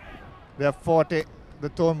their forte, the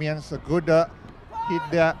Thomians. A good hit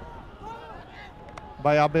there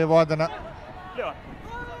by Abhevardhana.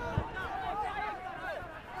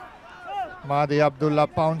 Mahdi Abdullah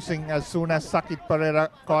pouncing as soon as Sakit Pereira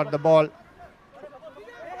caught the ball.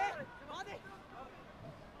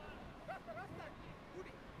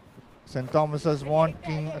 St. Thomas's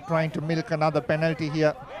trying to milk another penalty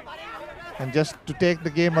here. And just to take the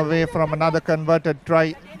game away from another converted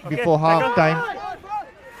try before half time.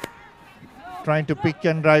 Trying to pick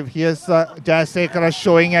and drive. Here's Jayasekara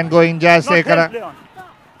showing and going. Jayasekara.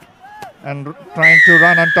 And trying to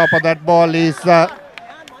run on top of that ball is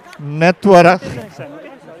Nethwara.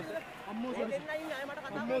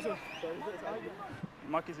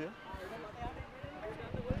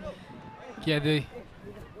 Yeah,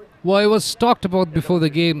 well, it was talked about before the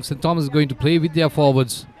game. St. Thomas is going to play with their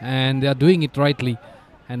forwards, and they are doing it rightly.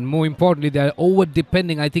 And more importantly, they are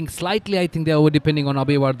over-depending. I think they're over-depending on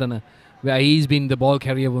Abhevardhana, where he's been the ball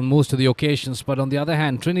carrier on most of the occasions. But on the other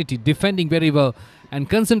hand, Trinity defending very well, and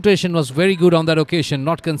concentration was very good on that occasion,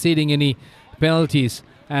 not conceding any penalties.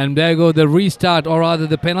 And there go the restart, or rather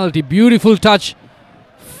the penalty. Beautiful touch,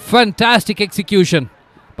 fantastic execution,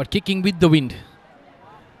 but kicking with the wind.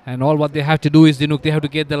 And all what they have to do is, Dinuk, they have to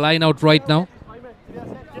get the line out right now.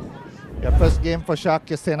 Yeah, first game for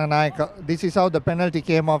Shakya Senanayaka. This is how the penalty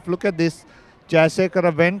came off. Look at this.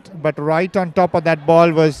 Jayasekara went, but right on top of that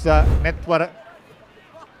ball was Nethwara.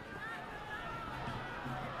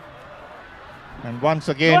 And once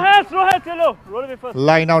again,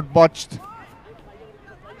 line out botched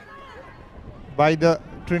by the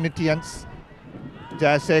Trinitians.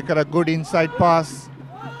 Jayasekara, good inside pass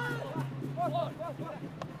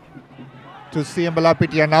to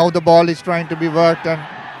Siambalapitia. Now the ball is trying to be worked, and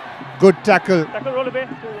good tackle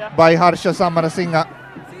by Harsha Samarasinghe.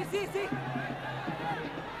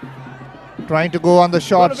 Trying to go on the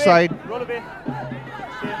short side.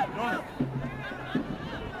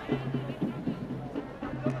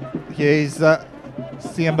 Here is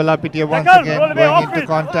Siambalapitia once again going into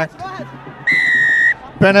contact.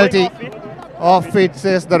 Penalty. Off it,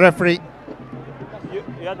 says the referee.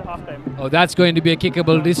 Oh, that's going to be a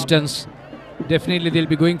kickable distance. Definitely they'll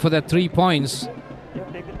be going for that 3 points.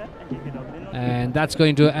 And that's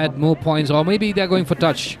going to add more points. Or maybe they're going for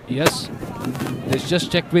touch. Yes. Let's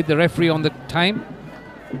just check with the referee on the time.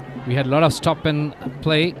 We had a lot of stop and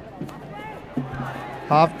play.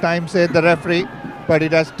 Half time, said the referee. But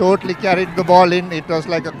it has totally carried the ball in. It was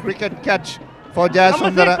like a cricket catch for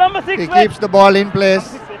Jayasundara. He keeps the ball in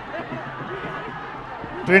place.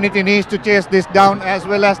 Trinity needs to chase this down as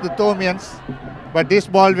well as the Thomians. But this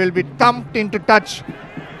ball will be thumped into touch.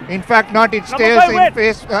 In fact, not, it stays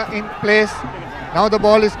in place. Now the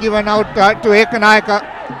ball is given out to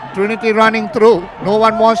Ekanayaka. Trinity running through. No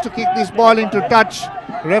one wants to kick this ball into touch.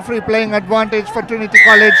 Referee playing advantage for Trinity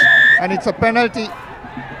College, and it's a penalty.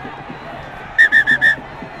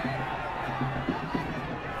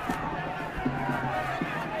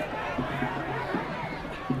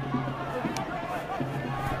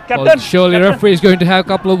 Well, surely referee is going to have a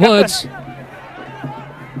couple of words.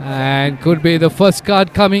 And could be the first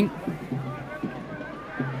card coming.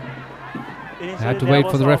 I have to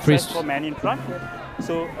wait for the referees. For man in front.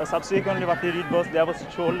 So subsequently what he did was there was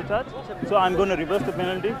shoulder touch. So I'm going to reverse the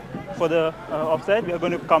penalty for the offside. We are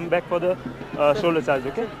going to come back for the shoulder charge,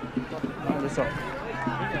 okay? That's all.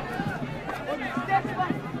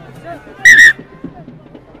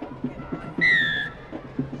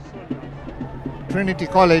 Trinity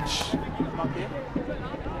College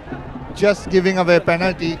just giving away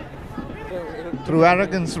penalty through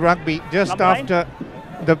arrogance rugby just after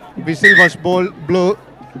the whistle was blown.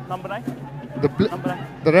 Number 9.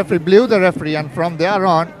 The referee blew the referee, and from there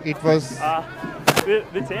on it was.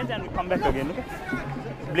 We'll change and we'll come back again, okay?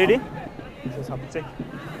 Bleeding?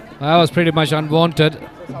 That was pretty much unwanted.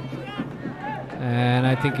 And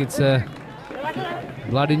I think it's a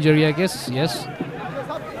blood injury, I guess. Yes.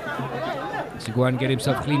 So go and get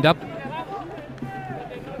himself cleaned up.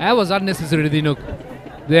 That was unnecessary, Dinuk.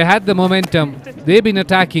 They had the momentum. They've been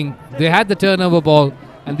attacking. They had the turnover ball.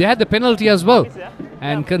 And they had the penalty as well.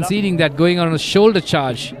 And conceding that, going on a shoulder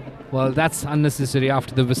charge. Well, that's unnecessary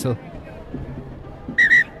after the whistle.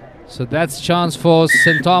 So that's chance for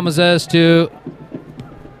St. Thomas's to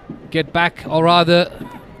get back, or rather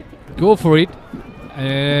go for it.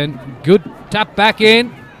 And good tap back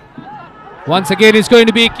in. Once again, it's going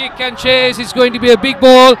to be kick and chase. It's going to be a big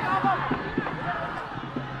ball.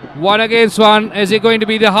 1 against 1. Is it going to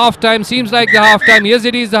be the half-time? Seems like the half-time. Yes,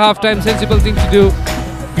 it is the half-time. Sensible thing to do.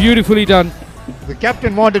 Beautifully done. The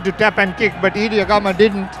captain wanted to tap and kick, but Idi Agama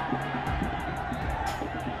didn't.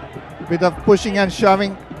 Bit of pushing and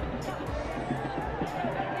shoving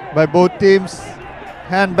by both teams.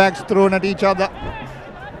 Handbags thrown at each other.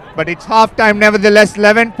 But it's half-time nevertheless.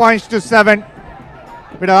 11 points to 7.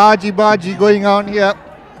 Bit of argy-bargy going on here.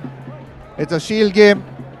 It's a shield game.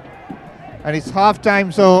 And it's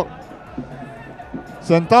half-time, so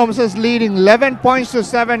St. Thomas is leading 11 points to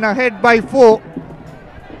 7, ahead by 4.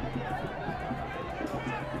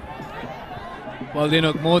 Well, you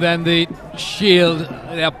know, more than the shield,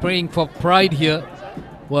 they are praying for pride here.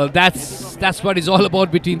 Well, that's what it's all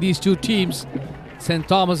about between these two teams. St.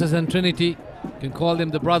 Thomas's and Trinity. You can call them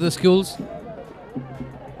the brother schools.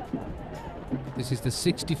 This is the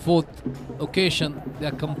 64th occasion they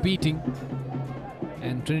are competing.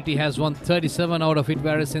 And Trinity has won 37 out of it,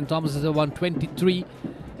 whereas St. Thomas's have won 23.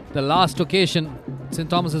 The last occasion St.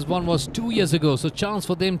 Thomas's won was 2 years ago. So chance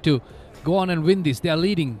for them to go on and win this. They are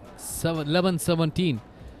leading 11-17.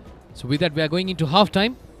 So with that, we are going into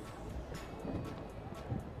half-time.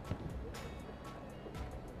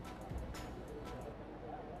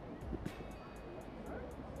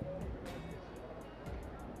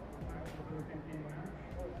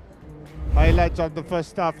 Highlights of the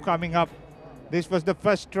first half coming up. This was the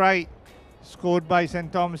first try scored by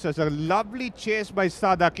St. Thomas's. A lovely chase by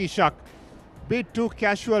Sada Kishak. Bit too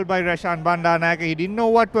casual by Rashan Bandanaka. He didn't know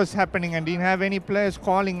what was happening and didn't have any players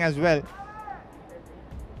calling as well.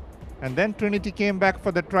 And then Trinity came back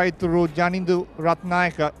for the try through Janindu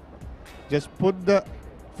Ratnayaka. Just put the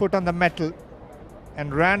foot on the metal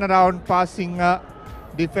and ran around passing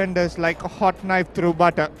defenders like a hot knife through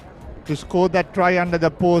butter to score that try under the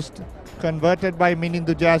post. Converted by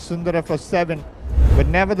Minindu Jazz Sundara for 7. But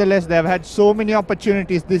nevertheless, they have had so many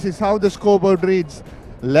opportunities. This is how the scoreboard reads.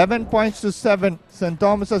 11 points to 7. St.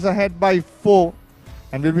 Thomas is ahead by 4.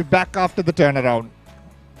 And we'll be back after the turnaround.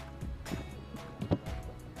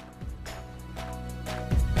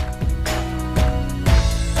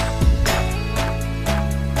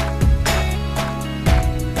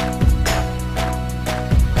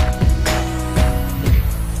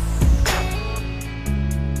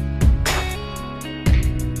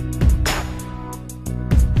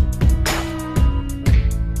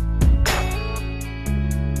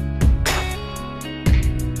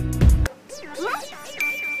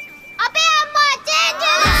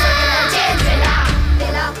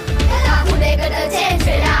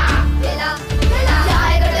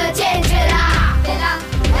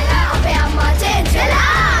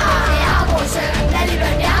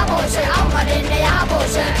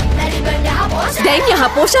 දැන්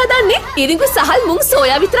යහපෝෂා දන්නේ ඉරිඟු සහල් මුං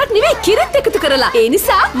soya විතරක් නෙවෙයි කිරිත් එකතු කරලා. ඒ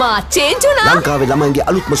නිසා මා change වුණා. ලංකාවේ ළමයින්ගේ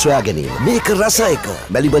අලුත්ම සොයා ගැනීම. මේක රස එක.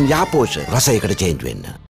 මෙලිබන් යහපෝෂ රසයකට චේන්ජ් වෙන්න.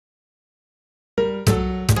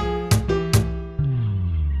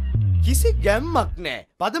 කිසි ගැම්මක් නෑ.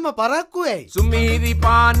 පදම පරක්කු ඇයි? සුමීරි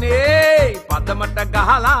පානේ පදමට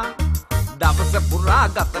ගහලා දවස පුරා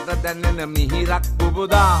ගතට දැනෙන මිහිරක්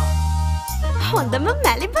පුබුදා. හොඳම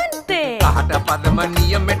මැලිබන්තේ. කහට පදම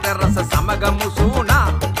නියමෙට රස සමග මුසුණා.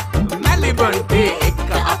 මැලිබන්තේ එක්ක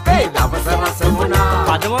අපේ දවස රස වුණා.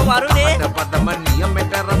 පදම වරුනේ. කහට පදම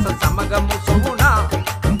නියමෙට රස සමග මුසුණා.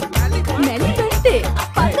 මැලිබන්තේ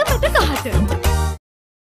පදමට කහට.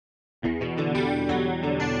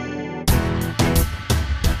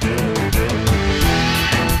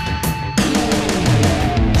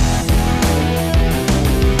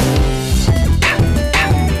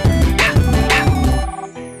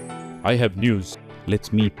 I have news.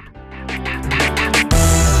 Let's meet.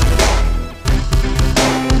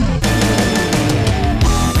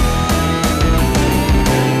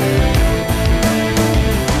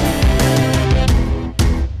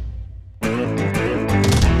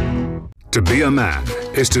 To be a man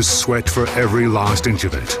is to sweat for every last inch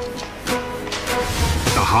of it.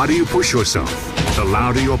 The harder you push yourself, the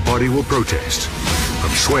louder your body will protest.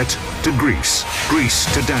 From sweat to grease, grease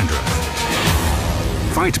to dandruff.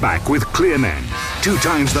 Fight back with Clear Men, 2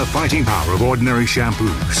 times the fighting power of ordinary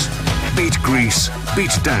shampoos. Beat grease,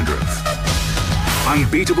 beat dandruff.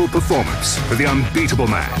 Unbeatable performance for the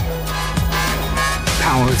unbeatable man.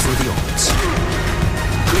 Power for the odds.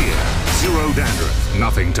 Clear, zero dandruff,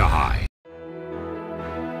 nothing to hide.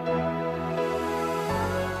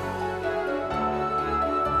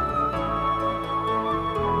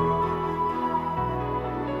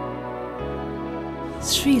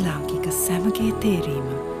 ශ්‍රී ලාංකික සැමගේ තේරීම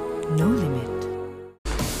no limit.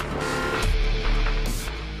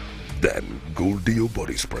 දැන් Gold Dio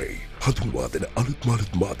body spray හඳුන්වා දෙන අලුත්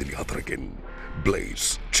මාදිලි 4කින් Blaze,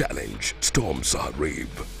 Challenge, Storm සහ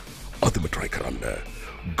Rave. අදම try කරන්න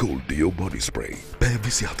Gold Dio body spray පැය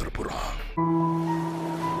 24 පුරා.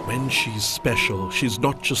 When she's special, she's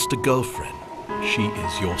not just a girlfriend. She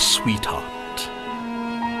is your sweetheart.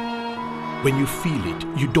 When you feel it,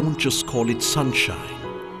 you don't just call it sunshine.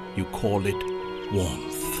 You call it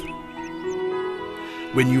warmth.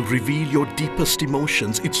 When you reveal your deepest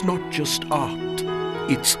emotions, it's not just art.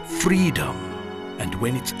 It's freedom. And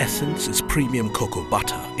when its essence is premium cocoa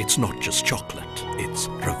butter, it's not just chocolate. It's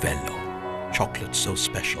Ravello. Chocolate so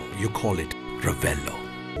special, you call it Ravello.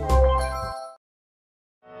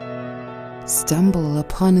 Stumble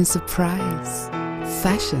upon a surprise.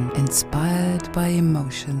 Fashion inspired by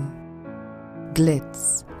emotion. Glitz,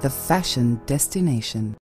 the fashion destination.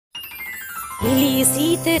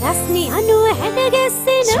 එලිසීත රස්නේ අනුව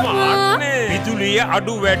හැඩගැස්සෙනවා. විදුලිය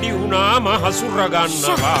අඩු වැඩි වුණාම හසුර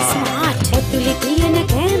ගන්නවා. ඇතුලේ තියෙන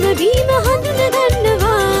කෑම බීම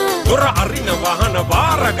හඳුනගන්නවා. දොර අරින වහන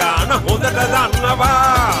බාර ගන්න හොඳට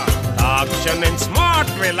දන්නවා. තාක්ෂණෙන්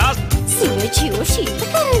ස්මාර්ට් වෙලා සිංහ ජියෝ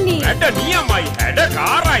ශීතකරණේ. වැඩ නියමයි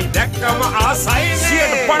හැඩකාරයි දැක්කම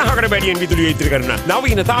ආසයිනේ. 50කට වැඩියෙන් විදුලිය ඉදිරි කරන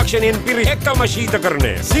නවීන තාක්ෂණයෙන් පිරි එකම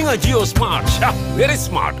ශීතකරණය. සිංහ ජියෝ ස්මාර්ට්. very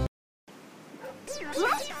smart.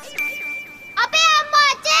 අපේ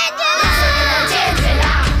අම්මා චේන්ජ්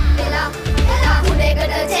වෙලා. වෙලා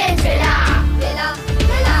උඩේකට චේන්ජ් වෙලා.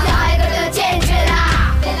 වෙලා යායකට චේන්ජ් වෙලා.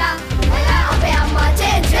 වෙලා අපේ අම්මා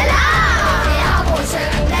චේන්ජ් වෙලා. යාපෝෂ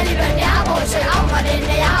නැලිබන් යාපෝෂ අම්මඩෙන්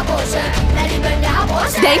යාපෝෂ නැලිබන්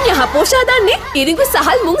යාපෝෂ. දැන් යහපෝෂා දන්නේ ඉරිඟු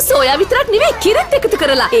සහල් මුං සෝයා විතරක් නෙවෙයි කිරිත් එකතු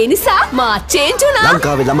කරලා. ඒ නිසා මා චේන්ජ් වුණා.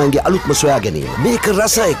 ලංකාවේ ළමයින්ගේ අලුත්ම සොයා ගැනීම. මේක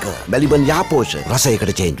රස එක. මෙලිබන් යහපෝෂ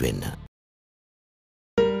රසයකට චේන්ජ් වෙන්න.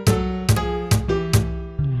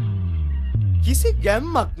 කිසි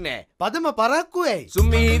ගැම්මක් නෑ. පදම පරක්කු ඇයි?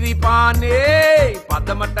 සුමීරි පානේ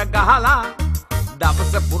පදමට ගහලා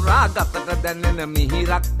දවස පුරා ගතට දැනෙන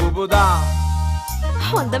මිහිරක් පුබුදා.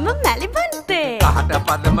 හොඳම මැලිබන්තේ. කහට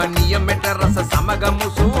පදම නියමෙට රස සමග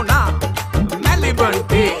මුසුණා.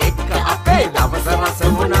 මැලිබන්තේ එක්ක අපේ දවස රස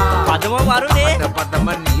වුණා. පදම වරුනේ. කහට පදම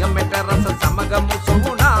නියමෙට රස සමග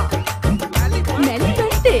මුසුණා.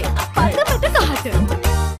 මැලිබන්තේ පදමට කහට.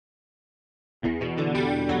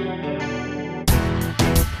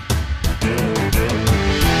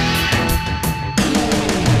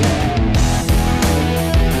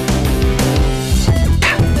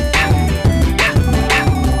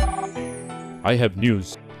 I have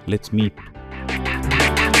news. Let's meet.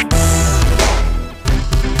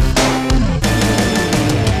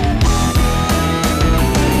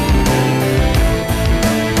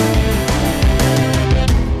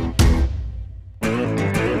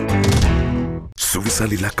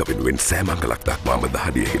 සලිලක්ක වෙනුවෙන් සෑමංගලක් දක්වාම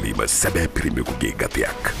දහඩිය හෙලීම සැබෑ පිරිමියෙකුගේ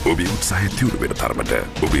ගතියක්. ඔබේ උත්සාහය තියුණු වෙන තරමට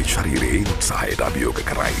ඔබේ ශරීරයේ උත්සාහයට අභියෝග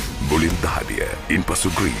කරයි. මුලින් දහඩිය, ඉන්පසු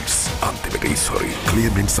ග්‍රීස්, අන්තිමට ඉස්හොරි.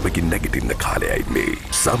 ක්ලියර්මෙන් සමගින් නැගිටින්න කාලයයි මේ.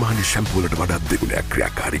 සාමාන්‍ය ෂැම්පූ වලට වඩා දෙගුණයක්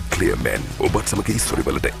ක්‍රියාකාරී ක්ලියර්මෙන් ඔබත් සමග ඉස්හොරි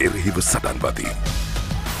වලට එරෙහිව සටන්වති.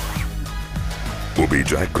 ඔබේ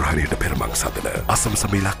ජයග්‍රහණයට පෙරමං සදන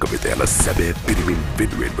අසමසම ඉලක්ක වෙත යන සැබෑ පිරිමින්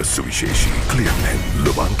වෙනුවෙන්ම සුවිශේෂී ක්ලියර්මෙන්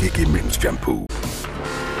ලොබාංගේගේ මෙන්ස් shampoo.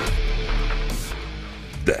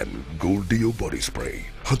 Then Gold Dio body spray.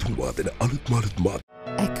 හඳුන්වා දෙන අලුත් මාත්.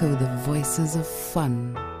 Echo the voices of fun.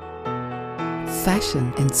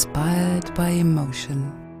 Fashion inspired by emotion.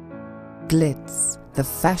 Glitz, the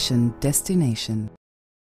fashion destination.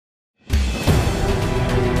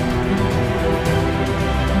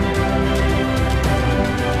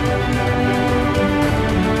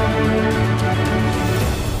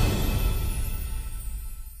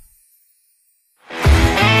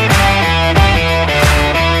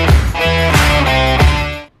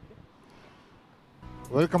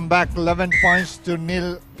 Welcome back. 11 points to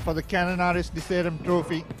 0 for the Canaris Deserum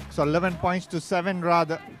Trophy. So 11 points to 7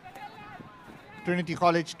 rather. Trinity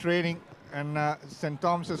College training and St.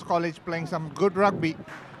 Thomas's College playing some good rugby,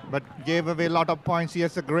 but gave away a lot of points.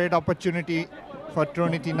 Here's a great opportunity for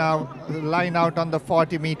Trinity now. Line out on the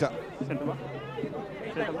 40 meter.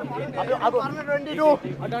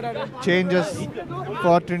 Changes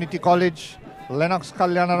for Trinity College. Lennox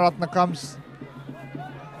Kalyanaratna comes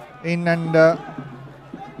in and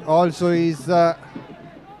also is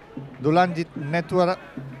Dulanjit Netwara,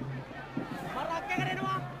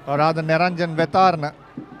 or rather Neranjan Vetarna.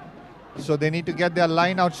 So they need to get their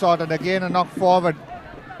line out sorted. Again a knock forward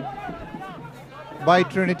by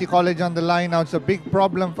Trinity College on the line out. It's a big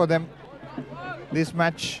problem for them this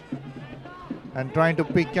match. And trying to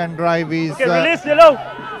pick and drive is... Okay, release, yellow!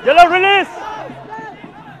 Yellow, release!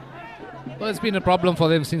 Well, it's been a problem for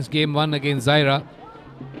them since game 1 against Zaira.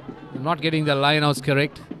 Not getting the line outs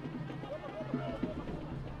correct.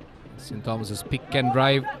 St. Thomas's pick and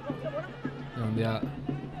drive on their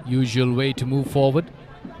usual way to move forward.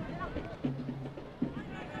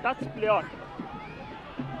 Touch, play on.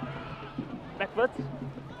 Backwards.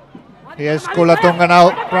 Here's Kulatunga now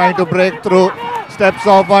trying to break through. Steps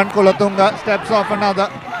off one, Kulatunga steps off another.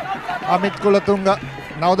 Amit Kulatunga.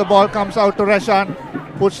 Now the ball comes out to Rashan.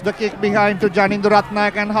 Puts the kick behind to Janindu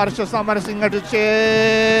Ratnayak and Harsha Samarasinghe to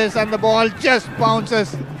chase, and the ball just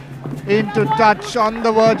bounces into touch on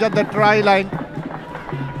the verge of the try line.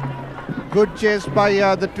 Good chase by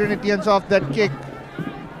the Trinitians off that kick.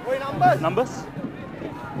 Numbers.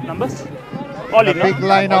 A big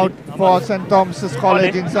line out for St. Thomas's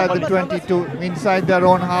College inside the 22, inside their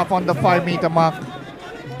own half on the 5 meter mark.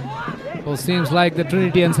 Well, seems like the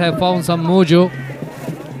Trinitians have found some mojo,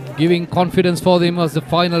 giving confidence for them. As the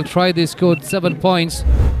final try, they scored 7 points,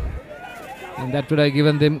 and that would have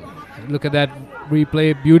given them, look at that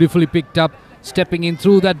replay, beautifully picked up, stepping in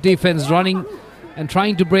through that defense, running and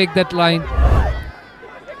trying to break that line.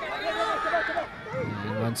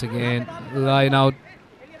 And once again, line out.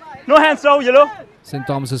 No hands now, yellow. St.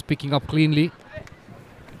 Thomas is picking up cleanly.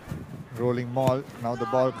 Rolling maul. Now the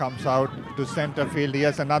ball comes out to center field.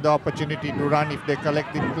 Here's another opportunity to run if they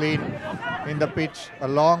collect it clean in the pitch. A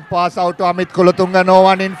long pass out to Amit Kulatunga. No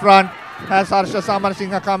one in front. Has Harsha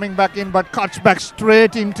Samarasinghe coming back in, but cuts back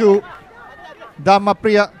straight into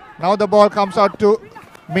Dhammapriya. Now the ball comes out to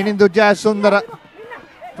Minindu Jayasundara.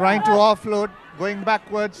 Trying to offload, going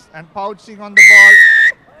backwards and pouncing on the ball.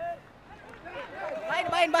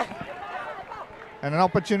 And an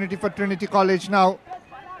opportunity for Trinity College now.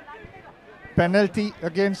 Penalty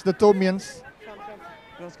against the Thomians.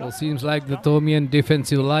 Well, seems like the Thomian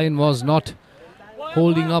defensive line was not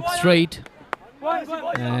holding up straight,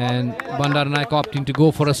 and Bandaranaike opting to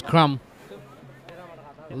go for a scrum.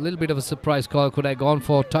 A little bit of a surprise call. Could have gone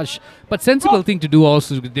for touch, but sensible thing to do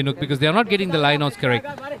also, because they are not getting the line outs correct,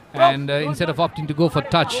 and instead of opting to go for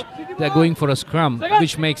touch, they are going for a scrum,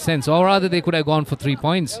 which makes sense. Or rather, they could have gone for 3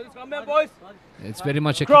 points. It's very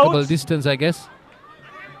much a kickable distance, I guess.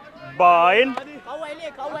 Bind.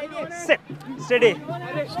 Sit. Steady.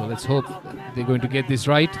 So let's hope they're going to get this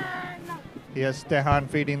right. Here's Tehan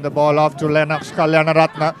feeding the ball off to Lennox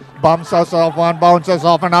Kalyanaratna. Bumps us off one, bounces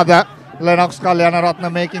off another. Lennox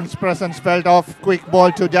Kalyanaratna making his presence felt off. Quick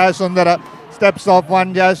ball to Jayasundara. Steps off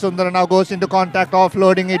one. Jayasundara now goes into contact,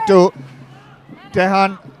 offloading it to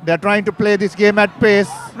Tehan. They're trying to play this game at pace.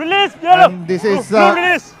 Release, yellow. And this is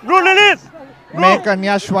release. Mekan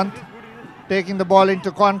Yashwant taking the ball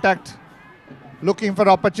into contact, looking for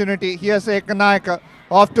opportunity. Here's Ekanayaka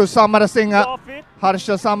off to Samarasinghe.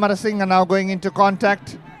 Harsha Samarasinghe now going into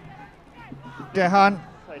contact. Tehan.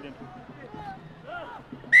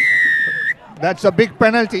 That's a big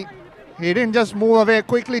penalty. He didn't just move away,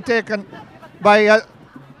 quickly taken by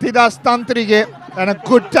Tidas Tantrige, and a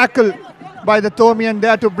good tackle by the Thomian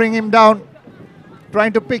there to bring him down.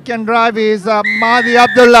 Trying to pick and drive is Mahdi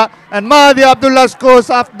Abdullah, and Mahdi Abdullah scores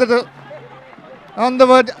after the on the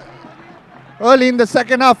word early in the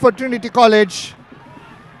second half for Trinity College.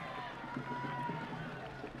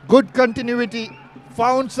 Good continuity,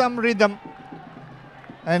 found some rhythm,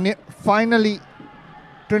 and finally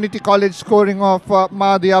Trinity College scoring off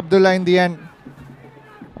Mahdi Abdullah in the end.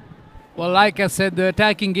 Well, like I said, the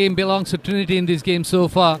attacking game belongs to Trinity in this game so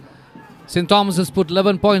far. St. Thomas has put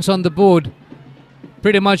 11 points on the board,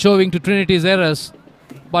 pretty much owing to Trinity's errors.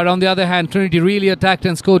 But on the other hand, Trinity really attacked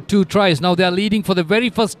and scored 2 tries. Now they are leading for the very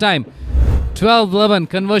first time. 12-11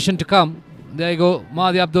 conversion to come. There you go,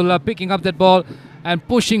 Mahdi Abdullah picking up that ball and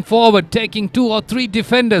pushing forward, taking 2 or 3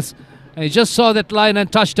 defenders. And he just saw that line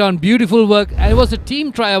and touchdown. Beautiful work. And it was a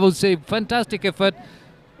team try, I would say. Fantastic effort.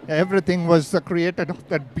 Everything was created of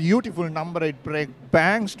that beautiful number 8 break.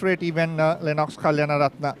 Bang straight even Lennox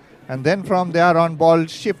Kalyanaratna. And then from there on, ball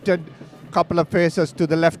shifted a couple of paces to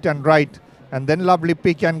the left and right. And then lovely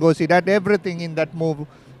pick and goes. He had everything in that move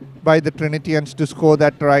by the Trinitians to score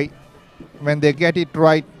that try. When they get it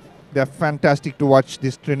right, they're fantastic to watch,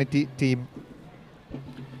 this Trinity team.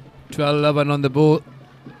 12-11 on the board.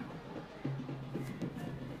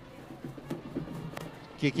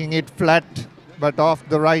 Kicking it flat, but off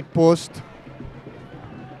the right post.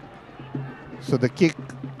 So the kick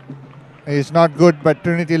is not good, but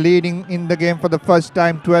Trinity leading in the game for the first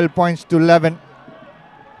time, 12 points to 11.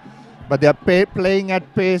 But they are playing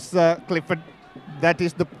at pace, Clifford. That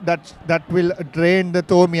will drain the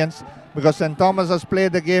Thomians, because St. Thomas has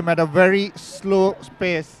played the game at a very slow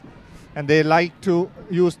pace, and they like to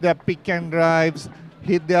use their pick and drives,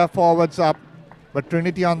 hit their forwards up. But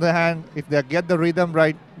Trinity, on the hand, if they get the rhythm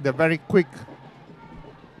right, they're very quick.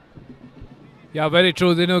 Yeah, very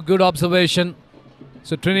true. Good observation.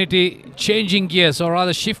 So Trinity changing gears, or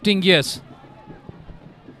rather shifting gears.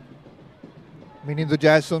 Minindu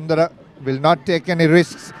Jayasundara will not take any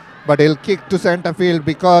risks, but he'll kick to centre field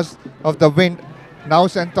because of the wind. Now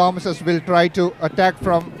St. Thomas's will try to attack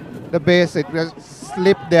from the base. It will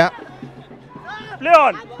slip there. Play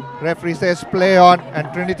on. Referee says play on,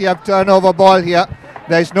 and Trinity have turnover ball here.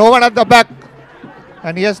 There is no one at the back.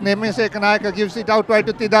 And yes, Nemese Kanayaka gives it out right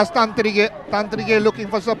to Tidas Tantrige. Tantrige looking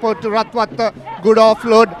for support to Ratwatta. Good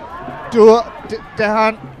offload to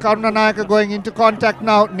Tehan. Karunanayaka going into contact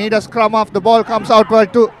now. Need a scrum off. The ball comes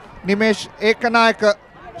outward to Nimesh Ekanayaka.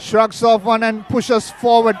 Shrugs off one and pushes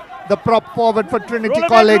forward. The prop forward for Trinity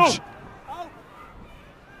College.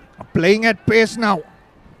 Playing at pace now.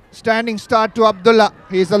 Standing start to Abdullah.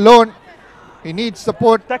 He's alone. He needs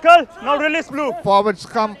support. Tackle. Now release blue. Forwards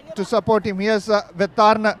come to support him. Here's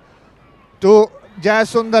Vetarna to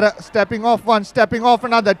Jayasundara. Stepping off one, stepping off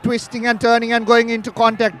another. Twisting and turning and going into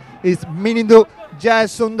contact is Minindu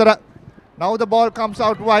Jayasundara. Now the ball comes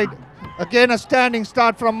out wide. Again a standing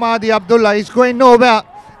start from Mahdi Abdullah. He's going nowhere,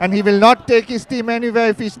 and he will not take his team anywhere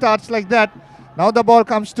if he starts like that. Now the ball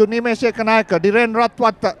comes to Nimesh Ekanayaka. Dhiren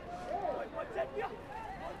Ratwatta.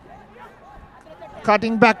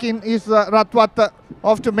 Cutting back in is Ratwatta,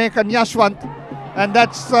 off to make a Nyashwant, and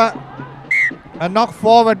that's a knock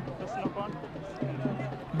forward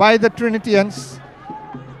by the Trinitians.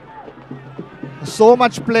 So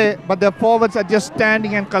much play, but their forwards are just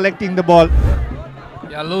standing and collecting the ball.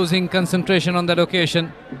 Yeah, losing concentration on that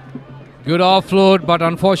occasion. Good offload, but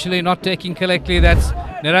unfortunately not taking correctly. That's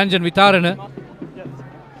Niranjan Vitarana.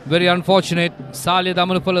 Very unfortunate. Salya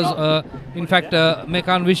Damanupala's, in fact,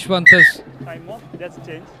 Mekan Vishwanta's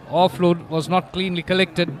offload was not cleanly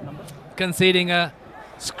collected, conceding a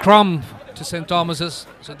scrum to St. Thomas's.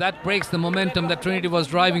 So that breaks the momentum that Trinity was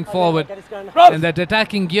driving forward, and that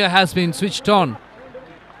attacking gear has been switched on.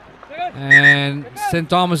 And St.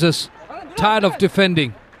 Thomas's tired of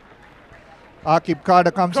defending. Akib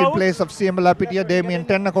Carter comes in place of CML Apitia. Damien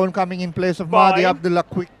Tennakon coming in place of Mahdi Abdullah.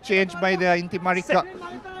 Quick change by the Inti Marika,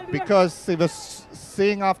 because he was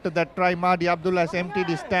seeing after that try Mahdi Abdullah has emptied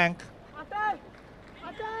his tank.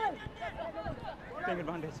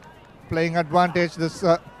 Playing advantage. This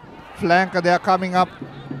flanker, they are coming up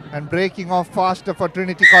and breaking off faster for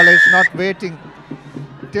Trinity College, not waiting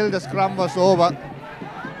till the scrum was over.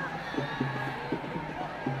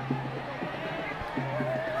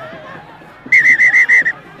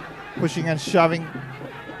 Pushing and shoving.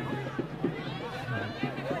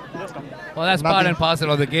 Well, that's part and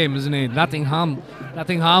parcel of the game, isn't it? Nothing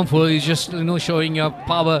harmful. It's just showing your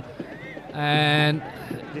power, and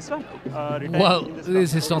This one? Well,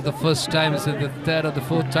 this is not the first time, it's the third or the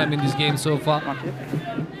fourth time in this game so far.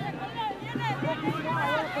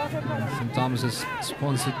 St. Thomas is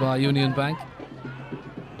sponsored by Union Bank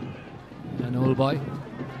and Old Boy.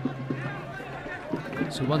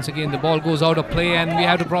 So once again the ball goes out of play and we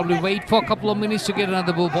have to probably wait for a couple of minutes to get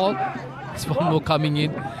another ball. There's one more coming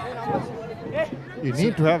in. You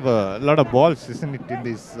need to have a lot of balls, isn't it, in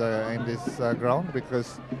this ground,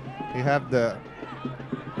 because you have the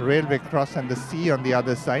railway cross and the sea on the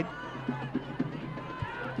other side.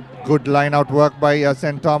 Good line-out work by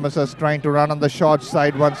St. Thomas's, trying to run on the short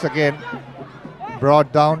side once again.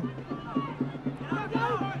 Brought down.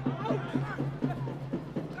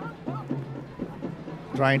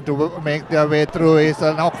 Trying to make their way through is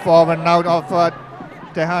a knock forward now of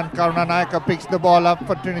Tehan Karunanayaka, picks the ball up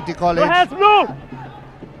for Trinity College.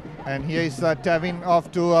 And here is Tevin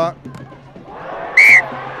off to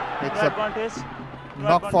it's a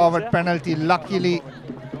knock forward penalty, luckily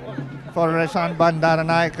for Reshan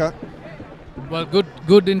Bandaranayaka. Well,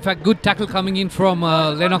 good, in fact, good tackle coming in from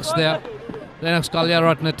Lennox there. Lennox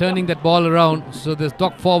Kalyaratna turning that ball around. So there's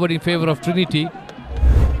knock forward in favor of Trinity.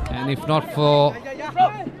 And if not for... Look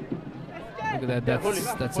at that,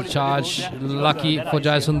 that's a charge. Lucky for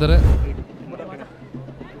Jayasundara.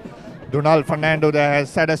 Donald Fernando there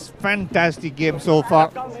has had a fantastic game so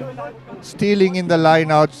far. Stealing in the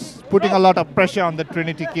lineouts, putting a lot of pressure on the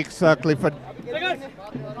Trinity kicks, Clifford.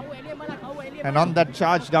 And on that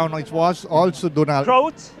charge down, it was also Donald.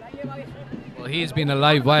 Well, he's been a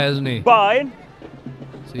live wire, hasn't he? Fine.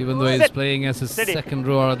 So even though he's playing as a second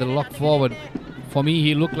row or the lock forward, for me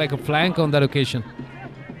he looked like a flank on that occasion.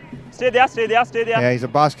 Stay there, stay there, stay there. Yeah, he's a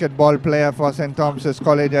basketball player for St. Thomas's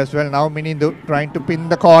College as well. Now Minindu trying to pin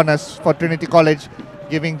the corners for Trinity College,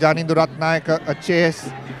 giving Janindu Ratnayaka a chase,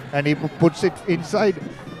 and he puts it inside.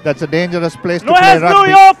 That's a dangerous place to play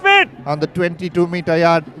rugby on the 22-meter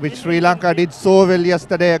yard, which Sri Lanka did so well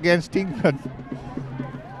yesterday against England.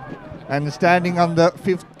 And standing on the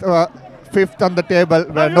fifth on the table,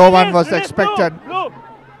 where no one was expected.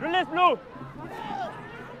 Release blue.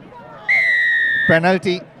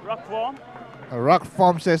 Penalty. Ruck form. Ruck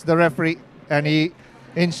form, says the referee, and he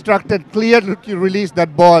instructed clearly to release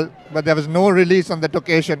that ball, but there was no release on that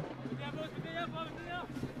occasion.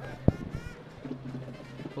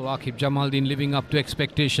 Akib Jamaldeen living up to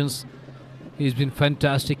expectations. He's been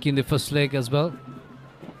fantastic in the first leg as well.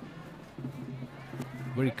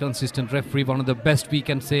 Very consistent referee, one of the best we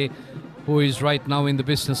can say who is right now in the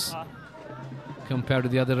business compared to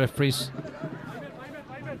the other referees.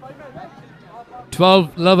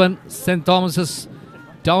 12-11, St. Thomas's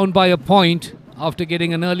down by a point after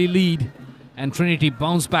getting an early lead, and Trinity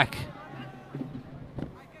bounce back.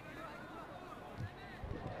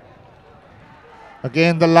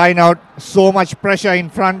 Again the line out, so much pressure in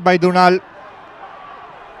front by Dunal.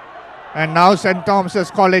 And now St.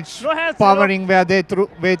 Thomas's College powering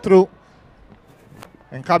way through.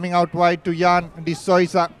 And coming out wide to Jan De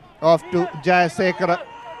Soisa, off to Jayasekara,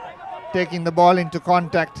 taking the ball into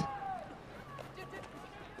contact.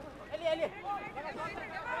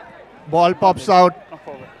 Ball pops out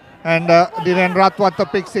and Dhiren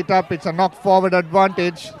Ratwata picks it up. It's a knock forward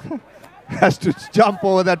advantage. Has to jump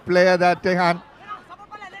over that player, that Tehan,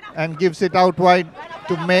 and gives it out wide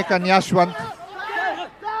to Mekan Yashwant.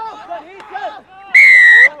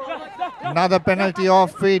 Another penalty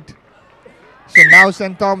off feet. So now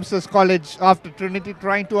St. Thomas's College, after Trinity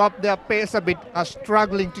trying to up their pace a bit, are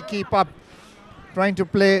struggling to keep up, trying to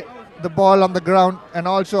play the ball on the ground and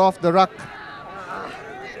also off the ruck.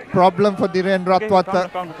 Problem for Dhiren Ratwata.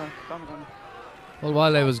 Well,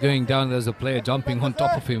 while I was going down, there's a player jumping on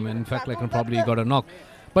top of him, and in fact, probably he got a knock.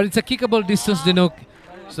 But it's a kickable distance, Dinuk.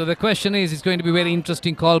 So the question is, it's going to be a very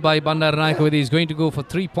interesting call by Bandaranayaka whether he's going to go for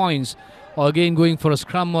 3 points or again going for a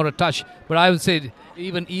scrum or a touch. But I would say,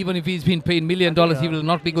 even if he's been paid $1 million, he will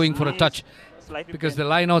not be going for a touch because the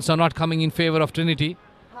lineouts are not coming in favor of Trinity.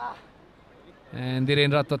 And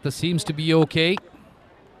Dhiren Ratwata seems to be okay.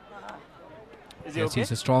 Is he yes, okay?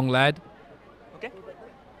 He's a strong lad. Okay.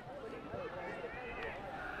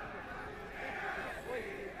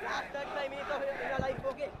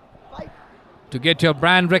 To get your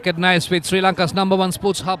brand recognized with Sri Lanka's #1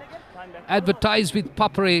 sports hub, advertise with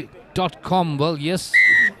Papare.com. Well, yes,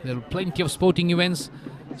 there are plenty of sporting events.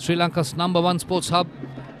 Sri Lanka's #1 sports hub.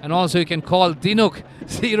 And also you can call Dinuk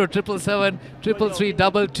 0777 333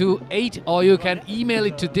 228, or you can email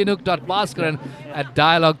it to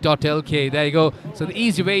dinuk.bhaskaran@dialogue.lk. There you go. So the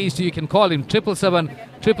easy way is you can call him 777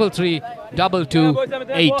 333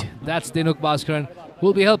 228. That's Dinuk Bhaskaran, who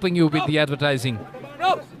will be helping you with the advertising.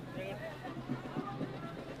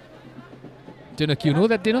 Dinuk, you know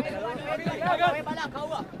that, Dinuk?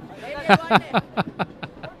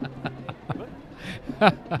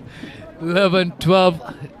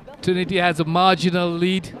 11-12. Trinity has a marginal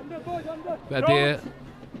lead, but they're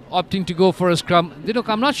opting to go for a scrum. Dinuk,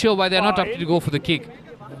 I'm not sure why they're not opting to go for the kick.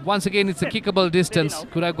 Once again, it's a kickable distance.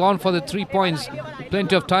 Could have gone for the 3 points.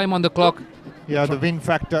 Plenty of time on the clock. Yeah, the win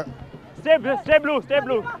factor. Stay blue, stay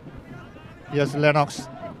blue. Yes, Lennox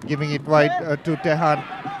giving it wide to Tehan.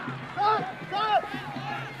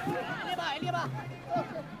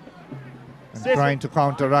 And trying to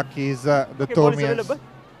counteract is the Thomians.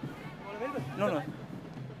 No.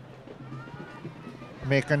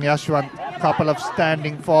 Mekan Yashwant, couple of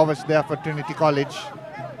standing forwards there for Trinity College.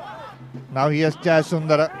 Now here's Jai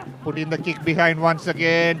Sundara putting the kick behind once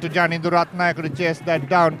again to Janindu Ratnayaka to chase that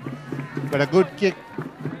down. But a good kick.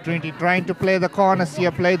 Trinity trying to play the corners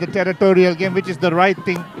here, play the territorial game, which is the right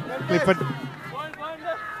thing. Clifford.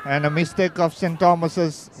 And a mistake of St.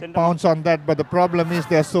 Thomas's, pounce on that. But the problem is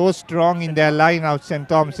they're so strong in their line out, St.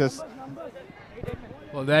 Thomas's.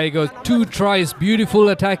 Well, there you go. 2 tries. Beautiful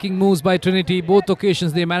attacking moves by Trinity. Both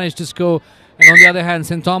occasions they managed to score. And on the other hand,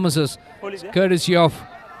 St. Thomas's, courtesy of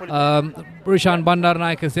Brishan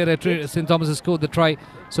Bandaranaike, St. Thomas's scored the try.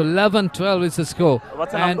 So 11-12 is the score.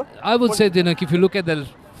 And I would say, Dinuk, if you look at the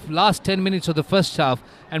last 10 minutes of the first half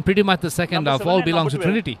and pretty much the second half, all belongs to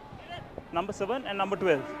Trinity. Number 7 and number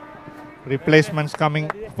 12. Replacements coming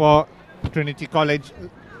for Trinity College.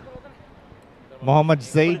 Mohammad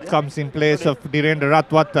Zaid comes in place of Dhirendra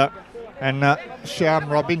Ratwata and Shyam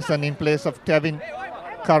Robinson in place of Tevin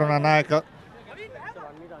Karunanayaka.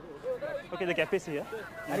 Okay, the gap is here.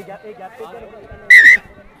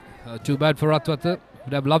 Too bad for Ratwata.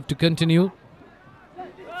 Would have loved to continue.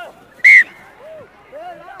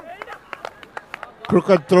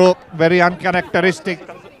 Crooked throw, very uncharacteristic.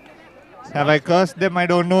 Have I cursed them? I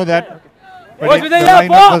don't know that. But the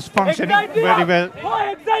lineup was functioning very well.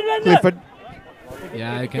 Clifford.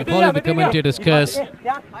 Yeah, I can call it the commentator's curse.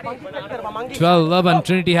 12-11.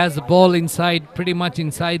 Trinity has the ball inside, pretty much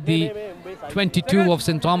inside the 22 of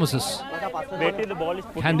St. Thomas's.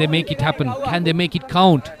 Can they make it happen? Can they make it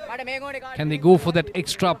count? Can they go for that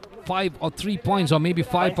extra 5 or 3 points or maybe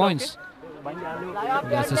 5 points?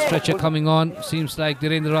 There's a stretcher coming on. Seems like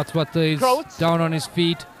Dhirendra Ratwata is down on his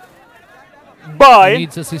feet. He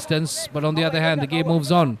needs assistance, but on the other hand, the game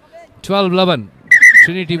moves on. 12-11.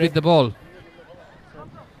 Trinity with the ball.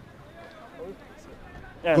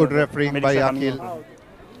 Good refereeing by Akil.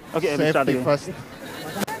 Okay, safety first.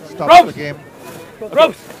 Stops the game.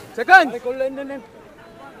 Second.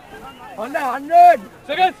 100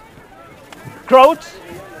 seconds. Crouch.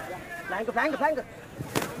 Flank.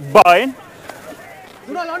 Bind.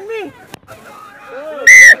 Do not on me.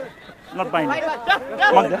 Not bind.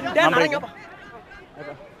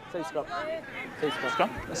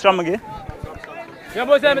 Scrum again.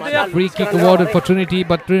 Free kick awarded for Trinity,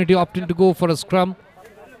 but Trinity opting to go for a scrum.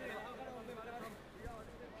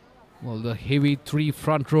 Well, the heavy 3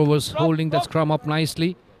 front rowers holding that scrum up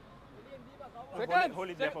nicely. Hold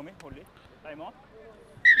it there for me. Hold it. Time off.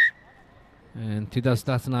 And Tidas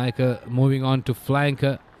Dathanayaka moving on to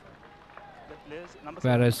flanker.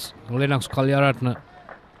 Whereas Lennox Kalyaratna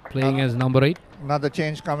playing as number 8. Another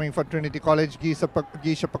change coming for Trinity College.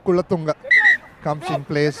 Geesha Pakulatunga comes in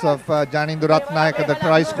place of Janindu Ratnayaka, the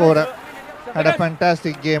try scorer. Had a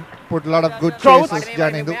fantastic game. Put a lot of good chases,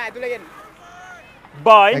 Janindu.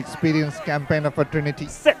 Experienced campaigner for Trinity.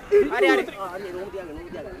 Stay.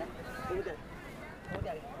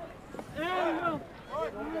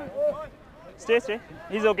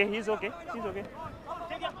 He's okay.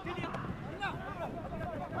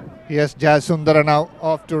 Here's Jai Sundara now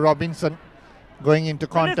off to Robinson. Going into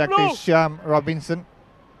contact is Shyam Robinson.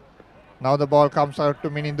 Now the ball comes out to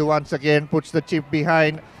Minindu once again. Puts the chip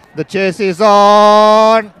behind. The chase is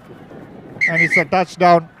on. And it's a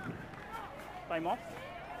touchdown. Time off.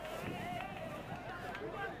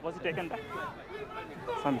 Was it taken back?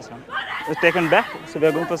 It was taken back. So we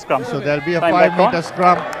are going for scrum. So there'll be a 5-meter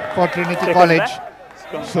scrum for Trinity College.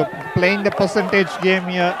 So playing the percentage game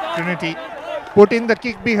here, Trinity. Putting the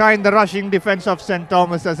kick behind the rushing defense of St.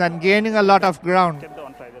 Thomas's and gaining a lot of ground.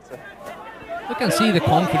 You can see the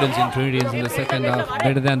confidence in Trinity in the second half,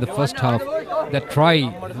 better than the first half. That try,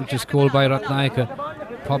 which is scored by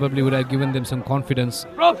Ratnayaka, probably would have given them some confidence.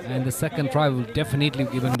 And the second try will definitely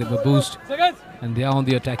give them a boost. And they are on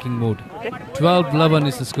the attacking mode. 12-11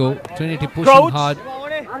 is the score. Trinity pushing hard.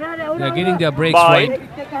 They are getting their breaks right,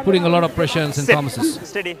 putting a lot of pressure on St. Thomas's.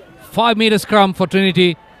 5-meter scrum for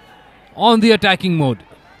Trinity on the attacking mode.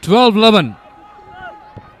 12-11.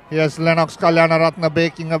 Yes, Lennox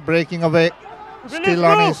Kalyanaratna breaking away. Still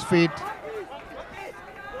on his feet.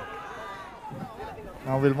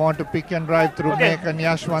 Now we'll want to pick and drive through Okay. Mek and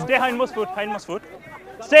Yashwant. Stay hindmost foot, hindmost foot.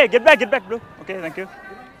 Stay, get back, bro. Okay, thank you.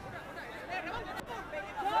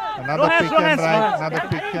 Another hands, pick no and hands, no drive, hands. another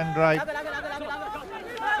pick and drive.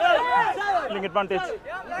 Playing advantage.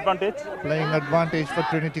 Playing advantage for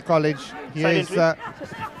Trinity College. Here Side is entry.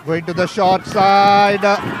 going to the short side.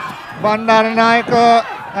 Bandaranaike,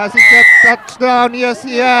 has he kept touchdown? Yes,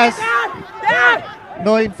 he has.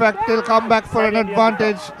 No, in fact, he'll come back for an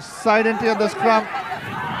advantage. Side entry of the scrum.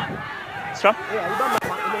 Scrum.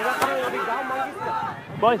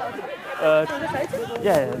 Boys,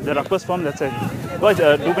 the ruckers from that side. Boys,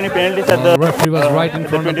 too many penalties at the... referee was right in at the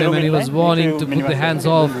front of 22 them and he was line. warning to put Minimize the it. hands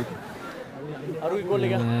off.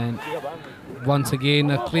 And once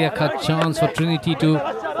again, a clear-cut chance for Trinity to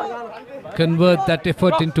convert that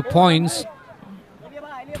effort into points.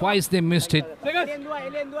 Twice they missed it.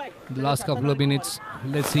 The last couple of minutes.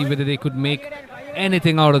 Let's see whether they could make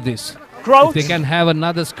anything out of this. If they can have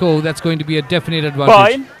another score, that's going to be a definite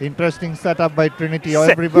advantage. Interesting setup by Trinity.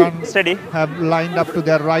 Set. Everyone Steady. have lined up to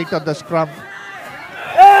their right of the scrum.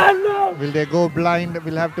 Will they go blind?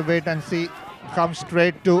 We'll have to wait and see. Comes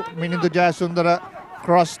straight to Minindu Jayasundara.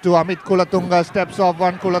 Cross to Amit Kulatunga. Steps off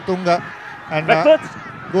one Kulatunga. And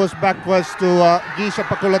goes backwards to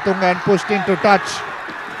Gishapa Kulatunga and pushed into touch.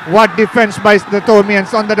 What defense by the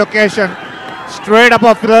Thomians on that occasion. Straight up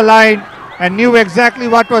off the line. And knew exactly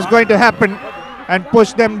what was going to happen. And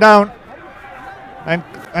pushed them down. And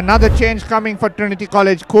another change coming for Trinity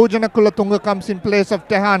College. Kojana Kulatunga comes in place of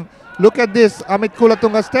Tehan. Look at this. Amit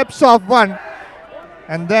Kulatunga steps off one.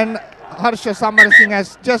 And then Harsha Samarasinghe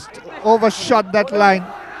has just overshot that line.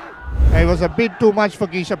 It was a bit too much for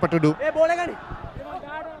Gishapa to do.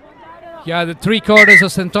 Yeah, the three quarters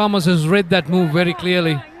of St. Thomas has read that move very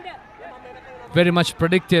clearly. Very much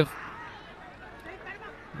predictive.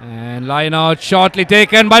 And line out shortly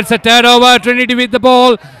taken, but it's a turnover. Trinity with the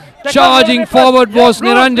ball. Charging forward was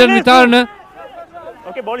Niranjan Vitarna.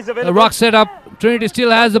 Okay, ball is A available. rock set up. Trinity still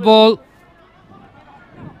has the ball.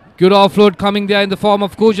 Good offload coming there in the form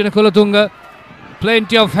of Kujana Kulatunga.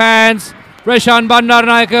 Plenty of hands. Reshan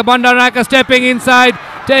Bandaranaike. Bandaranaike stepping inside.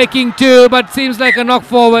 Taking two, but seems like a knock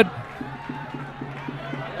forward.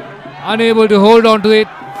 Unable to hold on to it.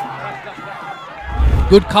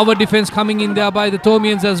 Good cover defense coming in there by the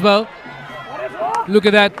Thomians as well. Look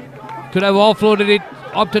at that. Could have offloaded it.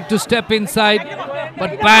 Opted to step inside.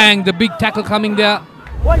 But bang, the big tackle coming there.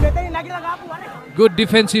 Good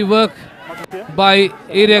defensive work by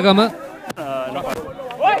Ariagama.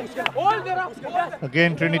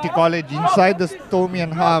 Again, Trinity College inside the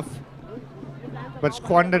Thomian half. But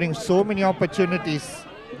squandering so many opportunities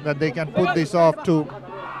that they can put this off to.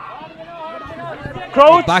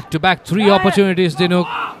 Back-to-back three opportunities, Dinuk.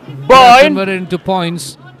 Converted into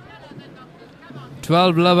points.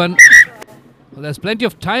 12-11. Well, there's plenty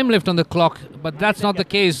of time left on the clock, but that's not the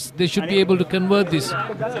case. They should be able to convert this.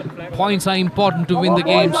 Points are important to win the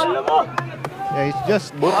games. Yeah, it's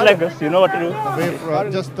just bootleggers, you know what to do. Away from,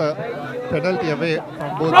 just a penalty away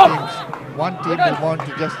from both teams. One team will want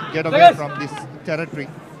to just get away from this territory.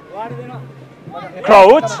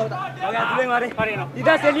 Crouch.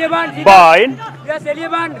 Bind.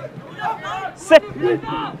 Set.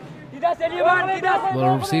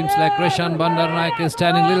 Well, seems like Reshan Bandaranaike is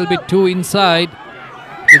standing a little bit too inside.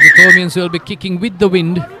 The Thomians will be kicking with the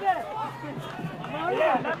wind. You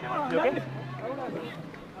okay?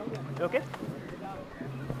 You okay?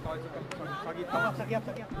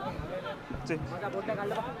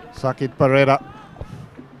 Sakit Pereira.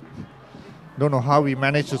 Don't know how he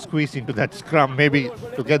managed to squeeze into that scrum, maybe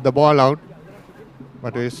to get the ball out.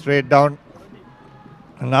 But he's straight down.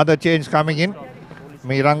 Another change coming in.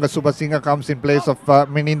 Miranga Subasinghe comes in place of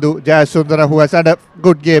Minindu Jayasundara, who has had a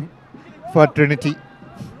good game for Trinity.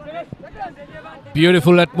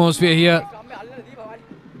 Beautiful atmosphere here.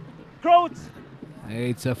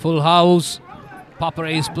 It's a full house.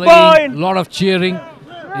 Papare is playing. A lot of cheering.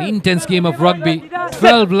 An intense game of rugby.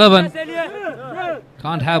 12-11.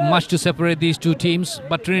 Can't have much to separate these two teams,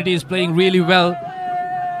 but Trinity is playing really well.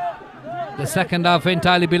 The second half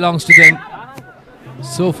entirely belongs to them.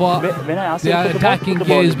 So far, their attacking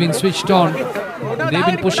gear has been switched on. They've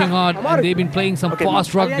been pushing hard and they've been playing some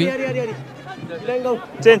fast rugby.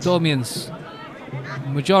 Thomians,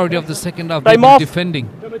 majority of the second half, they've been defending.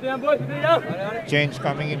 Change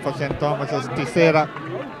coming in for St. Thomas's. Tisera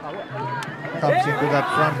comes into that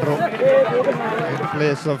front row in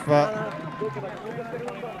place of...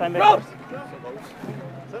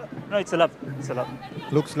 No, it's a love. It's a love.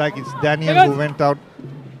 Looks like it's Daniel who went out.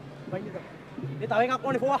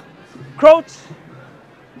 Crouch.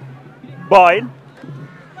 Bind.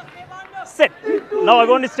 Set. Now I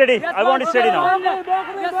want it steady. I want it steady now.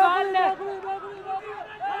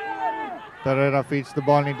 Pereira feeds the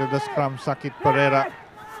ball into the scrum. Sakit Pereira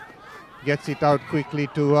gets it out quickly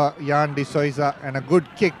to Jan de Souza, and a good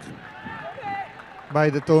kick by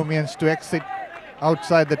the Thomians to exit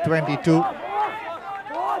outside the 22.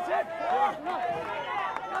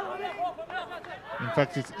 In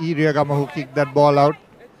fact, it's Iriagama who kicked that ball out.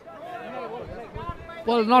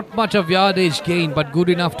 Well, not much of yardage gain, but good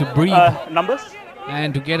enough to breathe. Numbers?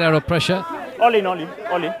 And to get out of pressure. All in, all in,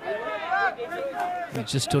 all in.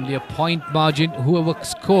 It's just only a point margin. Whoever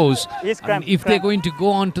scores, if they're going to go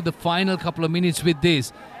on to the final couple of minutes with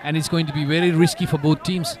this, and it's going to be very risky for both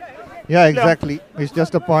teams. Yeah, exactly. It's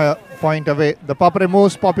just a point away. The Papare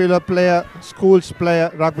most popular player, schools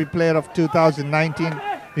player, rugby player of 2019.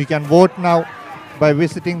 You can vote now by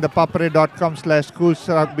visiting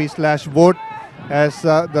thepapare.com/schoolsrugby/vote. As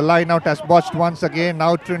the line-out has botched once again.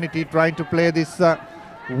 Now Trinity trying to play this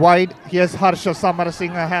wide. Here's Harsha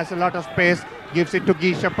Samarasinghe, has a lot of space. Gives it to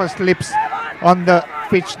Gishapa, slips on the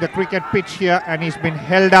pitch, the cricket pitch here, and he's been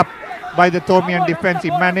held up by the Thomian defense. He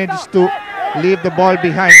managed to leave the ball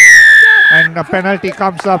behind, and a penalty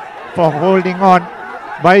comes up for holding on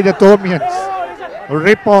by the Thomians.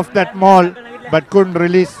 Rip off that maul, but couldn't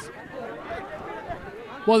release.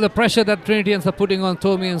 Well, the pressure that Trinitians are putting on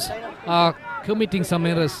Thomians are committing some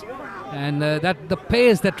errors, and that the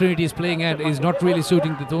pace that Trinity is playing at is not really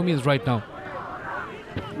suiting the Thomians right now.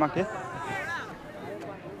 Okay.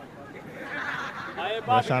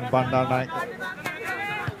 Rashan Bandarnaik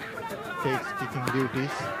takes kicking duties.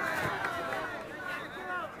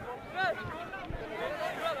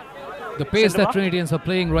 The pace that Trinitians are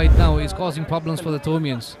playing right now is causing problems for the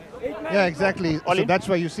Thomians. Yeah, exactly. So that's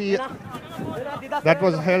why you see that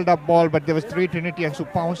was a held up ball, but there was 3 Trinitians who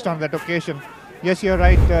pounced on that occasion. Yes, you're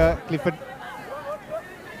right, Clifford.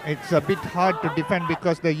 It's a bit hard to defend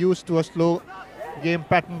because they're used to a slow game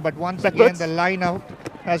pattern, but once again the line out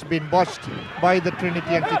has been botched by the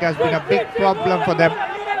Trinitians. It has been a big problem for them.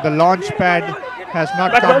 The launch pad has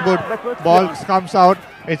not come good. Ball comes out.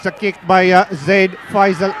 It's a kick by Zaid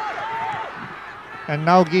Faisal. And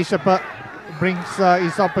now Gishapa brings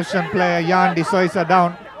his opposition player Jan de Souza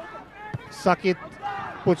down. Sakit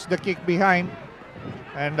puts the kick behind,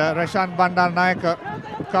 and Rashan Bandarnaik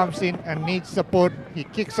comes in and needs support. He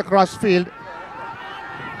kicks across field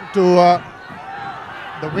to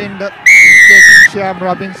the wind, taking Shyam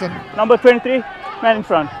Robinson. Number 23, man in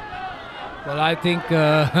front. Well, I think he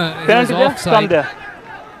was offside. There.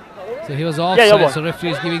 So he was offside, so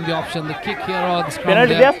referee is giving the option, the kick here or the scrum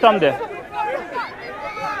penalty there. Come there.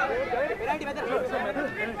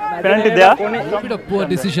 Penalty there. A bit of poor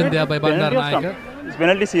decision there by Bandarnaik. His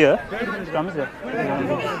penalty is here. Scrum is there.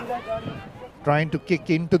 Trying to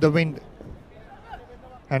kick into the wind.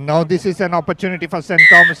 And now this is an opportunity for St.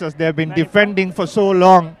 Thomas's. They've been defending for so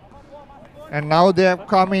long, and now they have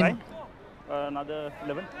come in. Another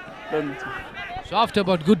 11. So after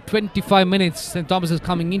about good 25 minutes, St. Thomas is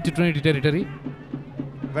coming into Trinity territory.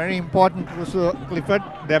 Very important, Clifford.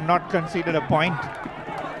 They have not conceded a point.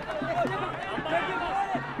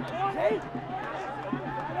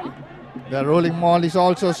 The rolling maul is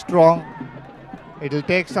also strong. It will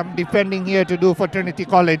take some defending here to do for Trinity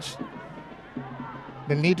College.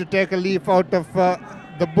 They'll need to take a leaf out of the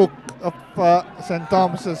book of St.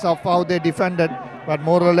 Thomas's of how they defended, but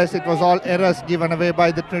more or less it was all errors given away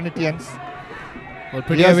by the Trinitians. Well,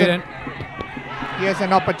 pretty evident. Here's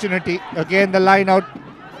an opportunity. Again the line out,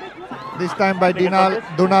 this time by Dunal.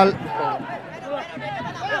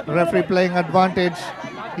 Referee playing advantage.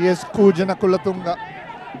 Here's Kujana Kulatunga.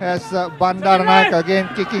 Has Bandarnaik again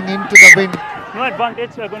kicking into the wind. No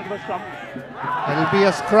advantage, we are going to scrum. It will be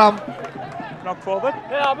a scrum. Knock forward.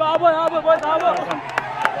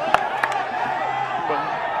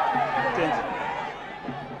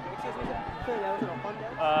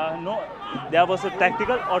 No, there was a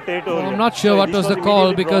tactical or territorial. I'm not sure what was the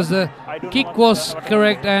call because the kick was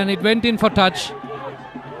correct and it went in for touch.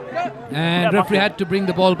 And referee had to bring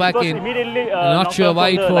the ball back in. I'm not sure why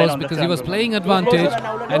it was because he was playing advantage,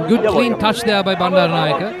 and good clean touch there by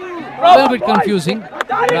Bandarnaik. A little bit confusing,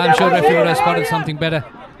 but I'm sure referee would have spotted something better.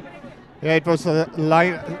 Yeah, it was a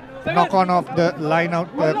knock on off the line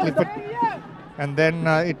out, Clifford. And then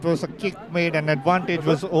it was a kick made and advantage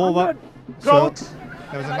was over. So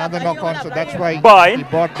there was another knock on, so that's why he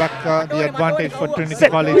brought back the advantage for Trinity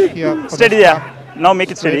College here. Steady there. Now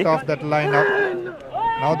make it steady. Off that line out.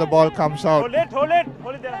 Now the ball comes out. Hold it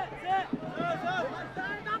there.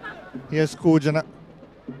 Here's Kujana.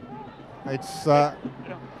 It's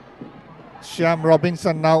Shyam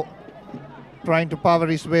Robinson now trying to power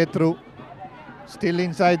his way through. Still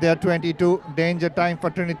inside their 22. Danger time for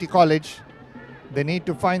Trinity College. They need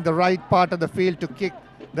to find the right part of the field to kick.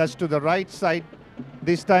 That's to the right side.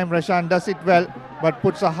 This time Rashan does it well, but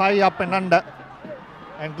puts a high up and under.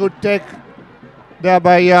 And good take there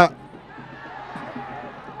by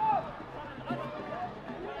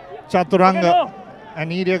Chaturanga.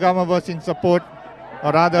 And Iriagama was in support,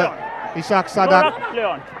 or rather Ishak Sadak.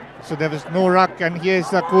 So there was no ruck, and here's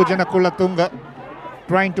Kujana Kulatunga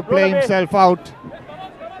trying to play himself out.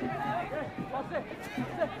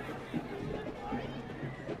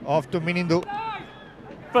 Off to Minindu.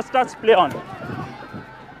 First touch, play on.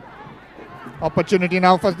 Opportunity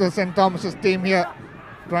now for the St. Thomas's team here.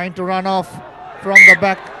 Trying to run off from the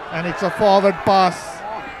back, and it's a forward pass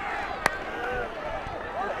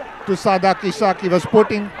to Sadak Ishak. He was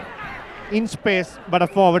putting in space, but a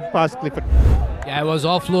forward pass, Clifford. Yeah, I was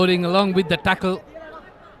offloading along with the tackle.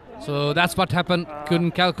 So that's what happened.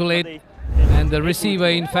 Couldn't calculate. And the receiver,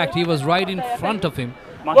 in fact, he was right in front of him.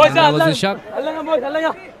 And that was Ishak.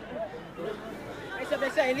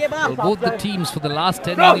 Well, both the teams for the last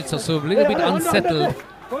 10 minutes or so a little bit unsettled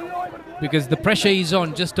because the pressure is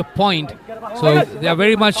on just a point. So they are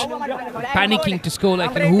very much panicking to score,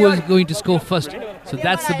 like who is going to score first. So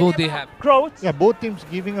that's the both they have. Yeah, both teams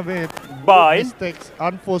giving away mistakes,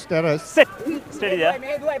 unforced errors. Sit. Steady there.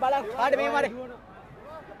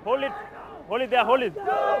 Hold it there, hold it.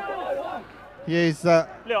 Here is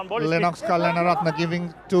Lennox Kalanaratna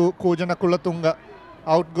giving to Kujana Kulatunga.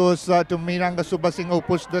 Out goes to Miranga Subasinghe, who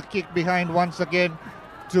pushed the kick behind once again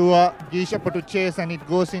to Gishapa to chase, and it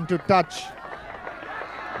goes into touch.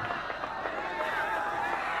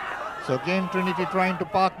 So again Trinity trying to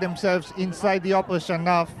park themselves inside the opposition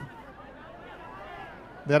now.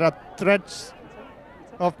 There are threats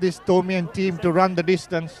of this Tomian team to run the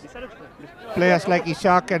distance. Players like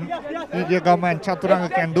Ishak and Iriagama and Chaturanga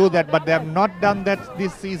can do that, but they have not done that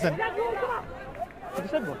this season.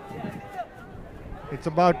 It's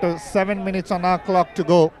about 7 minutes on our clock to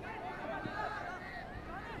go.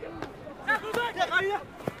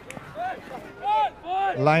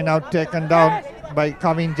 Line out taken down by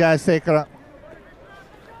Kavin Jayasekara.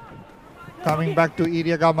 Coming back to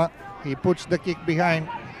Iriagama. He puts the kick behind.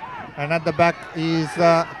 And at the back is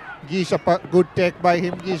Gishapa. Good take by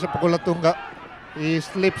him, Gishapa Kulatunga. He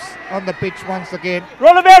slips on the pitch once again.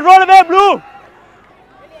 Roll away, Blue!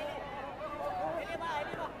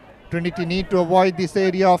 Trinity need to avoid this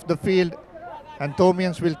area of the field, and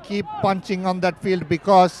Tomians will keep punching on that field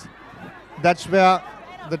because that's where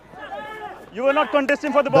the You were not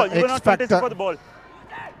contesting for the ball.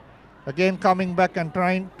 Again coming back and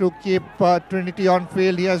trying to keep Trinity on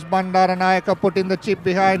field. Here's Bandara Nayaka putting the chip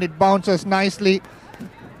behind. It bounces nicely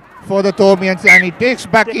for the Tomians, and he takes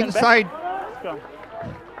back inside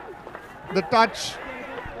the touch.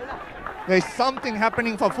 There's something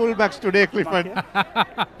happening for fullbacks today, Clifford.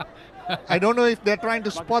 I don't know if they're trying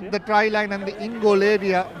to spot the try line and the in-goal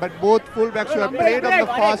area, but both fullbacks who have played on the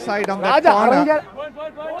far side on that corner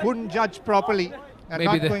couldn't judge properly and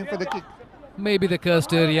Maybe not going for the kick. Maybe the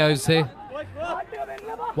cursed area, I would say.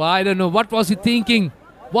 Well, I don't know. What was he thinking?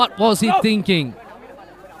 Would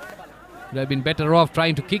have been better off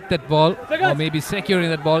trying to kick that ball or maybe securing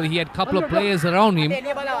that ball. He had a couple of players around him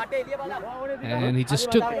and he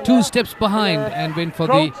just took 2 steps behind and went for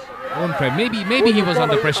the own try. Maybe he was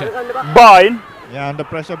under pressure. Bind. Yeah, under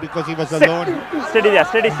pressure because he was alone. Steady there,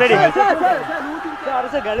 steady.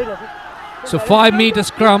 So 5-meter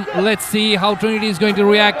scrum. Let's see how Trinity is going to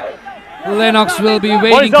react. Lennox will be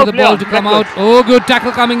waiting for the ball to come out. Oh, good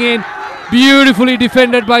tackle coming in. Beautifully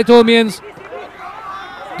defended by Tomians.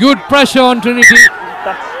 Good pressure on Trinity.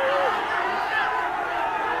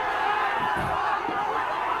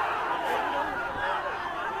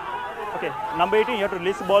 Okay, number 18, you have to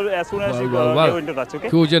release the ball as soon as you go into touch, okay?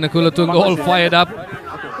 Kujana Kulatunga all fired up.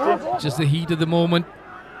 Just the heat of the moment.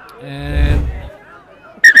 And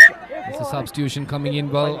it's a substitution coming in.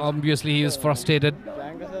 Well, obviously he was frustrated.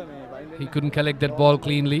 He couldn't collect that ball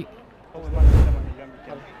cleanly.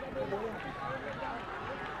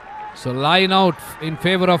 So line out in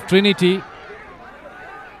favor of Trinity.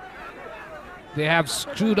 They have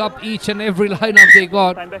screwed up each and every lineup they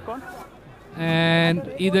got.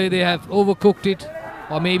 And either they have overcooked it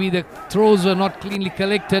or maybe the throws were not cleanly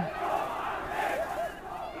collected.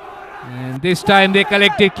 And this time they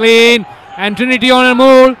collect it clean. And Trinity on a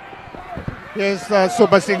move. Here's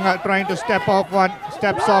Subasinghe trying to step off one,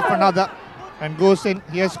 steps off another and goes in.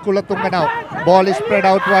 Here's Kulatunga now. Ball is spread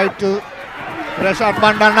out wide to Rashad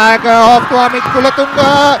Bandanayaka, off to Amit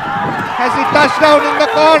Kulatunga. Has he touched down in the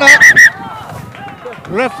corner?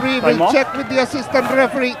 Referee will check with the assistant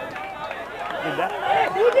referee. with that.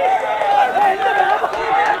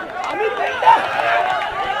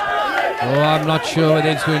 Oh, I'm not sure whether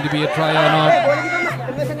it's going to be a try or not.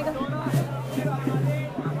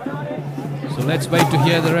 So let's wait to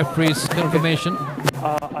hear the referee's confirmation.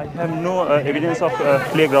 I have no evidence of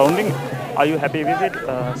play grounding. Are you happy with it?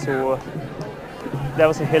 So there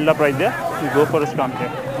was a held up right there. You go for a scrum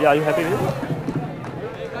here. Yeah, are you happy with it?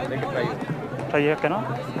 Try here,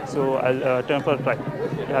 cannot. So I'll turn for a try.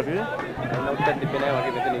 You happy with it? I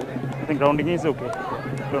think grounding is okay.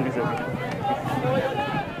 Grounding is okay.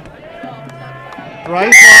 Try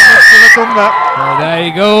for Mr. Latunga. Oh, there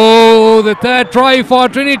you go. The third try for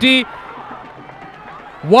Trinity.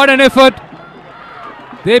 What an effort.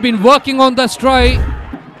 They've been working on this try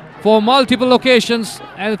for multiple occasions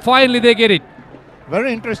and finally they get it.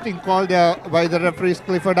 Very interesting call there by the referees.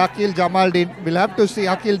 Clifford Akil Jamaldin. We'll have to see.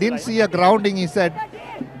 Akil didn't see a grounding, he said.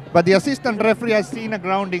 But the assistant referee has seen a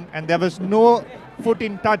grounding and there was no foot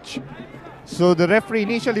in touch. So the referee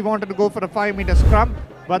initially wanted to go for a 5-meter scrum.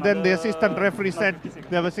 But then the assistant referee said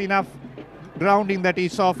there was enough grounding that he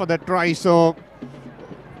saw for the try. So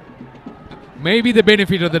maybe the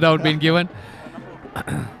benefit of the doubt being given.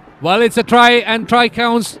 Well, it's a try and try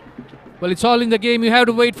counts. Well, it's all in the game. You have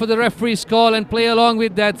to wait for the referee's call and play along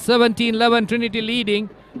with that. 17-11 Trinity leading.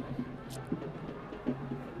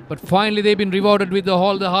 But finally they've been rewarded with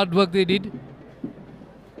all the hard work they did.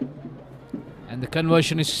 And the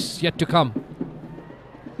conversion is yet to come.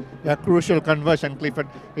 A crucial conversion, Clifford.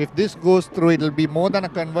 If this goes through, it'll be more than a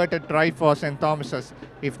converted try for St. Thomas's.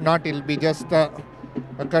 If not, it'll be just a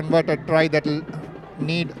converted try that'll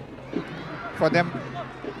need for them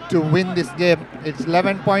to win this game. It's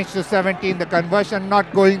 11 points to 17. The conversion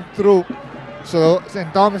not going through. So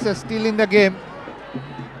St. Thomas is still in the game.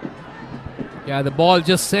 Yeah, the ball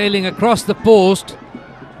just sailing across the post.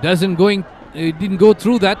 It didn't go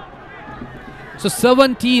through that. So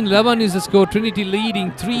 17-11 is the score. Trinity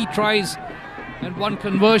leading 3 tries and 1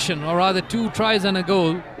 conversion, or rather 2 tries and a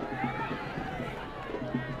goal.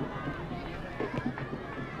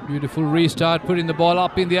 Beautiful restart, putting the ball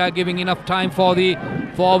up in the air, giving enough time for the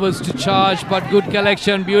forwards to charge, but good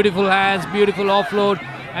collection, beautiful hands, beautiful offload,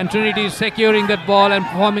 and Trinity is securing that ball and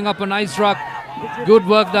forming up a nice ruck. Good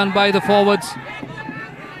work done by the forwards.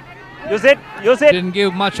 Use it, use it. Didn't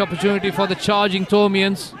give much opportunity for the charging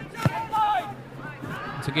Thomians.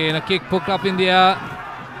 Once again, a kick poked up in the air.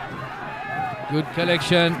 Good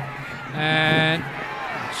collection and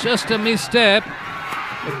just a misstep.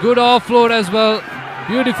 A good offload as well.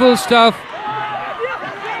 Beautiful stuff.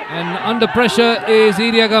 And under pressure is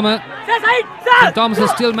Iriagama. St. Thomas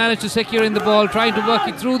has still managed to secure in the ball, trying to work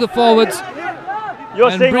it through the forwards.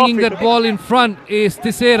 And bringing that ball in front is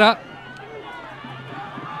Tisera.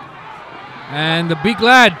 And the big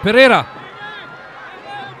lad, Pereira.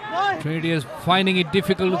 Trinity is finding it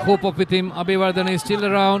difficult to cope up with him. Abhivardhan is still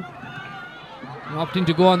around. Opting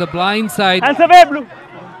to go on the blind side.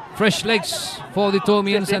 Fresh legs for the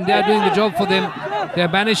Thomians and they are doing the job for them. They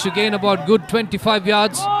have managed to gain about good 25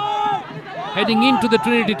 yards. Heading into the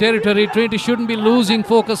Trinity territory. Trinity shouldn't be losing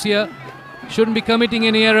focus here. Shouldn't be committing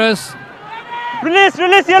any errors. Release,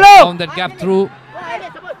 yellow! Found that gap through.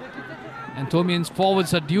 And Thomians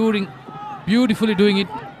forwards are beautifully doing it.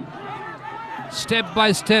 Step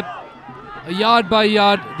by step. Yard by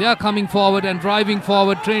yard, they are coming forward and driving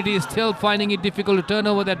forward. Trinity is still finding it difficult to turn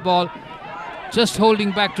over that ball. Just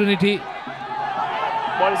holding back Trinity.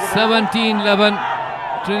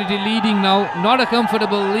 17-11. Trinity leading now. Not a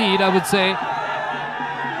comfortable lead, I would say.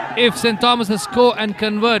 If St. Thomas's score and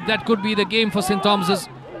convert, that could be the game for St. Thomas's.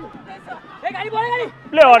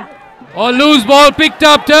 Play on. Oh, loose ball picked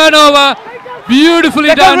up, turnover.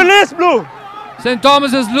 Beautifully done. Release, Blue. St.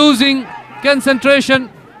 Thomas is losing concentration.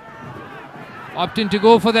 Opting to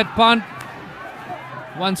go for that punt.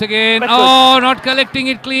 Once again. Oh, not collecting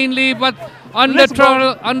it cleanly, but under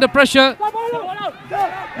pressure.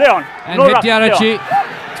 Leon. And Hetiarachi.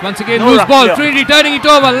 Once again, loose ball. Trinity turning it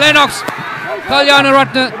over. Lennox. Kalyana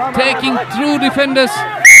Ratna taking through defenders.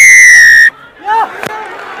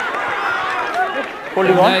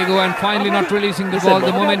 There you go, and finally not releasing the ball.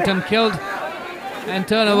 The momentum killed. And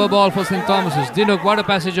turnover ball for St. Thomas's. Dinuk, what a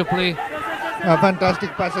passage of play. A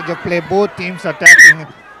fantastic passage of play. Both teams attacking.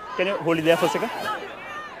 Can you hold it there for a second?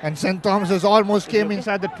 And St. Thomas's almost came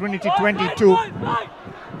inside the Trinity 22.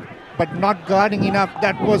 But not guarding enough.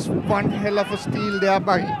 That was one hell of a steal there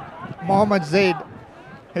by Mohammad Zaid.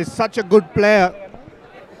 He's such a good player.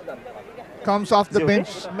 Comes off the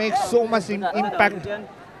bench, makes so much impact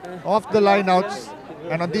off the lineouts.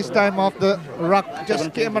 And on this time off the ruck,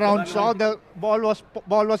 just came around, saw the ball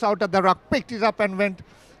was out of the ruck, picked it up and went.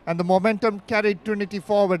 And the momentum carried Trinity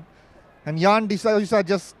forward. And Jan de Souza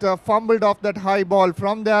just fumbled off that high ball.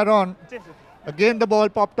 From there on, again the ball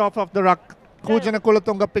popped off of the ruck. Kujana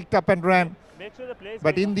Kulatunga picked up and ran.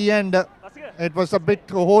 But in the end, it was a bit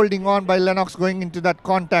holding on by Lennox going into that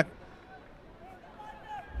contact.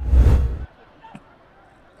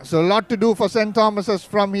 So a lot to do for St. Thomas's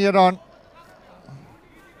from here on.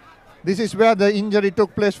 This is where the injury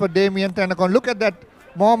took place for Damien Tenacon. Look at that,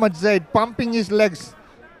 Mohamed Zaid pumping his legs.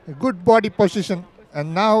 Good body position.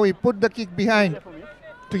 And now he put the kick behind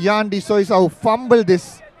to Jan de Souza, who fumbled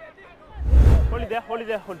this. Hold it there, hold it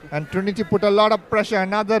there, hold it. And Trinity put a lot of pressure.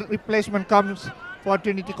 Another replacement comes for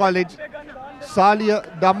Trinity College.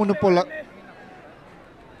 Salia Damunupola.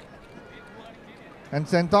 And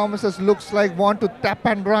St. Thomas's looks like want to tap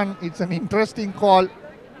and run. It's an interesting call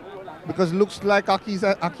because looks like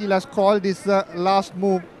Akil has called this last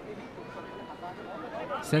move.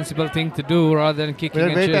 Sensible thing to do rather than kicking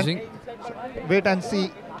and chasing. Wait and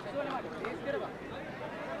see.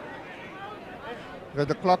 Where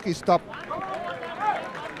the clock is stopped.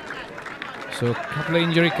 So a couple of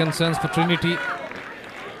injury concerns for Trinity.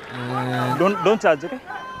 And Don't charge, okay?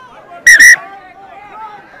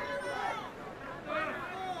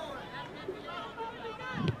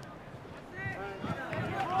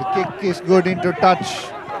 The kick is good into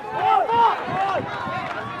touch.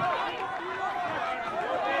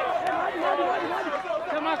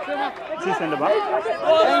 Send the back.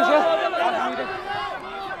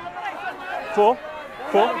 4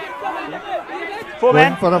 Going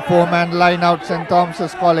man. for a 4-man line out, St.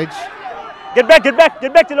 Thomas's College. Get back,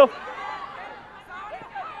 Chilo.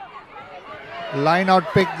 Line out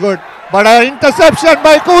pick good. But an interception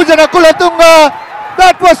by Kujana Kulatunga.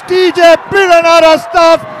 That was TJ Piranara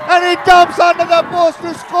stuff. And he jumps under the post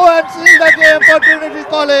to score and seal the game for Trinity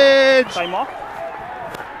College. Time off.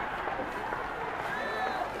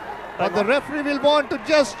 But the referee will want to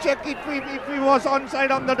just check if he was onside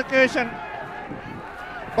on that occasion.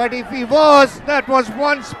 But if he was, that was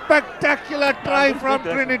one spectacular try from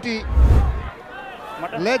Trinity.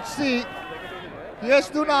 Let's see. Yes,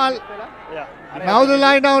 Dunal. Now the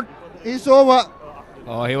line out is over.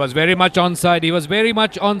 Oh, he was very much onside. He was very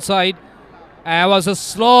much onside. It was a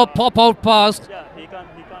slow pop-out pass. He can't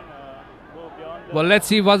go beyond Well, let's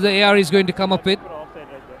see what the AR is going to come up with.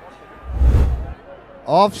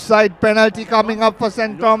 Offside penalty coming up for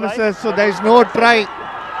St. Thomas's, so there is no try.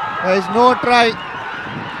 There is no try.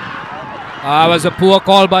 It was a poor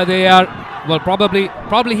call by the AR. Well, probably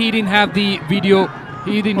he didn't have the video.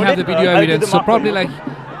 He didn't have the video evidence. So probably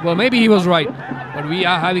well, maybe he was right. But we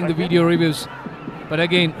are having the video reviews. But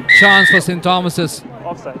again, chance for St. Thomas's.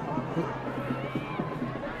 Offside.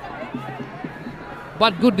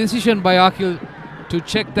 But good decision by Akil to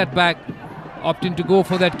check that back, opting to go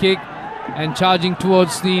for that kick and charging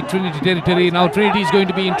towards the Trinity territory. Now Trinity is going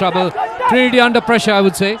to be in trouble. Trinity under pressure, I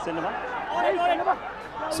would say.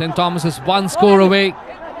 St. Thomas is one score away.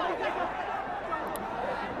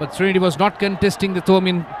 But Trinity was not contesting the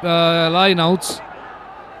Thomian line-outs.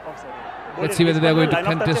 Let's see whether they are going to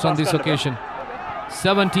contest on this occasion.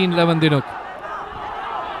 17-11 Dinuk.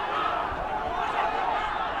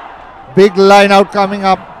 Big line out coming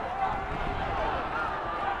up.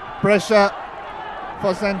 Pressure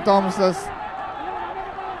for St. Thomas's.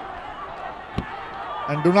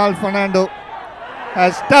 And Donald Fernando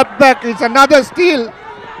has stepped back. It's another steal.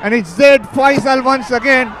 And it's Zaid Faisal once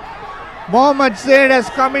again. Mohamed Zaid has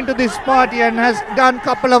come into this party and has done a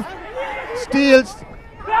couple of steals.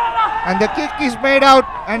 And the kick is made out.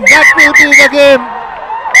 And that will be the game.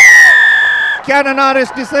 Canon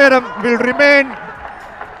R.S. Deseram will remain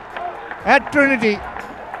at Trinity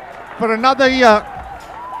for another year.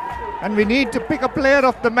 And we need to pick a player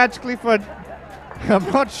of the match, Clifford. I'm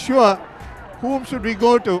not sure whom should we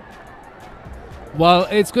go to. Well,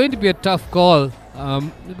 it's going to be a tough call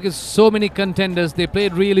because so many contenders, they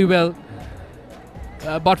played really well.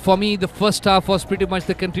 But for me, the first half was pretty much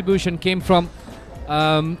the contribution came from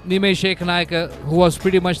Nimesh Ekanaika, who was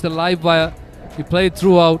pretty much the live wire. He played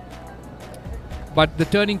throughout. But the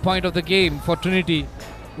turning point of the game for Trinity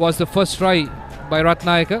was the first try by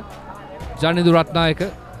Ratnayaka, Janidu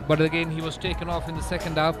Ratnayaka. But again, he was taken off in the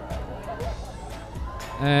second half.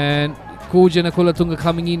 And Kujana Kulatunga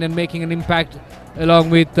coming in and making an impact along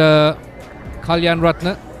with Kalyan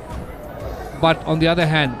Ratna. But on the other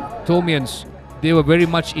hand, Thomians, they were very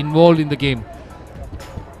much involved in the game.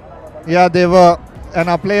 Yeah, they were. And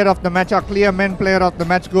our player of the match, our clear men player of the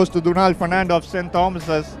match goes to Donald Fernando of St.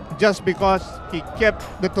 Thomas's, just because he kept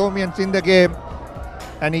the Thomians in the game.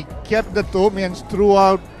 And he kept the Thomians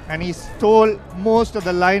throughout. And he stole most of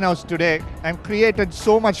the lineouts today and created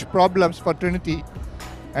so much problems for Trinity.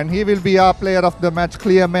 and he will be our player of the match,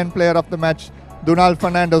 clear men player of the match, Donald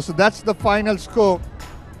Fernando. So that's the final score,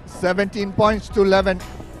 17 points to 11.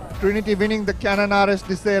 Trinity winning the Cananares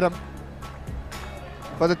Diceram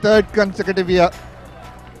for the third consecutive year,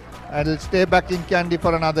 and will stay back in Kandy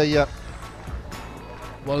for another year.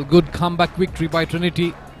 Well, good comeback victory by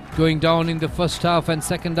Trinity, going down in the first half and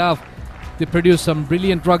second half. They produced some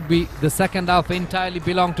brilliant rugby. The second half entirely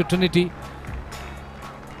belonged to Trinity.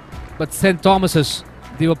 But St. Thomas's,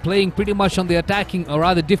 they were playing pretty much on the attacking or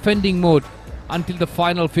rather defending mode until the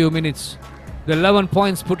final few minutes. The 11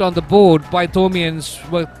 points put on the board by Thomians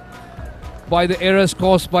were by the errors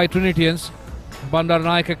caused by Trinitians.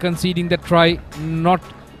 Bandaranaike conceding the try, not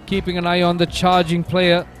keeping an eye on the charging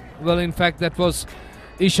player. Well, in fact, that was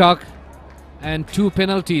Ishak, and 2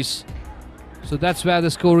 penalties. So that's where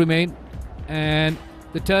the score remained. And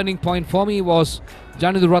the turning point for me was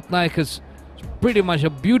Janithu Ratnaika's pretty much a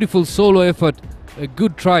beautiful solo effort, a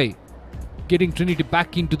good try, getting Trinity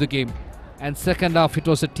back into the game. And second half, it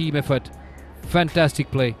was a team effort.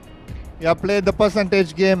 Fantastic play. Yeah, played the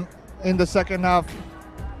percentage game in the second half.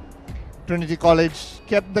 Trinity College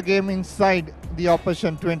kept the game inside the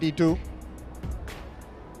opposition 22.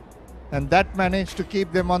 And that managed to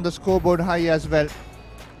keep them on the scoreboard high as well.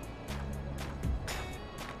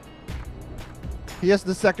 Here's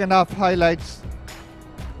the second half highlights.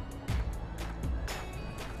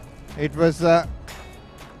 It was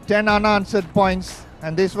 10 unanswered points,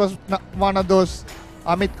 and this was one of those.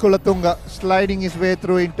 Amit Kulatunga sliding his way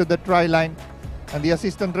through into the try line, and the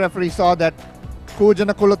assistant referee saw that.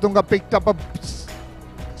 Kujana Kulatunga picked up a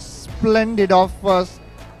splendid off-first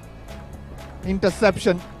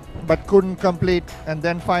interception, but couldn't complete, and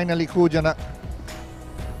then finally Kujana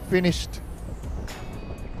finished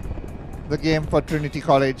the game for Trinity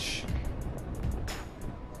College.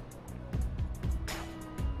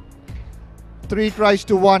 3 tries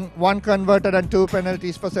to 1 converted and 2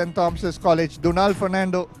 penalties for St. Thomas's College. Donald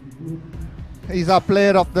Fernando is our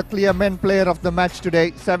player of the clear men player of the match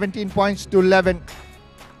today. 17 points to 11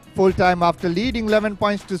 full time after leading 11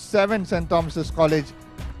 points to 7. St. Thomas's College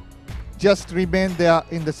just remained there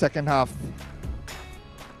in the second half.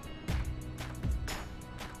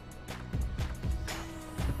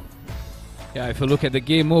 Yeah, if you look at the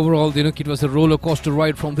game overall, it was a roller coaster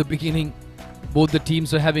ride from the beginning. Both the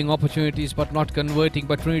teams were having opportunities but not converting,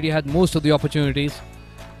 but Trinity had most of the opportunities,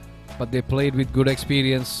 but they played with good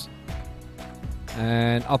experience.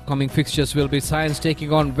 And upcoming fixtures will be Science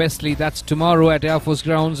taking on Wesley. That's tomorrow at Air Force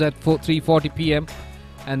Grounds at 3:40 p.m.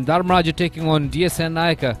 And Dharmaraja taking on DSN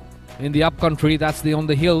Nayaka in the upcountry. That's on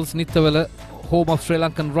the hills, Nittawala, home of Sri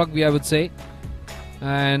Lankan rugby, I would say.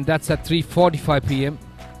 And that's at 3:45 p.m.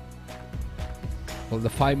 Well, the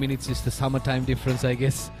 5 minutes is the summertime difference, I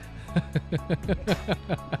guess.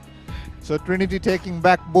 So Trinity taking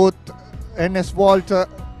back both NS Walter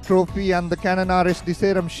Trophy and the Cananares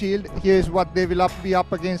Diceram Shield. Here's what they will be up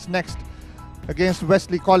against next, against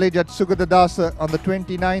Wesley College at Sugadadasa on the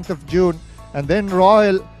 29th of June. And then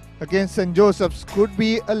Royal against St. Joseph's. Could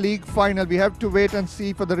be a league final. We have to wait and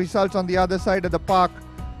see for the results on the other side of the park,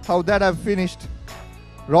 how that have finished.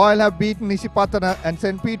 Royal have beaten Isipatana and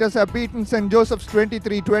St. Peter's have beaten St. Joseph's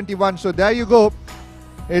 23-21. So there you go.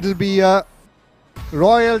 It'll be a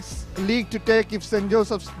Royals league to take if St.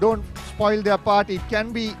 Joseph's don't spoil their party. It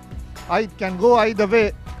can go either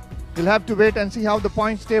way. We'll have to wait and see how the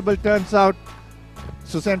points table turns out.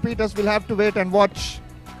 So St. Peter's will have to wait and watch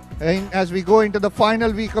as we go into the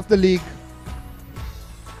final week of the league.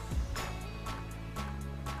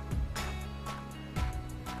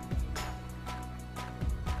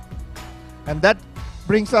 And that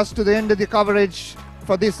brings us to the end of the coverage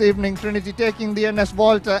for this evening. Trinity taking the NS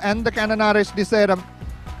Walter and the Cananares Diceram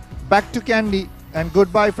back to Kandy. And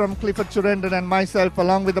goodbye from Clifford Surendran and myself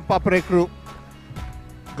along with the Papare crew.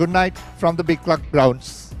 Good night from the Big Club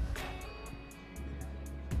Grounds.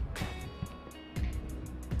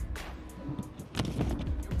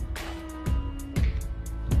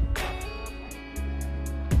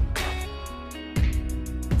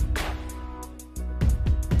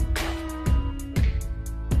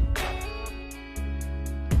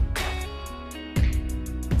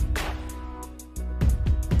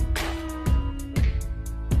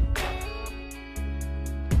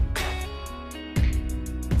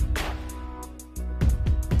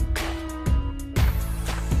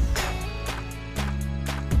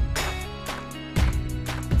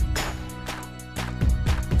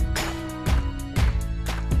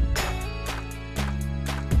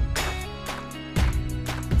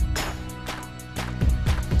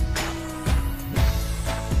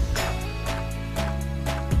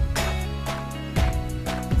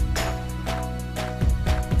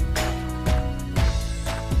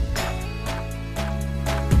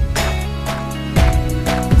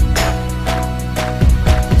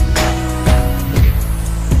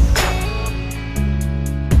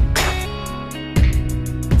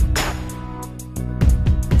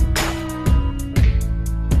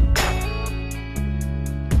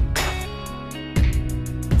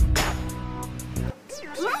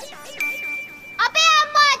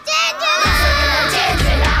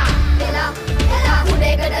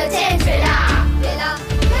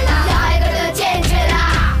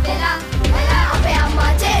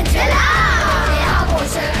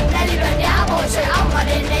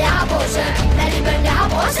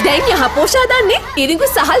 දැන් යහපෝෂා දන්නේ ඉරිඟු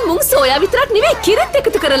සහල් මුං soya විතරක් නෙවෙයි කිරිත්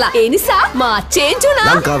එකතු කරලා. ඒ නිසා මා change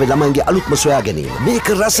වුණා. ලංකාවේ ළමයින්ගේ අලුත්ම සොයා ගැනීම. මේක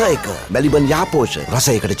රස එක. මැලිබන් යහපෝෂ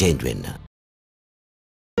රසයකට චේන්ජ් වෙන්න.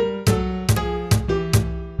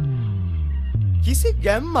 කිසි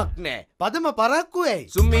ගැම්මක් නෑ. පදම පරක්කු ඇයි?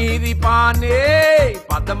 සුමීරි පානේ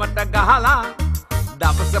පදමට ගහලා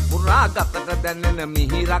දවස පුරා ගතට දැනෙන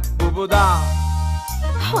මිහිරක් පුබුදා.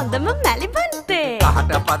 හොඳම මැලිබන්තේ.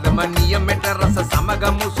 කහට පදම නියමෙට රස සමග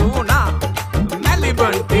මුසුණා.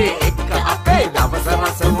 මැලිබන්තේ එක්ක අපේ දවස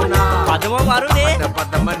රස වුණා. පදම වරුනේ. කහට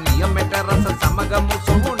පදම නියමෙට රස සමග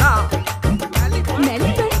මුසුණා.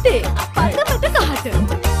 මැලිබන්තේ පදමට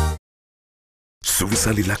කහට.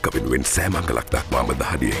 සුවිසලි ලක්ක වෙනුවෙන් සෑමංගලක් දක්වාම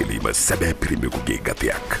දහඩිය හෙලීම සැබෑ පිරිමියෙකුගේ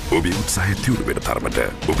ගතියක්. ඔබේ උත්සාහය තියුණු වෙන තරමට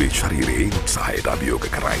ඔබේ ශරීරයේ උත්සාහයට අභියෝග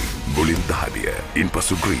කරයි. මුලින් දහඩිය,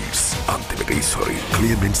 ඉන්පසු ග්‍රීස්, අන්තිමට ඉස්හොරි.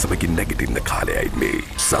 ක්ලියර්මෙන් සමගින් නැගිටින්න කාලයයි මේ.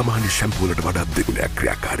 සාමාන්‍ය ෂැම්පූ වලට වඩා දෙගුණයක්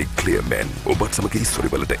ක්‍රියාකාරී ක්ලියර්මෙන් ඔබත් සමග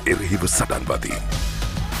ඉස්හොරි වලට එරෙහිව සටන් වදී.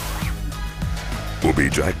 ඔබේ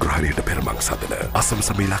ජයග්‍රහණයට පෙරමං සදන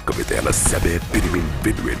අසමසම ඉලක්ක වෙත යන සැබෑ පිරිමින්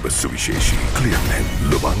වෙනුවෙන්ම සුවිශේෂී ක්ලියර්මෙන්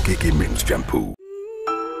ලොබාංකේගේ මෙන්ස් ෂැම්පූ.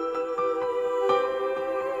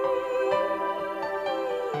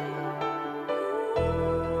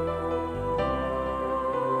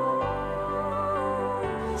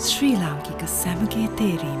 ශ්‍රී ලාංකික සැමගේ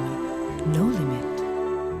තේරීම no limit.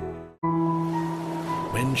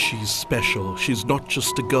 When she's special, she's not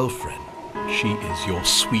just a girlfriend. She is your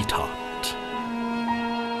sweetheart.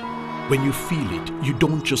 When you feel it, you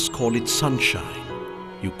don't just call it sunshine.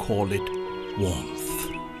 You call it warmth.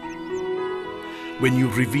 When you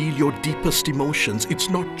reveal your deepest emotions, it's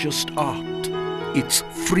not just art. It's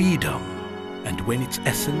freedom. And when its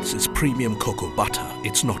essence is premium cocoa butter,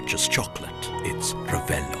 it's not just chocolate, it's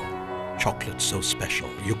Ravello. Chocolate so special,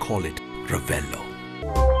 you call it Ravello.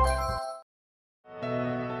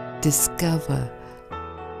 Discover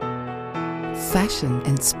fashion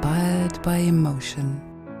inspired by emotion.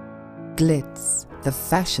 Glitz, the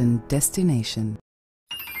fashion destination.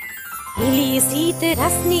 ඉලීසීත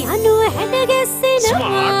රස්නේ අනුව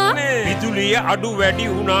හැඩගැස්සෙනවා. විදුලිය අඩු වැඩි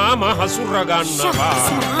වුණාම හසුර ගන්නවා.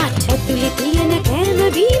 ඇතුලේ තියෙන කෑම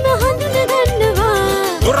බීම හඳුනගන්නවා.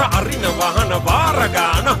 දොර අරින වහන බාර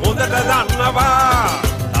ගන්න හොඳට දන්නවා.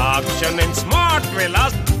 තාක්ෂණෙන් ස්මාර්ට් වෙලා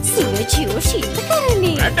සිංහ ජියෝ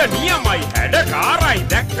ශීතකරණේ. වැඩ නියමයි හැඩකාරයි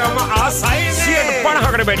දැක්කම ආසයිනේ.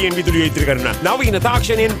 50කට වැඩියෙන් විදුලිය ඉතිරි කරන නවීන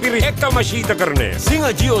තාක්ෂණයෙන් පිරි එකම ශීතකරණය. සිංහ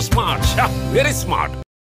ජියෝ ස්මාර්ට්. very smart.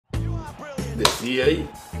 200යි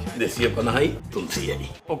 250යි 300යි.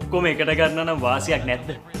 ඔක්කොම එකට ගන්න නම් වාසියක්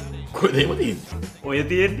නැද්ද? කොහෙද එහෙම තියෙන්නේ? ඔය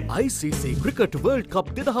තියෙන්නේ ICC Cricket World Cup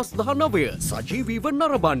 2019 සජීවීව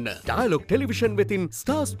නරඹන්න. ඩයලොග් ටෙලිවිෂන් වෙතින්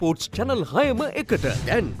Star Sports Channel 6ම එකට.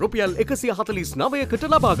 දැන් රුපියල් 149කට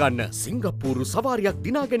ලබා ගන්න. සිංගප්පූරු සවාරියක්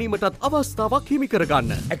දිනා ගැනීමටත් අවස්ථාවක් හිමි කර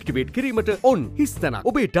ගන්න. ඇක්ටිවේට් කිරීමට ඔන් හිස්තැන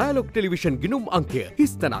ඔබේ ඩයලොග් ටෙලිවිෂන් ගිණුම් අංකය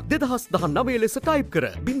හිස්තැන 2019 ලෙස ටයිප් කර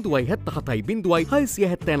 077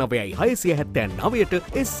 679 679ට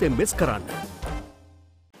SMS කරන්න.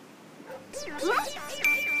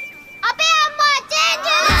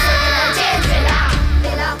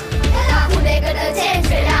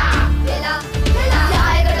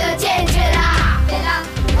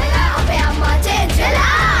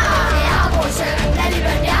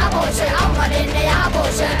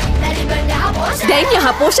 දැන්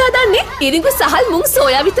යහපෝෂා දන්නේ ඉරිඟු සහල් මුං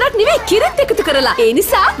සෝයා විතරක් නෙවෙයි කිරිත් එකතු කරලා. ඒ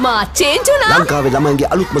නිසා මා චේන්ජ් වුණා. ලංකාවේ ළමයින්ගේ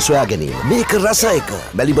අලුත්ම සොයා ගැනීම. මේක රස එක.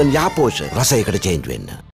 මැලිබන් යහපෝෂ රසයකට චේන්ජ් වෙන්න.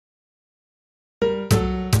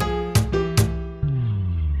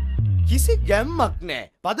 කිසි ගැම්මක් නෑ.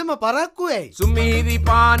 පදම පරක්කු ඇයි? සුමීරි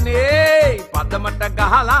පානේ පදමට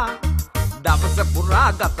ගහලා දවස පුරා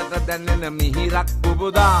ගතට දැනෙන මිහිරක්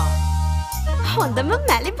පුබුදා. හොඳම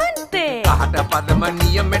මැලිබන්තේ. කහට පදම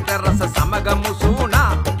නියමෙට රස සමග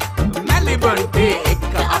මුසුණා. මැලිබන්තේ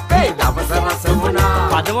එක්ක අපේ දවස රස වුණා.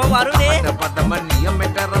 පදම වරුනේ. කහට පදම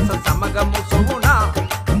නියමෙට රස සමග මුසුණා.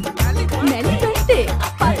 මැලිබන්තේ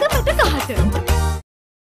පදමට කහට.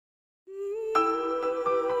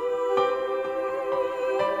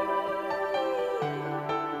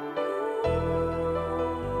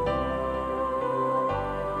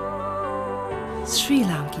 ශ්‍රී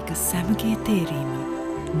ලාංකික සැමගේ තේරීම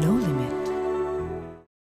no limit.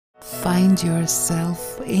 Find yourself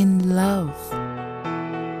in love.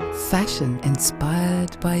 Fashion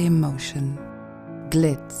inspired by emotion.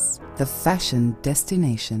 Glitz, the fashion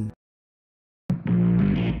destination.